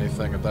though or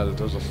anything that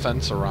there's a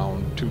fence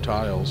around 2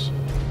 tiles.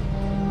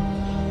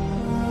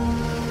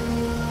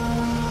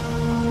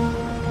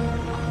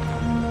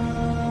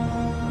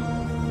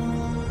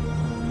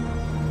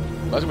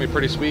 That's gonna be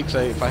pretty sweet,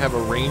 because if I have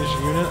a ranged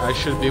unit, I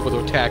should be able to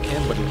attack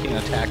him, but he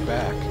can't attack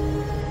back.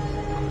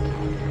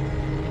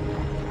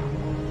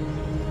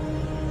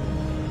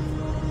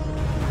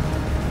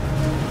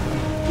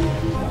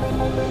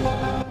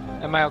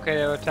 Am I okay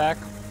to attack?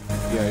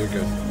 Yeah, you're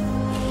good.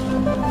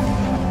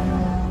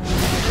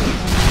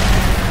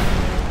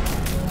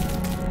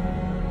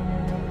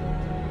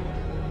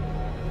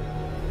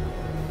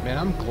 Man,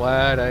 I'm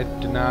glad I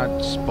did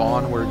not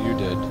spawn where you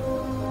did.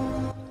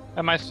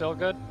 Am I still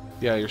good?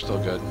 Yeah, you're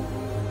still good.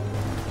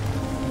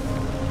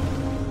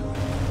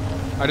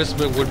 I just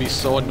would be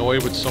so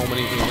annoyed with so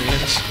many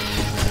aliens.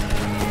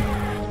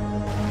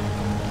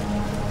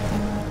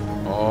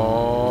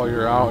 Oh,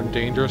 you're out in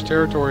dangerous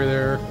territory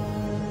there.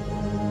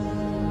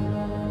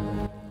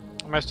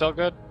 Am I still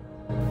good?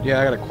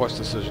 Yeah, I got a quest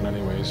decision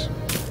anyways.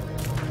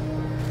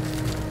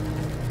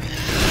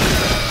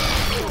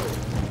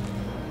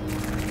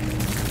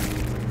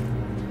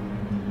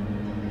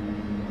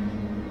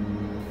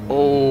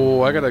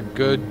 Oh, I got a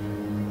good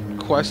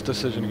quest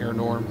decision here,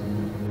 Norm.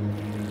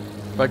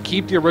 If I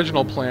keep the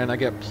original plan, I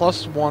get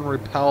 +1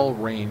 repel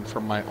rain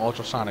from my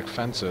ultrasonic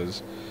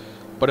fences.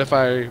 But if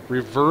I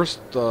reverse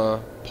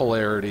the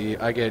polarity,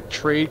 I get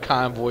trade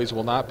convoys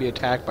will not be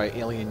attacked by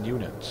alien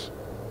units.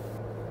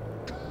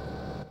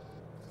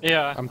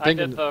 Yeah, I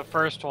did the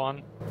first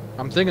one.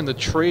 I'm thinking the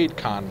trade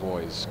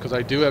convoys, because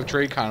I do have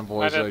trade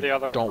convoys I that did the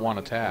other don't want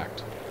one.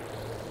 attacked.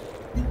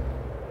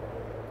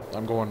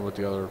 I'm going with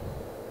the other,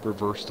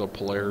 reverse the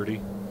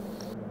polarity.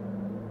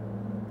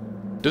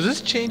 Does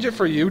this change it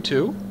for you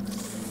too?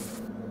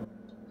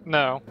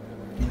 No.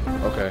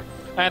 Okay.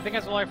 I think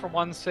it's only for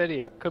one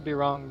city. Could be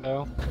wrong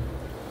though.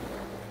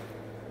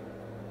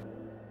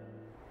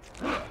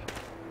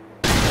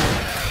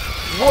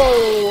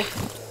 Whoa!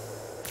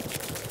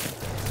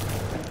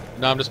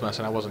 No, I'm just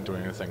messing. I wasn't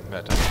doing anything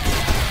that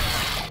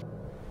time.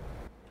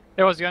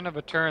 It was the end of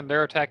a turn.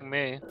 They're attacking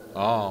me.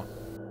 Oh.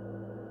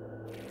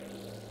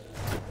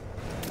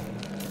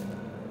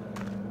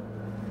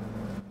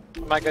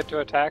 Am I good to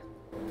attack?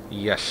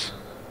 Yes.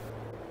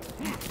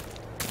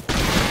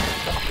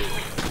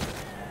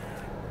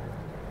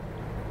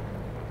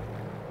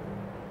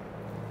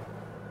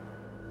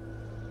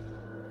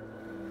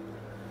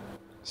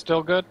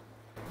 Still good?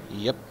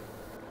 Yep.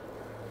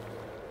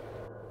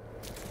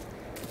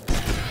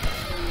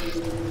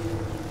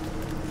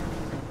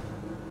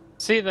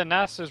 See, the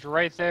nest is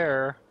right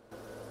there.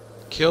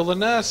 Kill the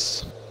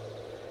nest.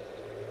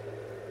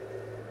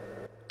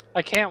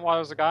 I can't while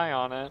there's a guy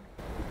on it.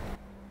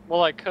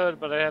 Well, I could,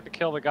 but I had to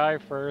kill the guy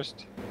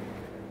first.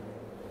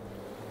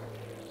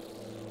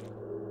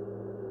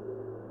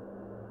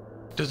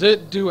 Does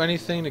it do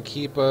anything to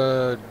keep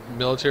a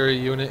military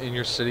unit in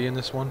your city in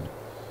this one?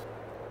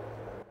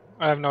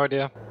 I have no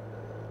idea.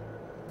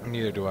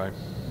 Neither do I.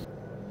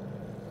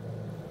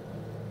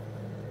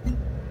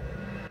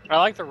 I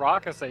like the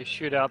rockets they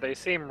shoot out. They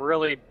seem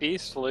really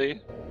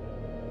beastly.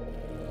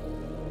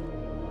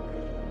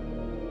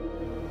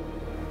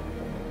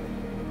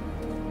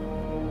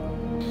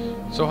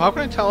 So how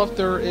can I tell if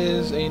there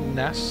is a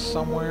nest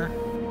somewhere?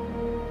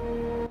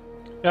 You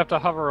have to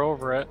hover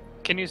over it.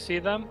 Can you see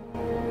them?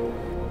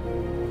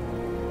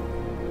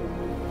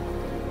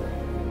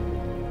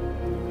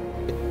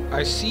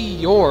 I see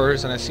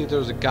yours, and I see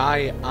there's a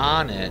guy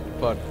on it,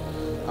 but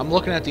I'm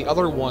looking at the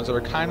other ones that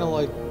are kind of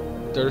like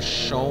they're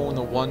showing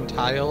the one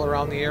tile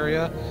around the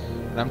area,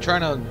 and I'm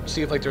trying to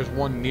see if like there's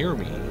one near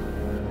me.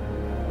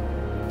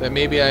 That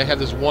maybe I have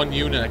this one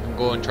unit I can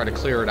go and try to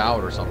clear it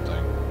out or something.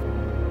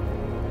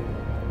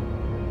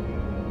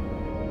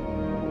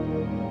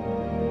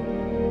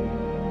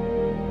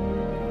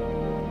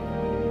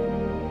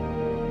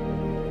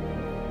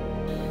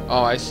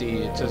 Oh, I see.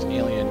 It says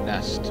alien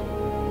nest.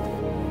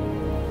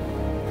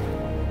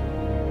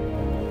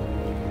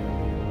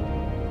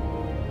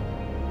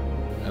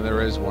 And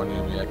there is one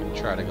near me. I can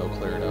try to go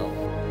clear it out.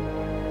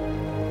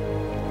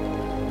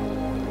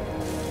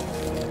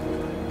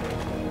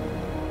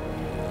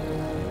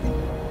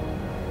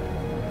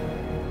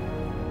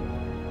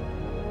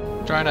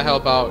 I'm trying to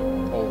help out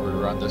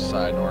over on this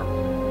side, or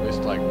at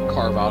least like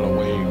carve out a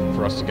way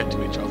for us to get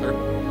to each other.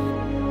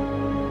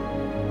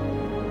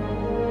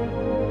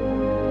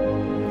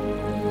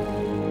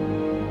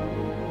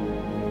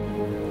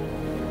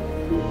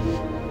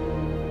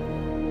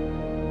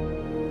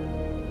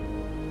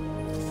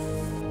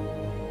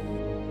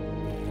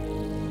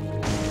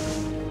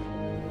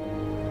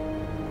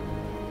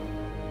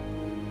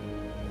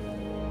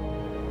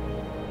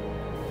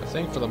 I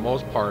think for the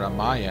most part on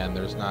my end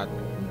there's not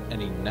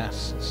any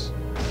nests,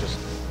 just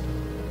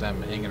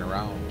them hanging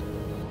around.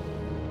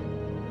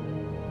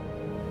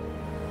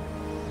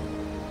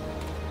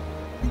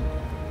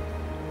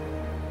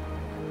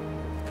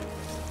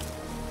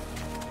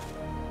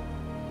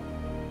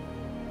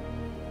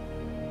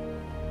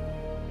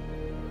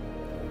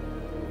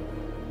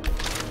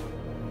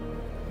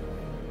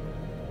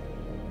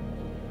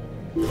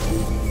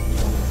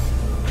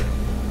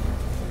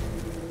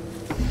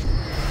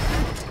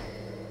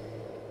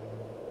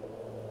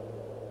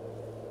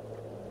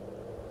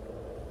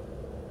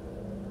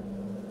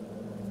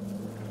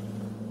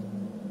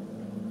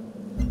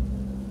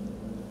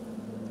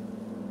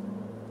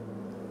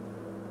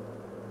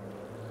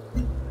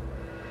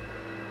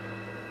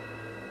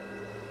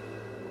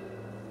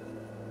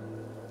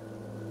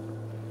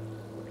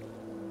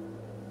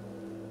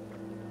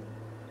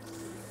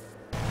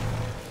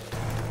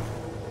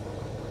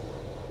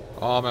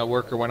 Oh, my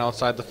worker went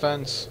outside the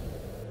fence.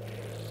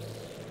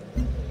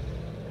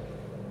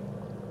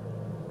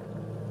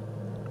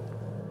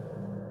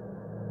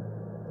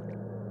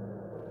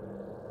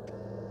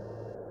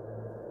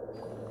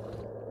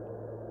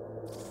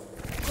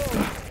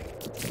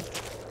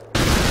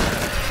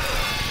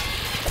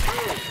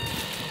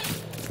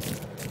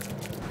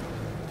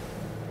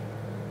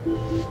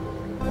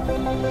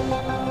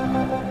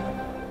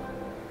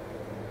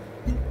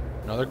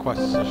 Another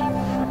quest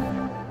decision.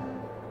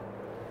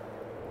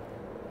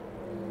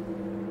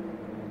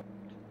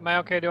 Am I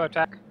okay to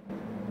attack?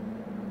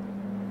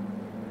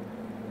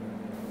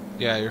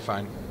 Yeah, you're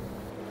fine.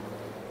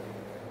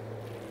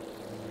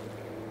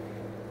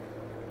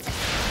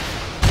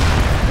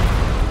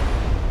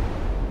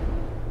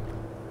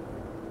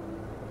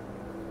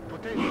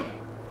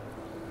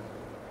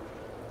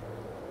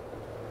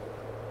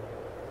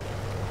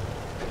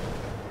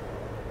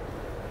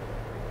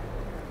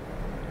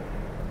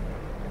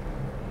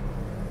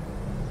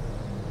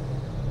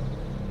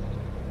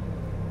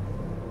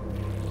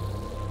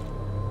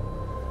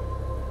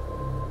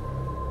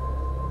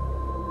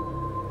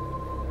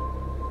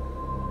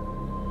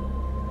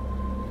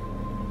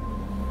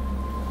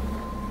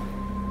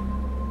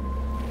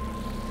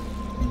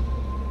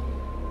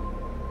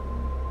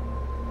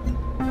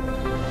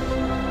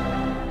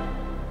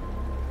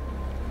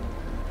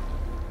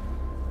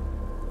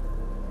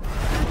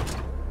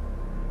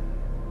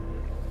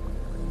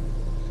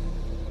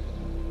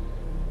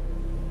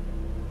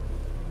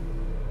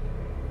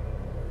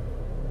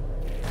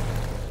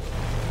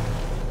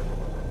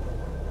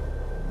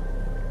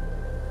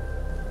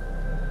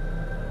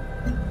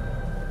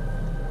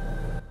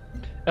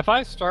 If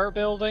I start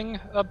building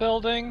a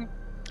building,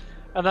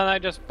 and then I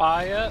just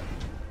buy it,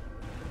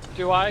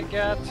 do I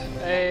get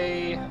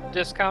a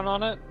discount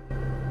on it?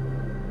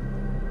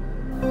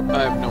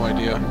 I have no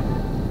idea.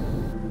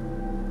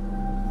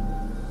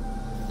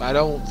 I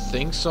don't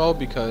think so,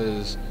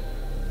 because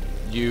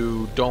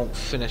you don't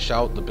finish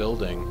out the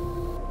building.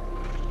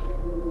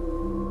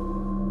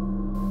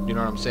 You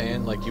know what I'm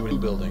saying? Like you would do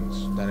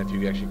buildings, than if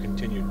you actually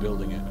continued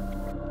building it.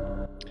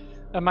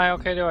 Am I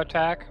okay to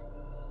attack?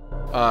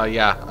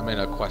 Yeah, I'm in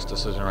a quest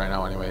decision right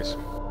now anyways.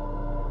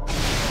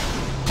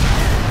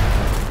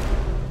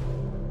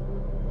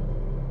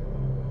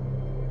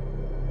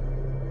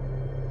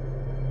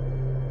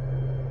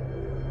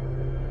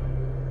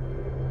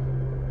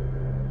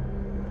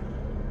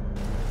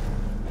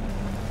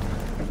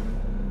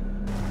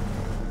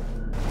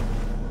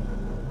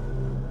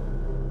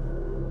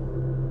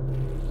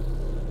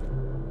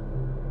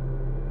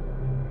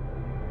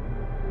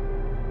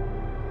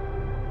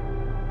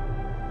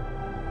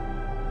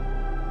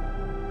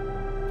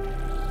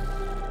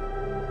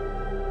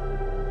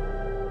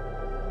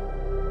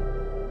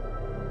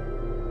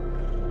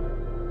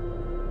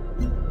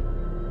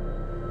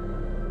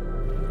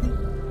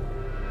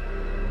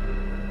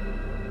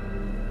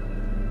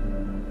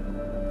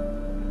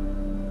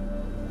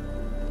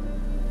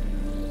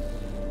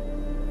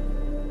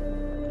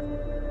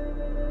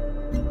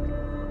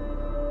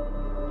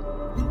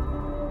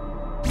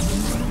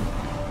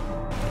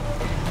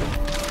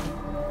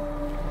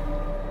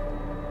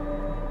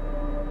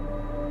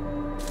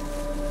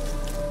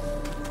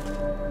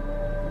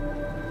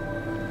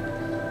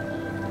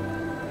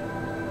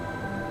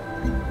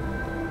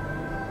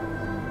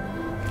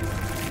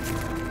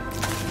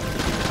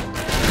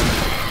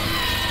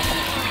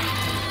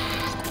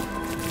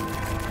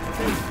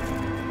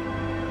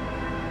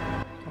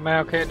 Am I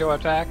okay to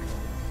attack?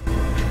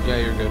 Yeah,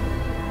 you're good.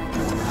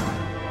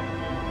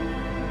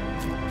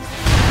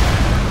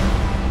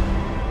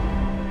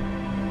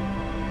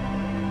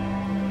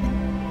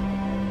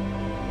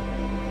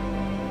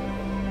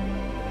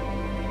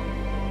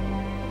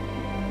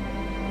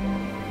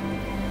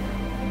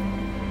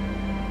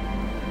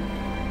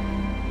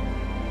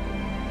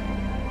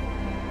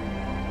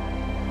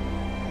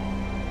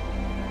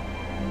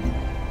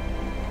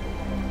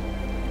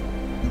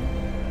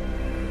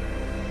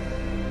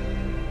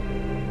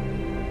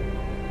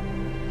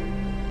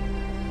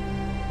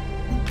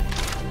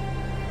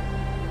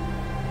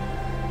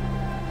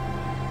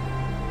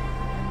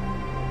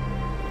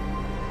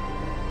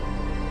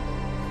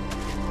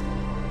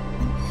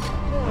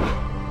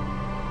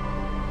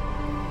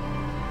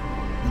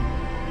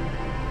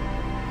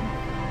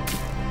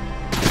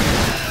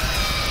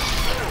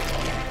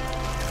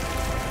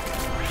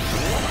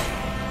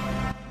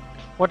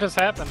 What just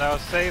happened? I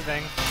was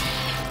saving.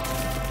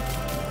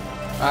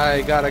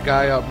 I got a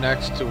guy up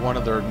next to one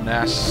of their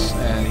nests,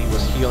 and he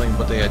was healing,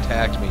 but they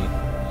attacked me.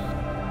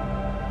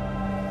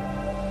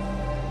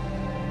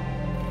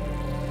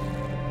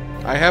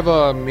 I have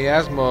a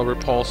miasma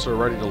repulsor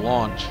ready to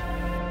launch.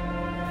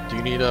 Do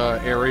you need a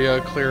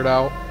area cleared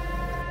out?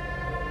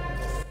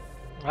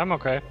 I'm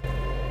okay.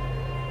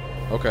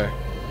 Okay.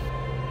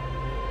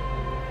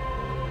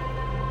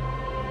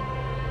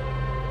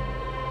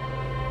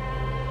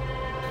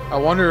 I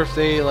wonder if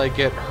they like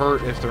get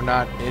hurt if they're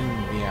not in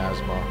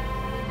miasma.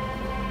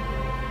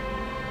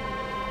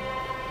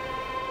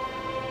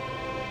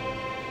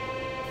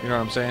 You know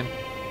what I'm saying?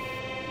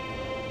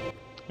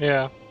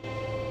 Yeah.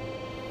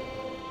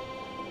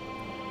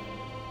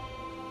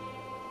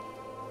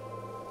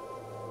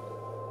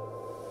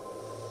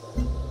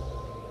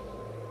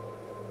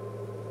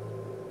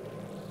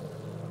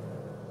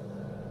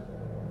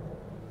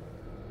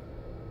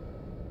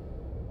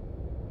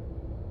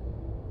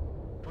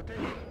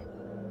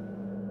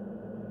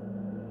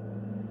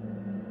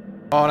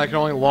 Oh, and I can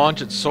only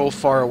launch it so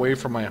far away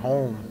from my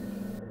home.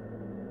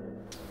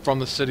 From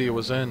the city it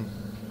was in.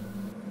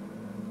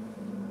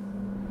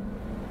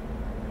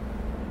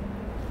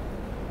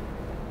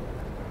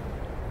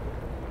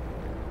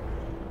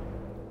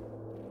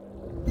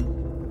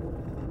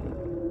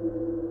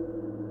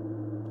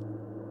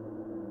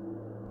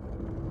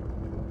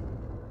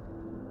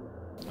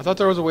 I thought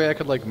there was a way I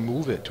could, like,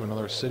 move it to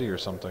another city or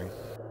something.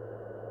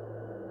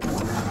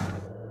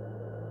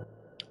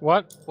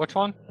 What? Which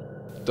one?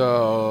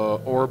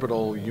 The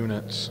orbital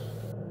units.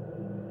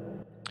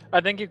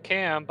 I think you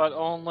can, but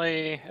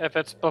only if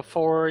it's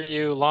before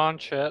you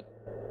launch it.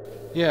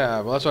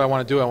 Yeah, well that's what I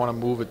want to do. I want to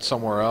move it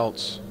somewhere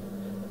else.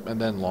 And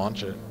then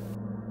launch it.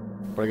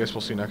 But I guess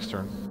we'll see next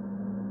turn.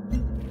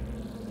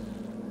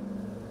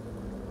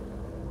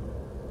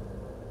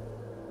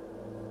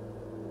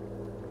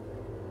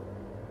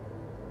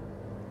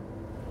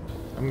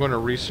 I'm going to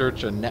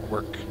research a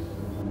network.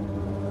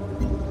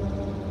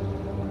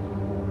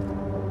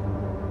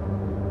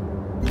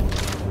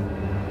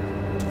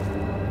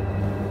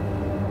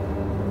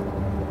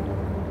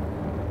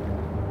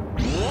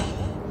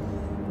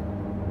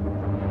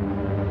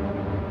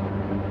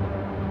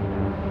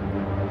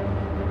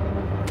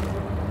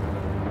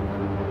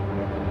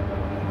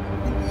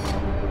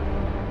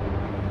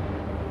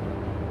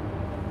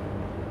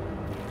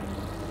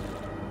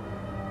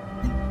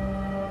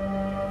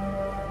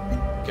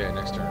 Okay,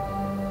 next turn.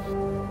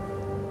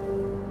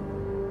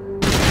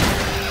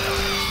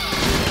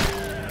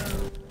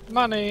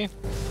 Money.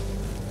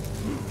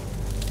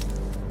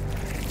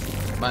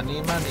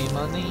 Money, money,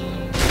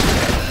 money.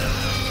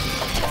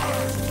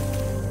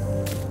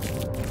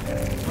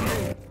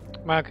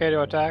 Am I okay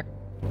to attack?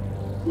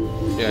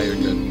 Yeah, you're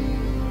good.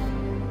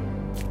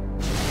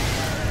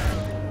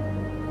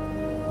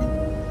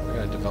 I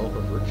gotta develop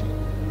a virtue.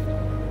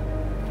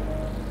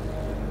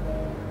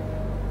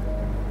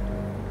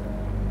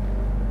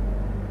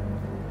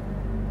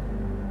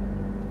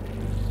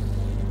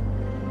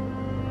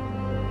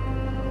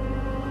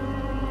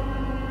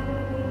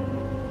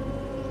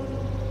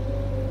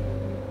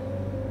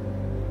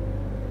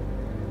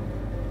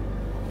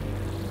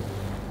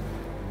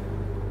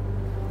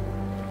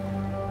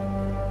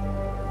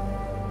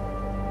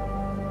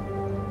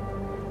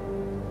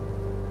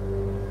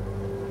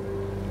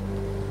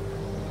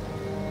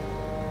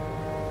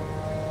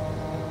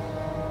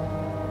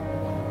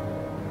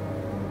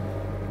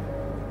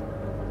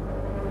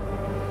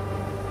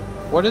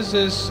 What is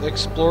this?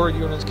 Explorer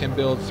units can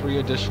build 3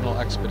 additional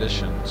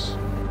expeditions.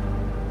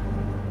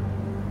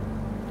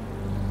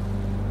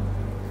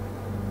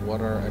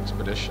 What are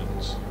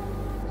expeditions?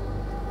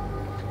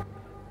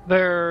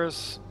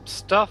 There's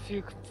stuff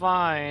you can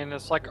find.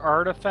 It's like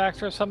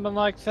artifacts or something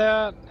like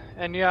that,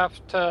 and you have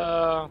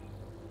to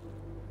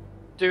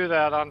do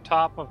that on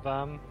top of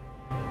them.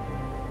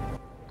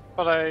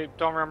 But I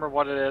don't remember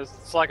what it is.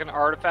 It's like an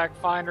artifact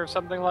find or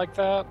something like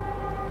that.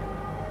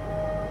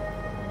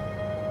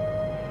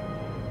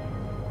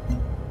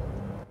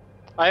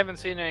 I haven't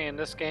seen any in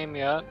this game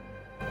yet.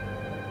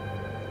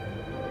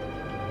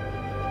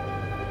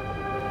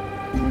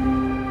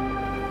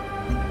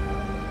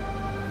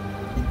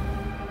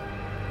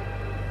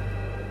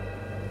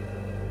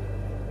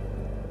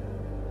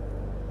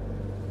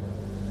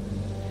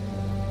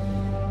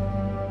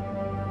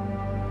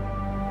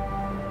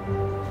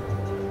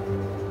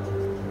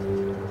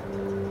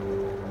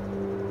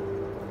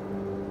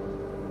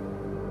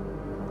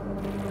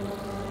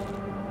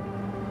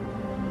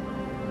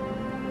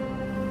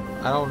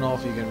 I don't know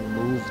if you can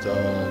move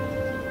the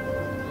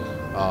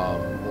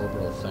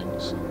orbital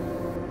things.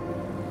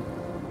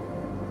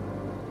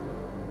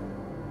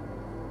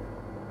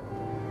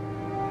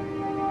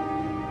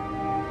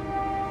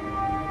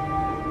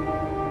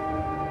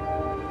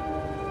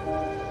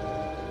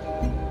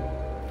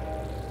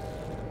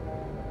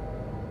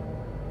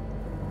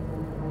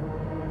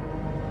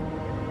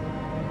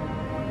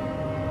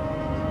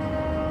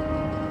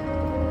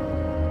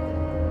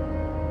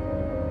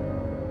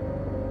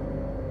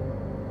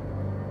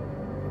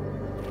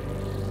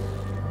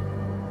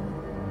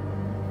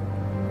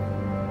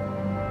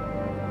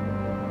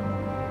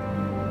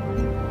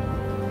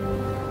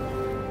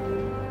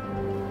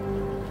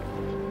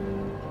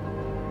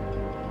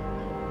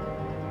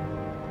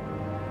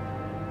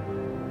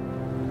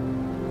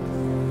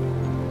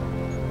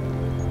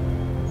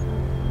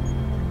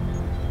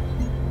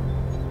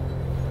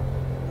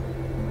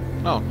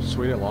 Oh,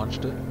 sweet, it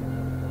launched it.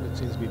 It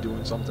seems to be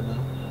doing something now.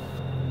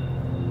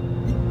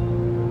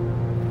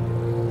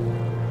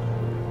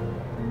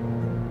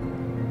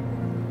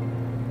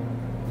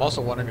 I'm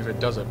also wondering if it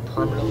does it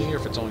permanently or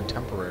if it's only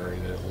temporary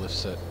that it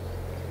lifts it.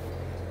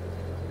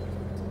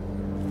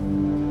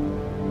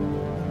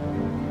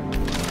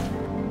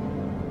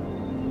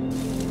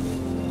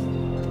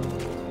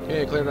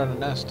 Okay, I cleared out a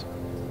nest.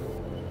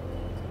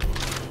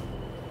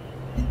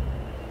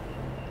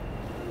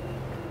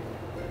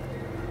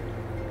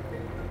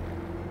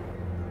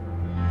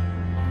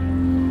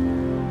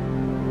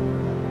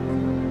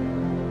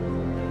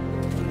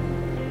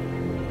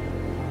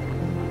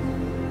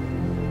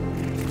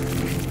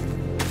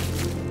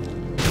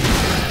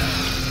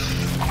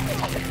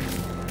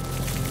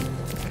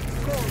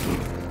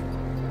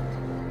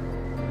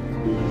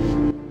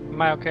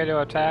 Am I okay to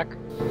attack?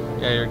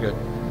 Yeah, you're good.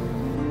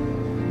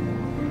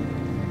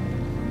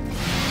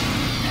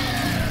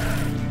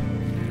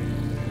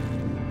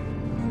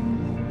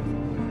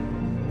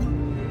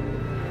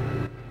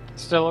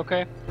 Still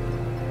okay?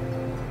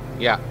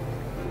 Yeah.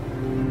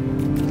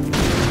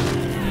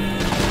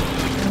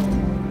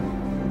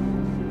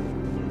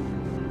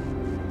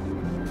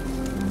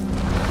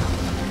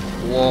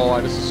 Whoa,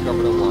 I just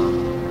discovered a worm.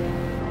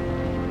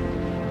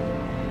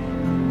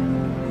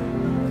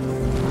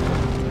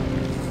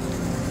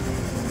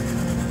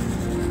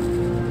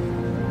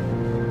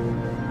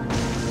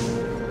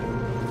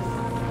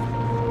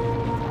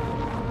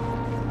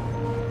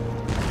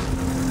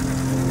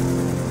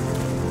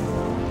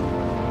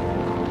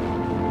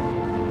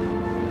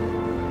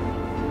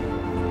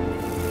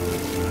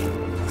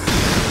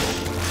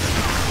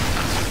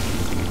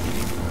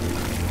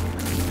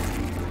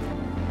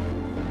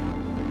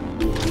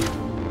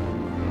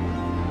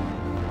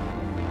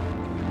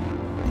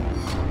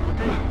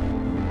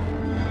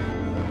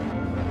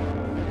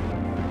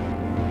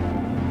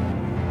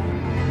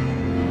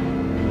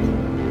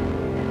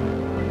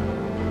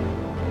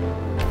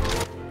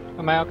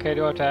 Am I okay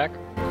to attack?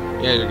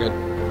 Yeah, you're good.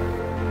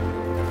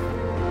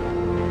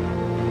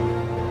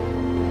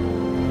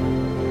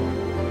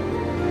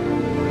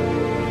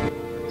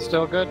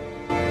 Still good?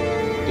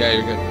 Yeah,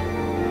 you're good.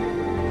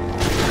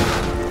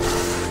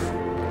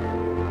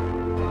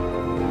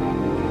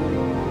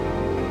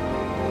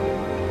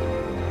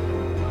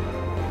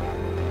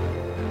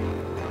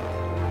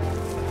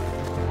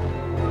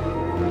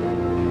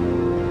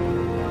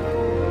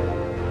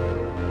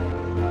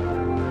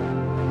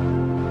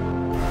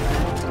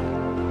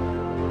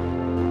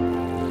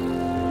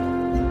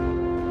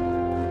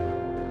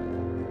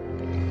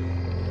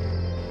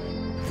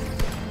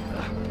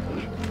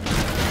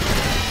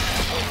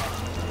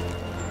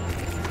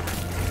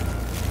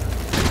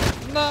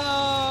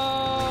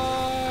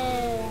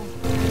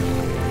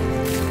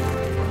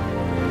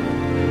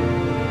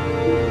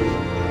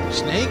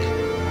 Snake?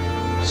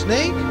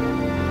 Snake?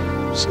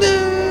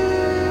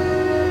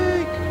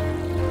 Snake!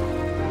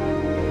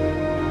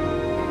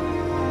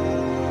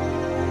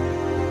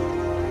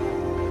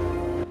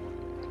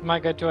 Am I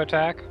good to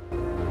attack?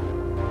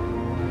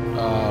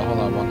 Hold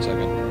on 1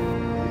 second.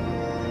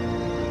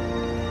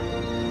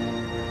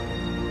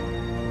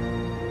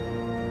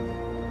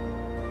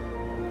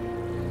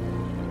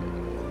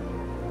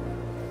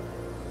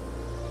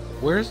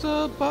 Where's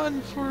the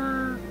button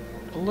for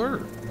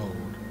alert mode?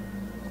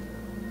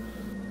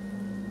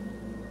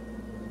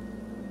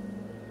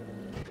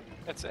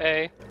 It's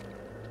A.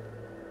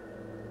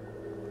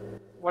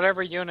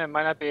 Whatever unit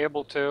might not be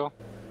able to.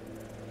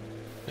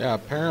 Yeah,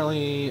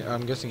 apparently,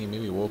 I'm guessing he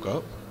maybe woke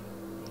up.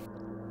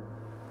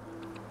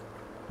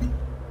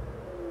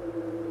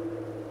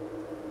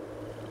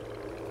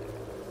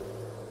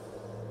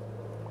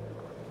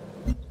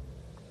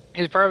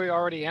 He's probably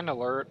already in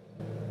alert.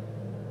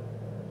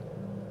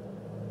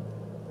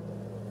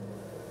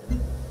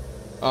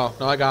 Oh,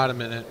 no, I got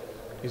him in it.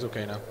 He's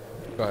okay now.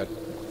 Go ahead.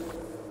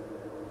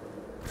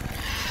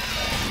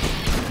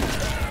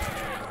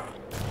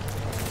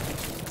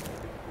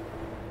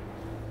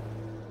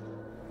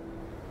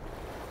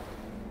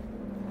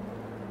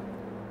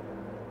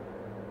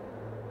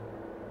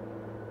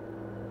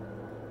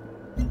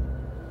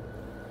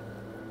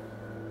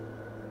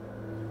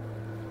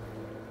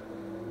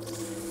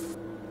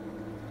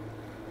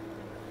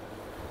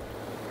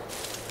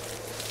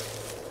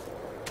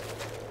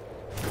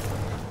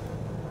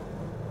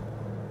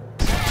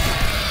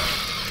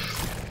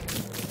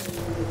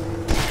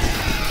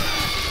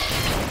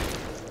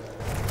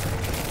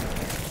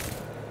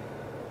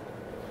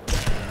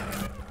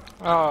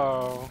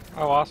 Oh,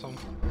 awesome.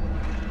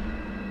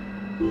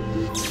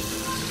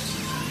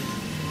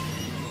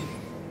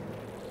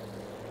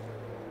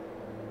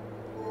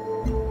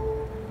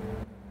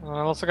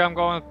 Looks like I'm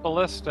going with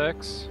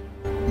ballistics.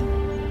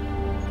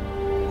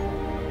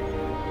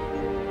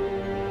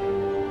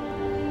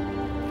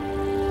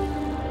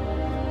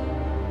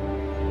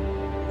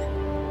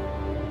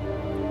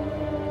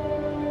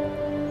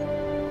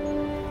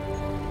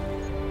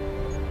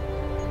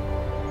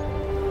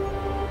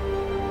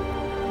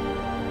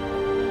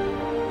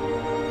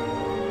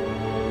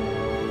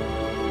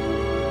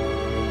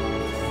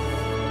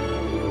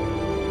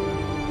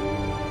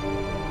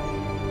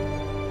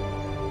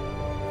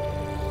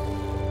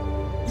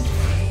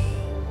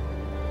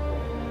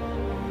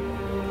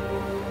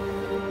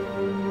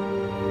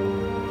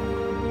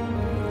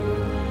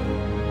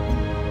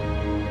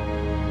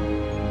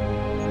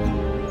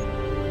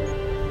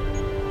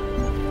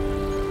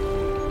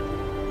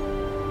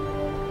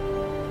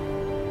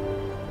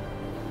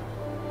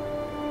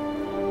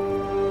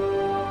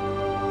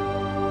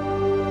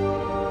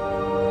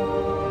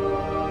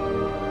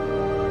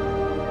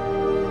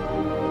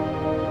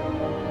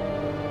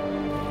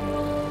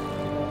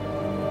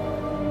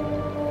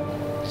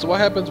 So what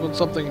happens when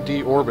something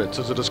deorbits?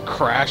 Does it just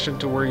crash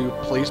into where you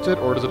placed it,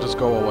 or does it just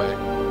go away?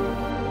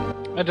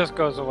 It just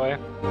goes away.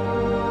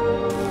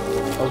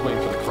 I was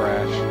waiting for the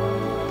crash.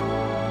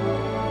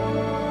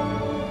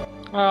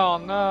 Oh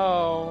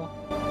no.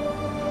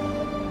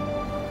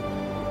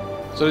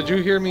 So did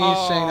you hear me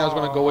saying I was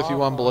going to go with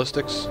you on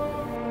ballistics?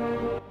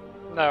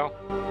 No.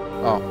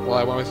 Oh, well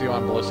I went with you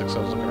on ballistics, I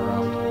was looking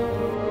around.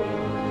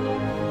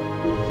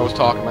 I was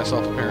talking to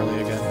myself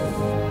apparently again.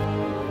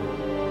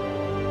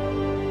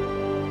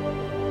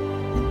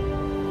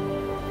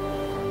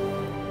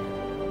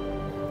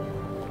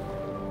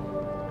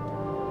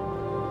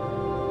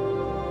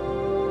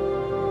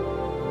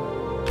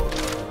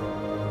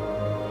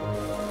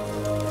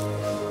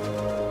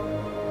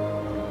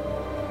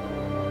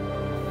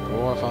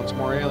 Oh, I found some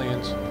more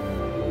aliens.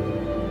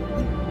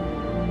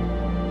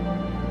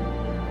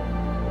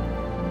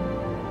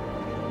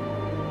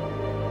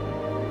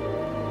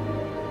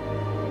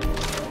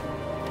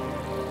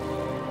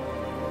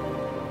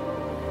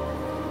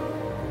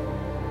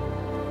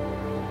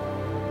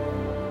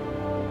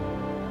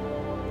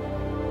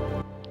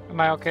 Am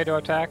I okay to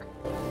attack?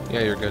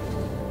 Yeah, you're good.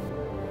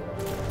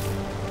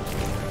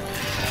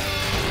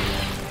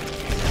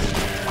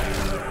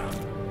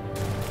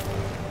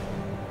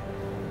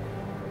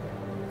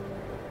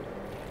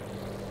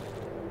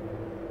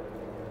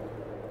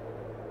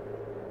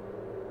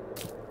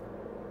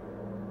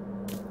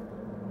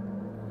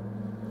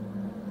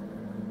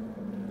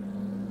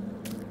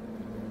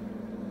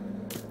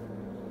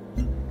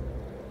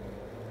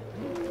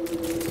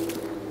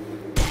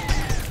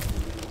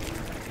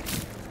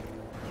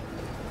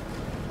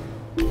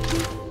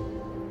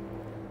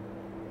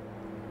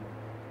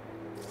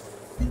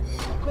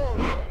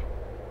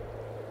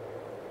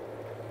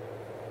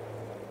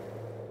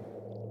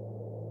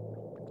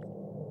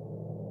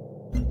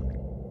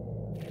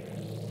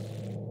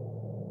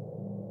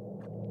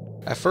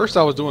 At first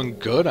I was doing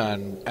good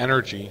on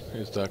energy,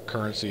 is the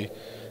currency,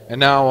 and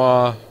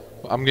now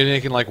I'm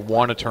making like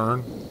 1 a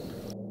turn.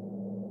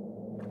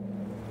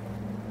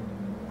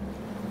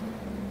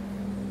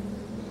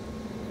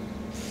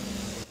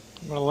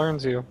 What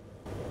learns you?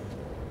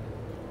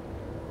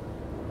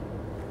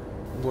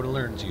 What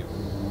learns you?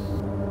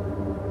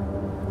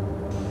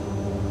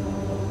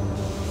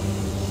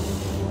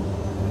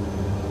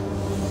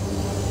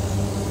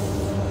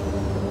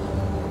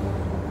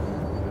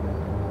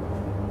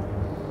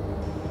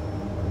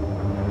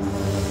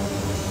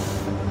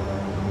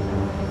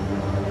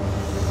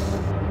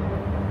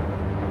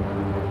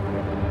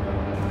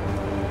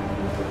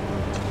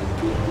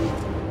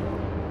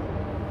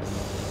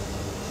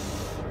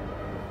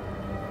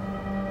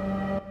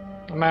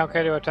 Am I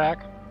okay to attack?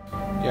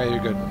 Yeah, you're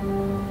good.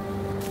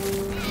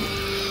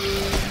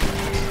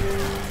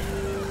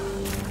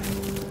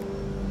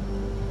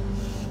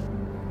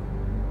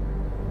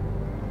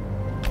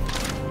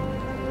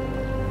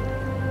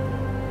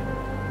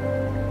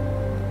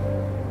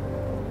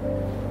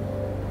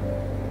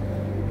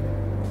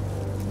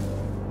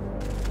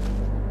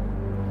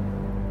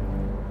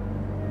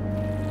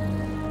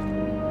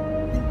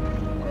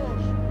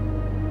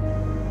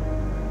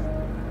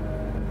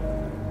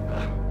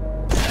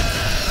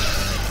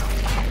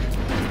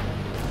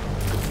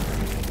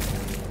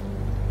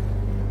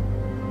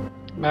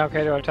 Am I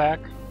okay to attack?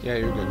 Yeah,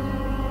 you're good.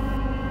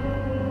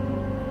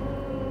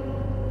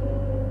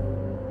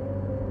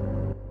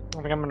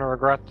 I think I'm gonna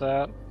regret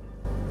that.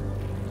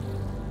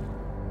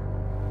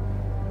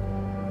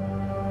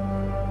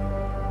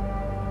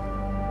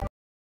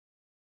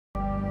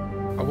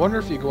 I wonder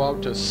if you go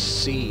out to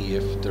sea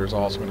if there's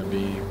also going to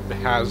be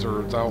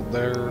hazards out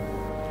there.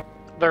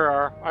 There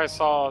are. I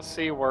saw a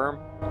sea worm.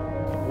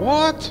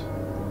 What?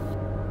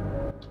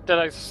 Did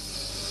I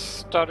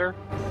stutter?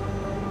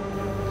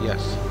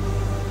 Yes.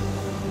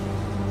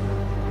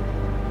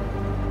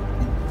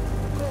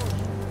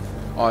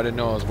 Oh, I didn't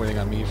know I was waiting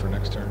on me for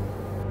next turn.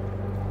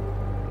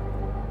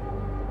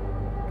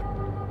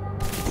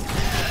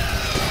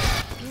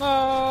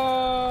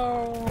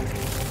 No!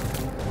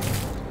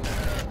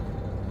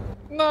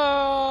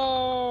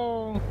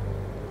 No!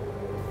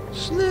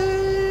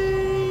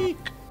 Snake!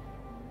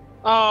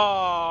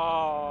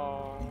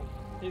 Oh!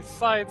 He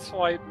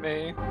sideswiped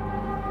me.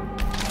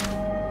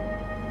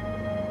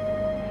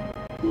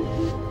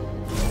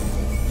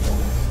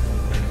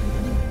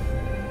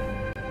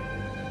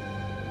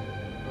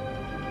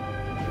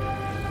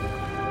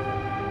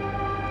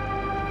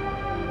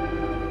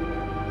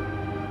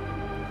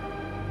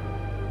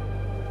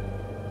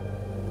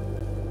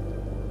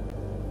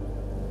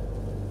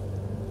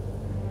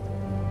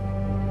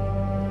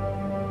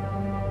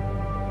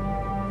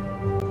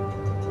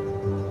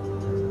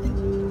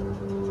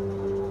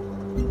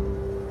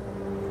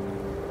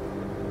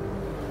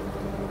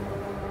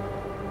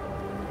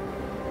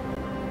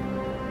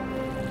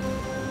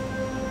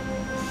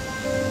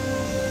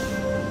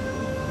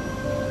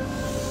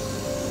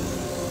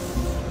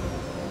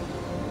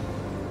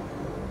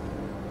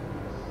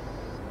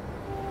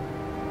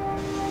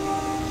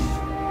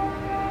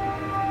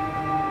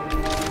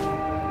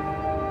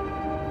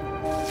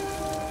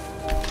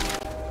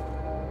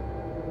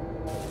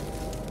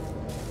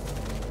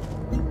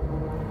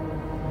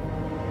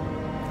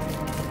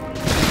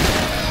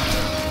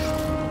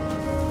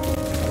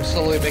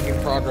 Slowly making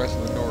progress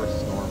in the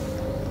north, Norm.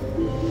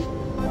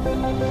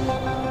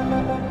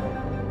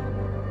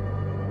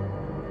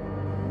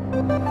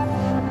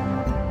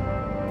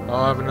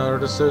 I'll have another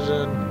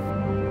decision.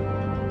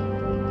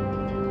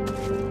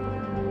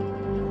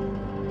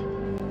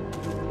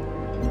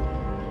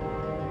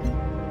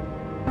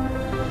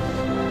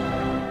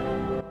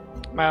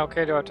 Am I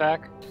okay to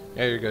attack?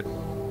 Yeah, you're good.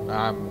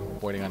 I'm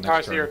waiting on Oh, I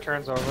next see your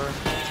turn. turn's over.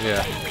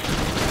 Yeah.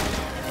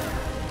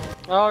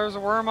 Oh, there's a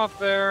worm up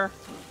there.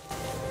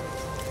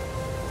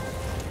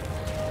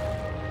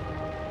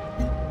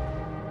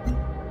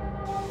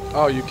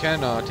 Oh, you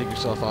can take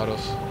yourself out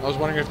of. I was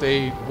wondering if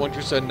they, once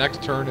you said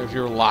next turn, if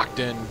you're locked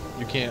in,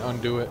 you can't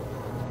undo it.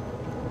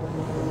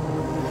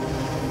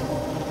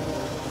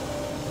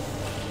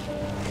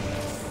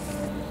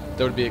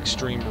 That would be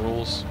extreme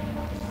rules.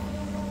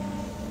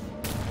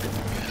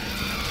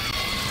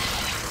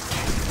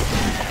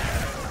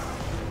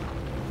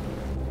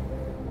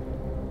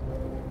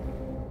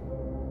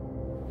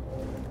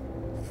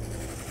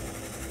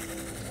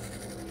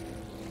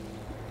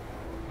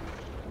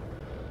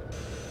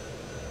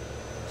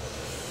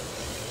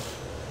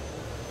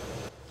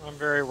 I'm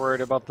very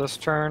worried about this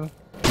turn.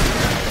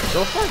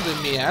 So far, the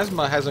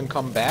miasma hasn't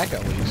come back,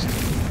 at least.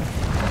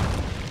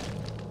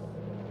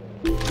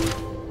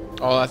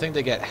 Oh, I think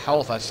they get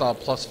health. I saw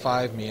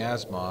 +5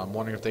 miasma. I'm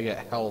wondering if they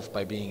get health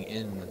by being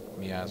in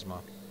miasma.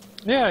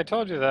 Yeah, I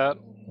told you that.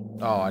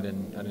 Oh, I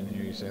didn't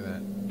hear you say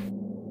that.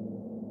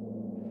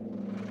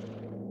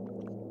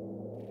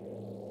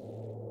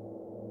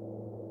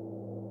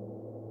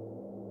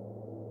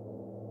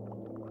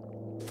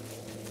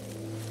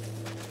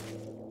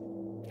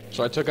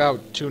 So I took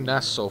out 2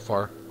 nests so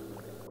far.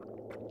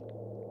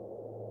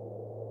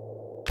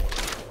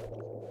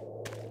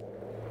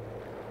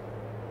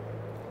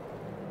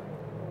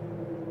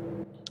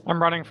 I'm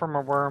running from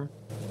a worm.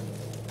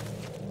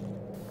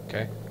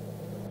 Okay.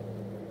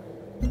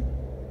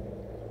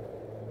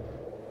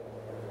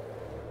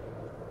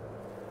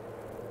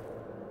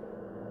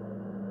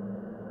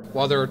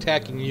 While they're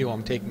attacking you,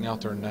 I'm taking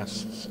out their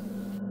nests.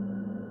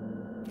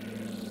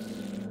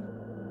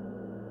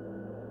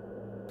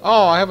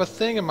 Oh, I have a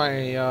thing in my,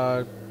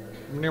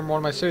 near one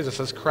of my cities that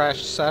says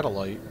crashed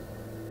satellite.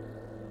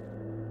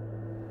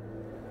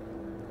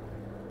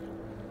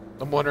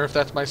 I'm wondering if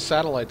that's my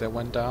satellite that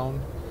went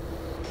down.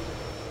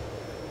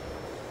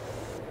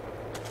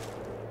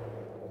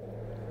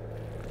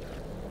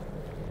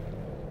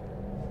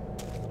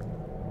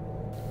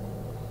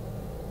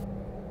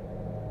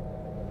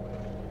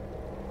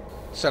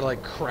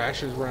 Satellite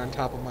crashes right on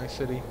top of my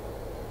city.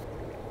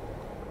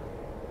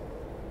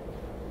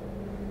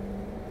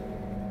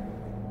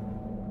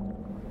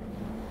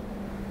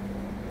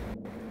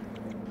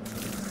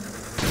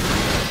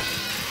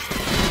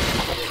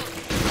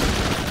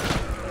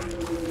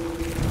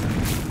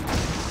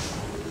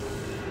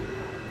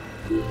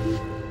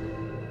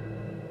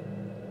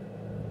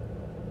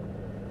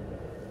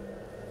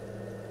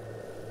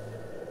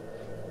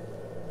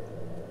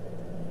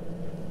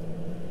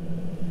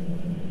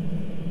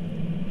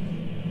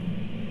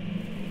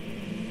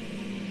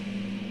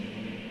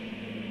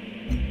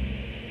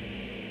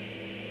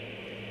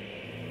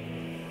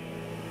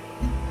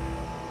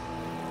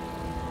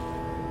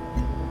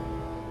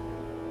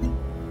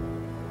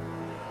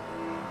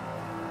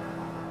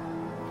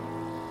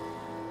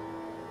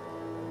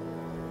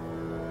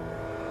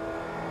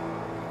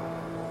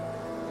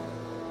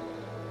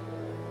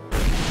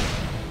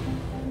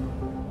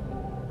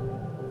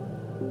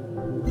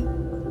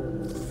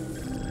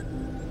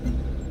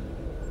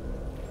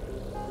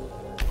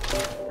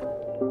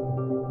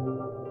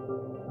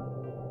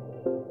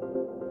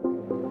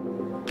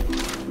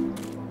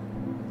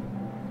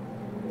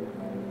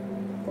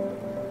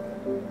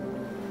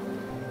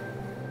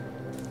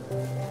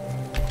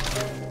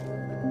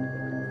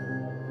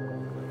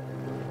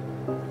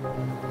 My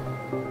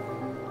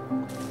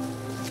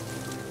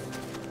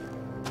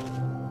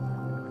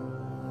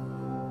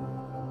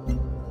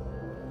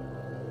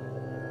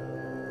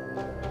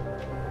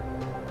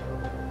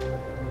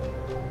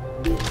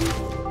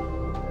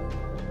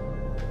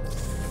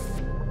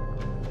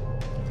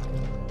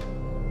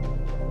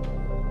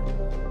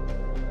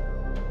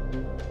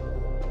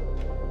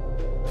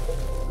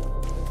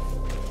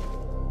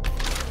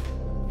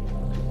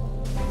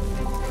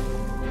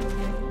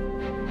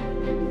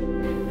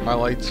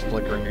light's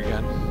flickering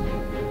again.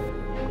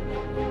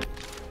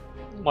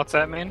 What's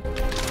that mean?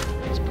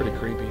 It's pretty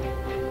creepy.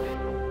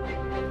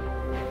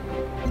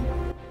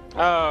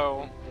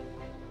 Oh.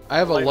 I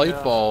have a Light light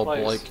the bulb,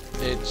 place. like,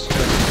 it's just,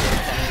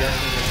 I'm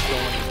guessing it's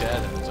going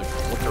dead and it's like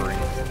flickering.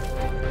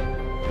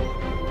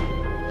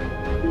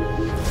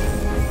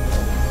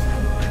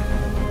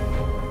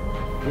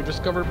 We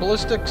discovered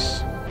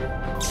ballistics!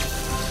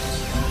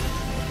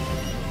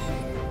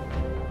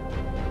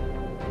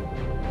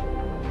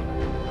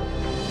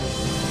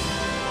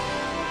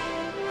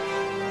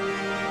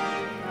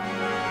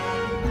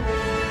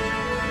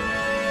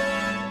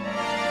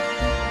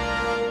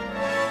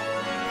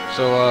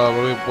 So,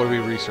 what are we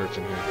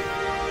researching here?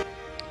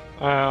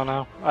 I don't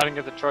know. I didn't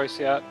get the choice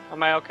yet.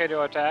 Am I okay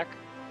to attack?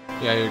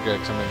 Yeah, you're good,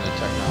 'cause I'm in the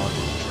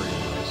technology tree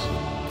anyways.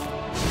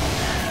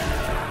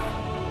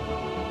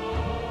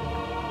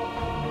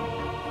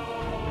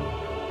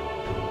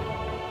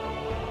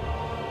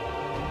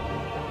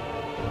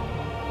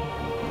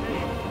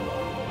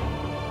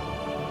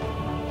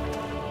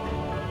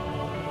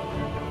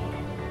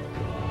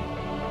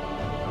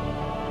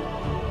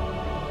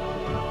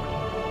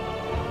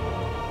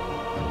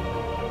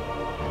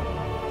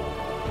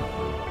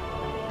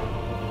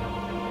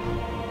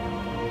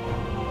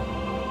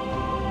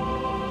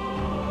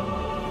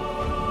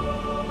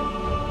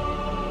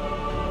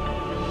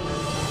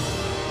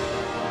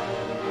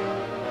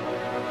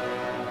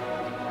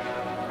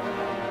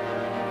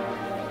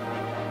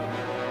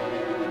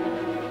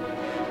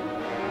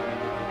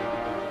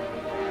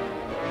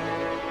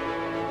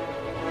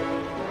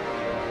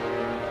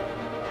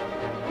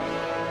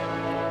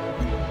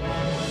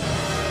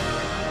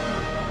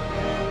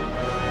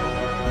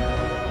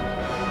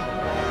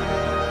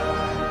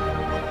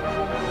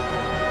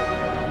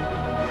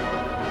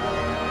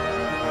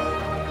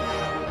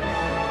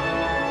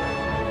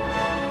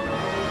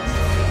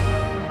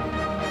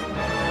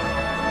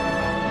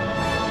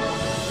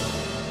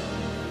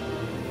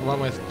 One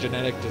with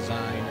genetic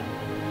design.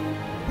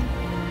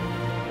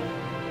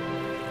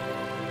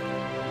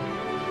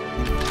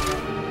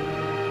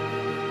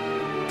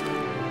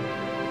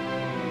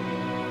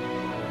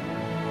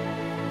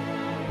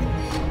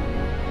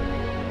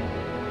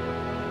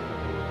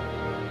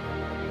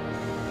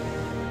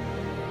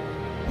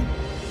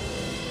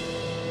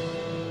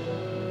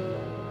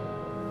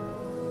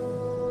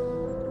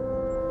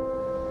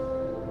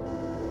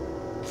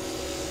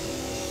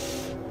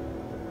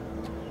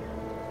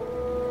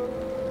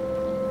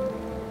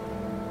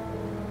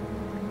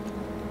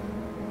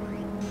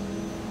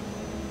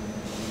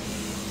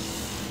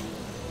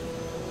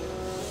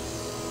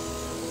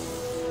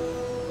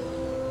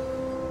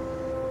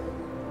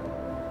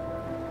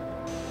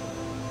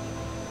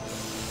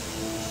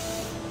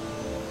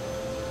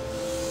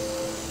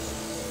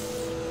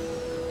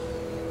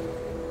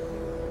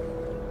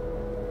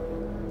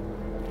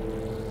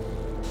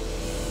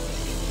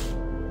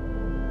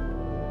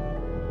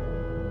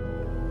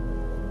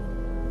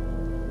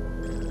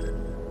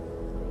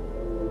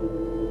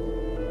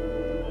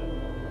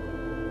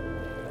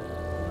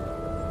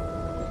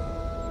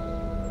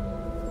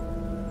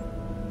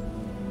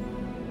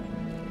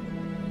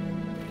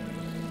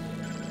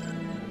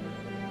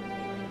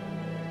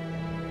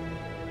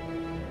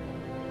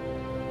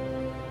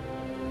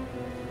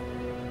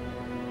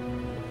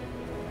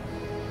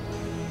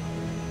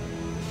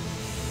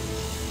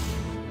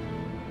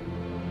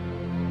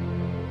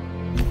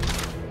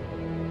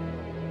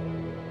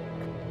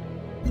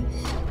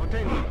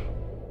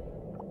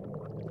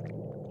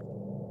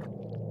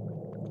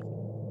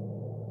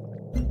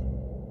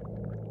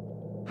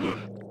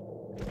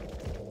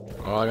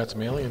 Oh, I got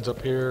some aliens up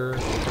here.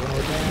 They're gonna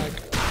attack.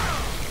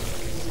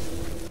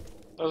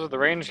 Those are the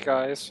range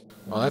guys.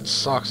 Oh, that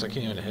sucks. I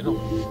can't even hit them.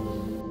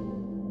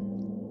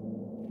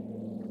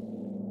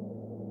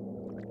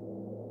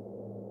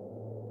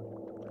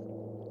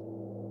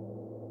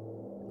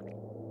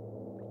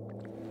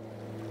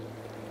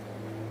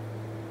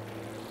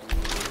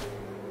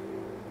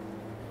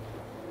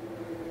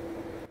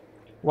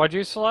 What'd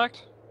you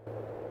select?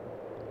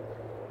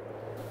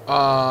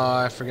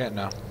 I forget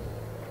now.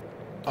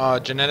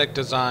 Genetic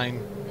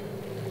design.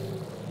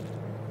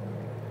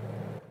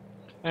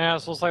 Yeah,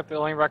 this looks like the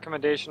only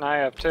recommendation I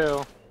have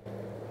too.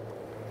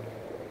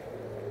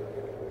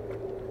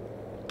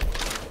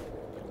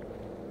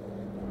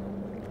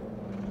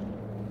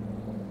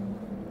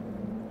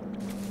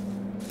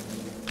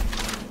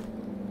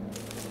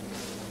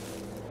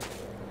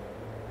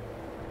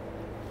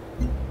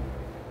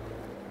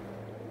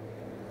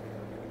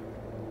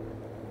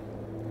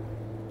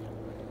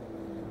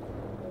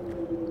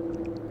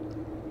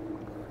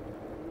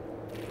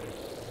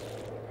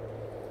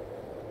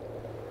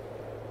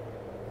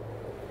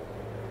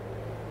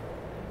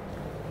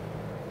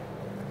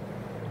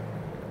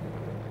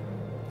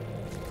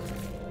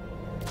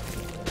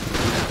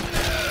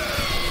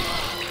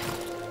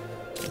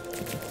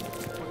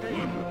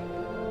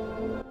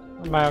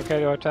 Am I okay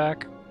to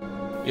attack?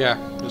 Yeah,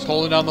 just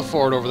holding down the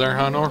fort over there,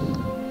 huh, Nor? Ooh,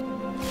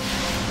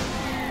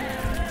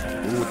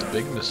 with the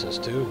big missiles,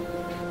 too.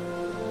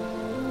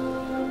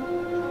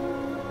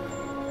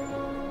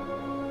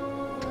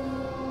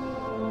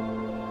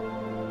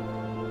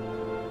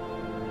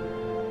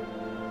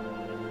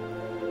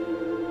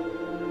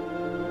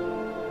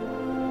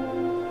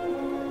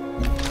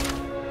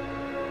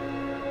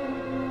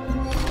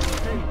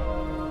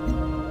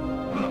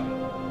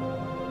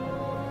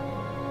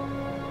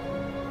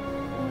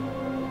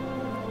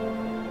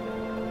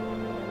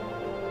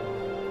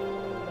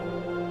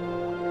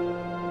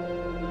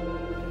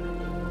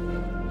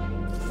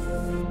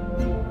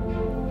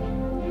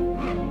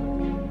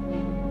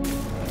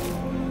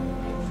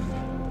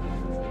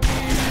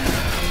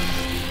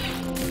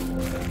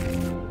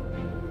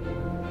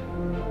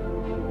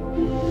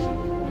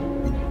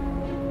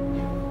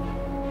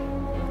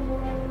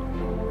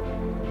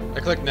 I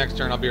click next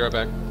turn, I'll be right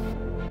back.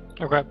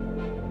 Okay.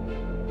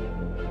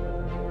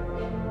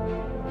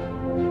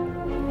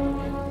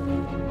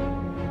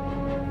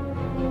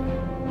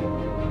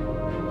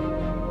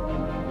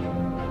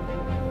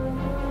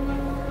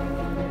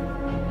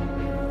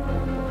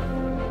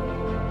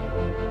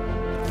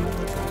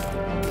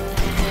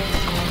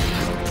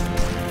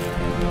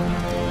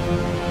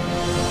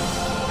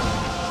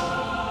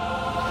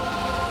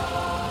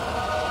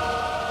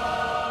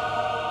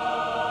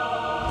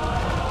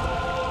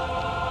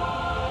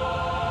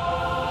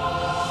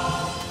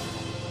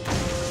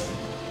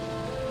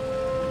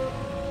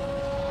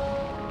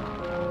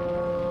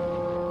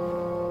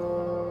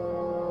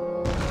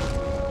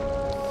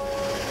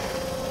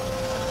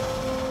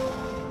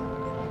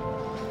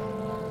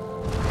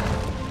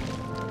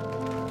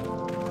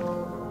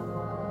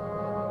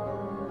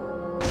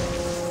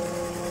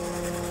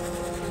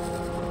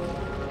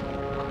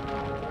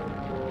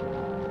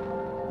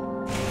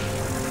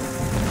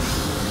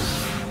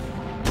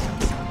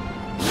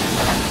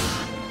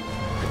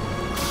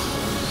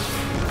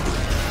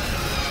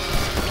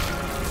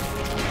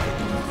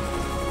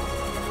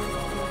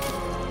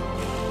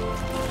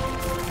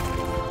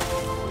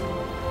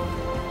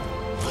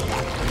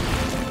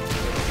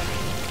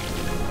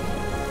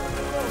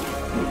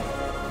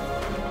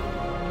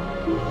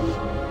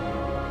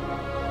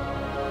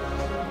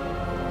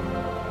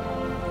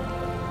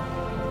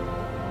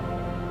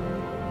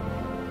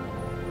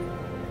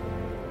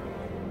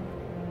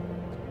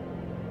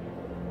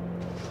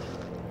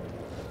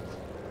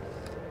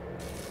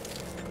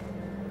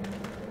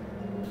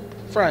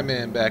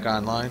 Fryman back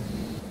online.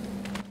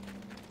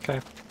 Okay.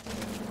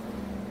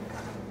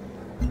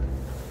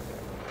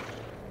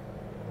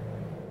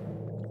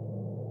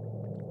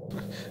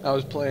 I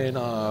was playing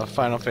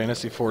Final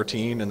Fantasy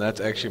XIV, and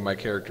that's actually my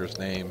character's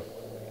name.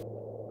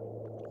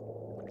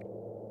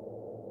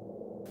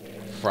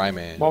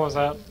 Fryman. What was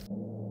that?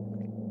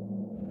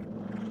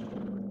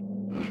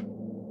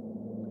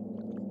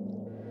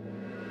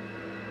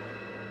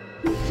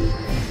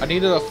 I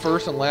needed a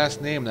first and last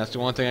name, and that's the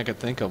only thing I could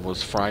think of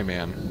was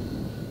Fryman.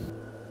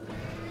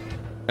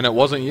 And it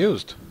wasn't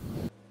used.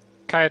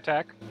 Can I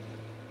attack?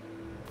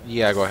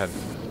 Yeah, go ahead.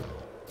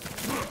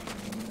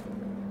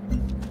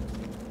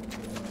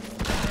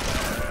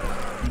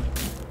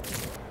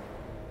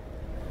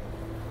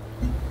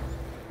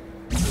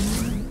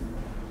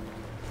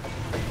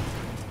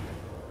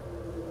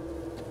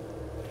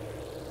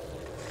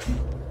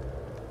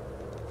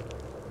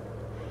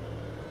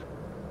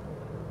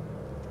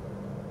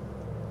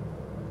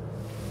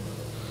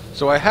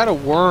 So I had a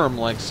worm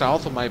like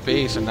south of my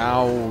base, and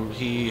now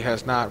he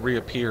has not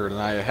reappeared, and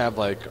I have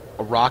like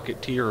a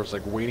Rocketeer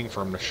like waiting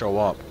for him to show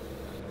up.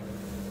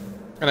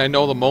 And I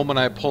know the moment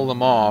I pull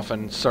them off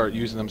and start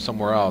using them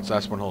somewhere else,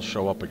 that's when he'll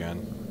show up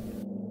again.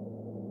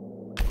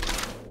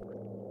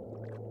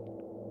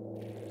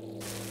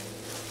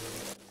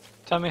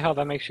 Tell me how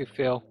that makes you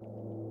feel.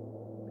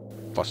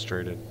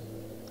 Frustrated.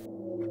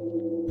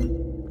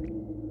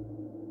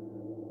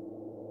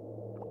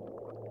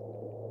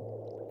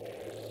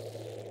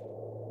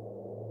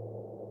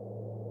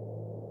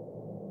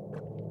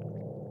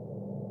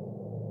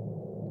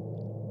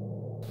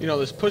 You know,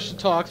 this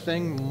push-to-talk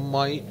thing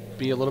might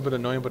be a little bit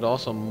annoying, but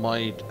also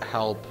might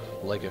help,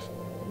 like, if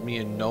me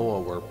and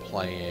Noah were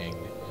playing.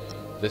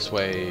 This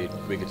way,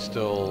 we could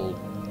still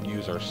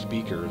use our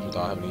speakers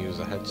without having to use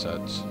the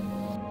headsets.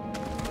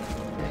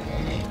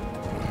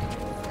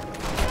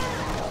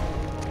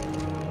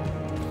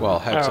 Well,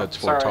 headsets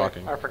for sorry,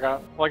 talking. I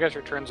forgot. Well, I guess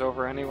your turn's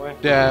over anyway.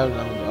 Yeah,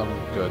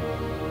 I'm good.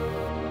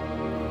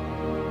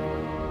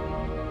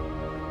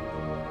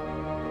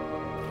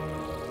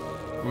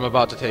 I'm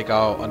about to take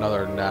out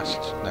another nest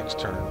next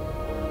turn.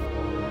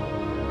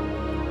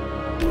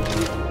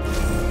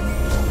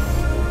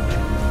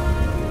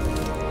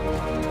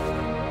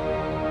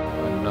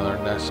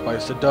 Another nest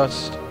bites the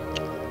dust.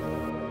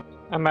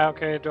 Am I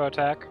okay to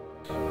attack?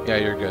 Yeah,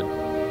 you're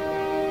good.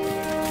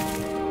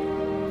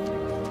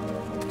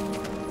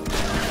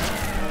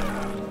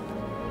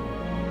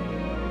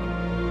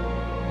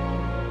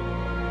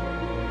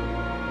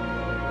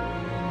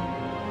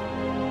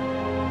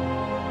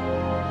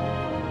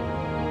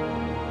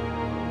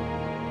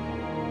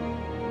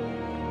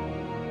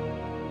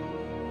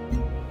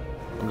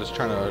 just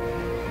trying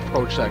to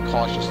approach that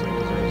cautiously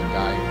because there's a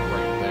guy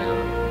right there.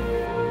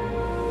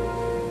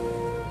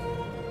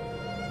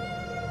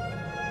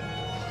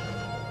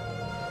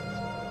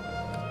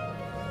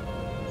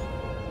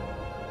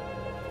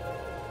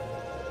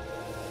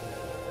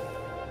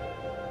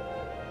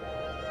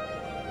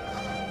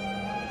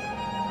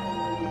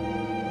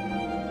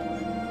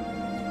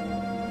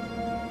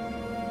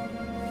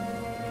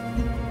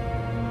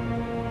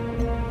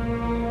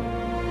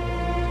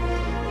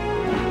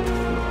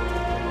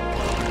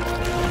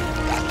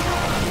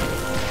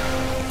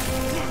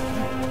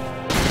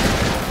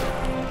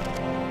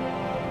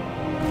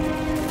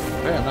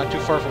 Hey, I'm not too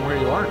far from where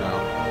you are now.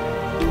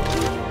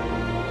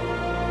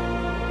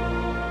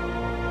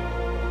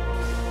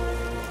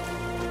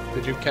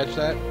 Did you catch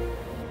that?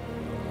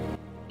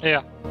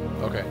 Yeah.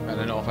 Okay, I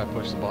don't know if I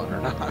pushed the button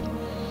or not.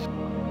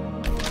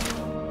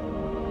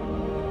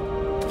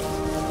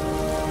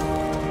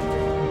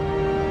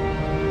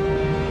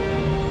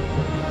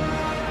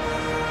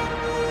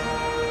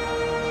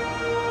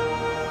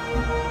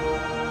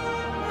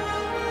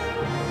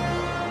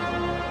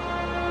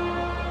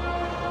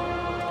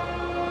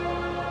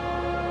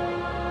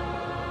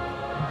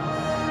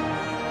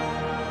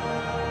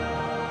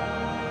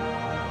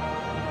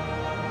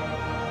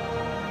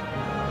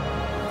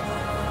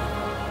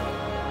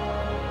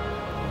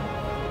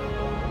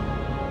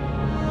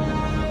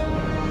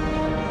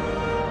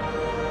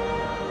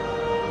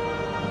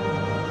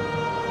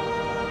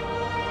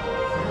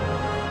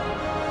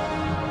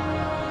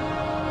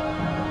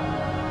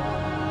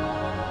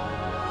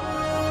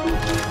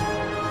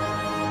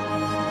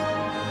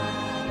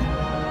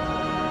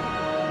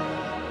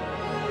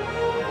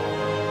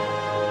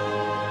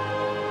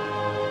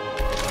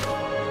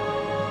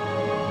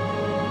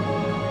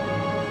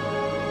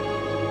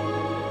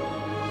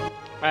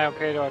 Am I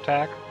okay to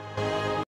attack?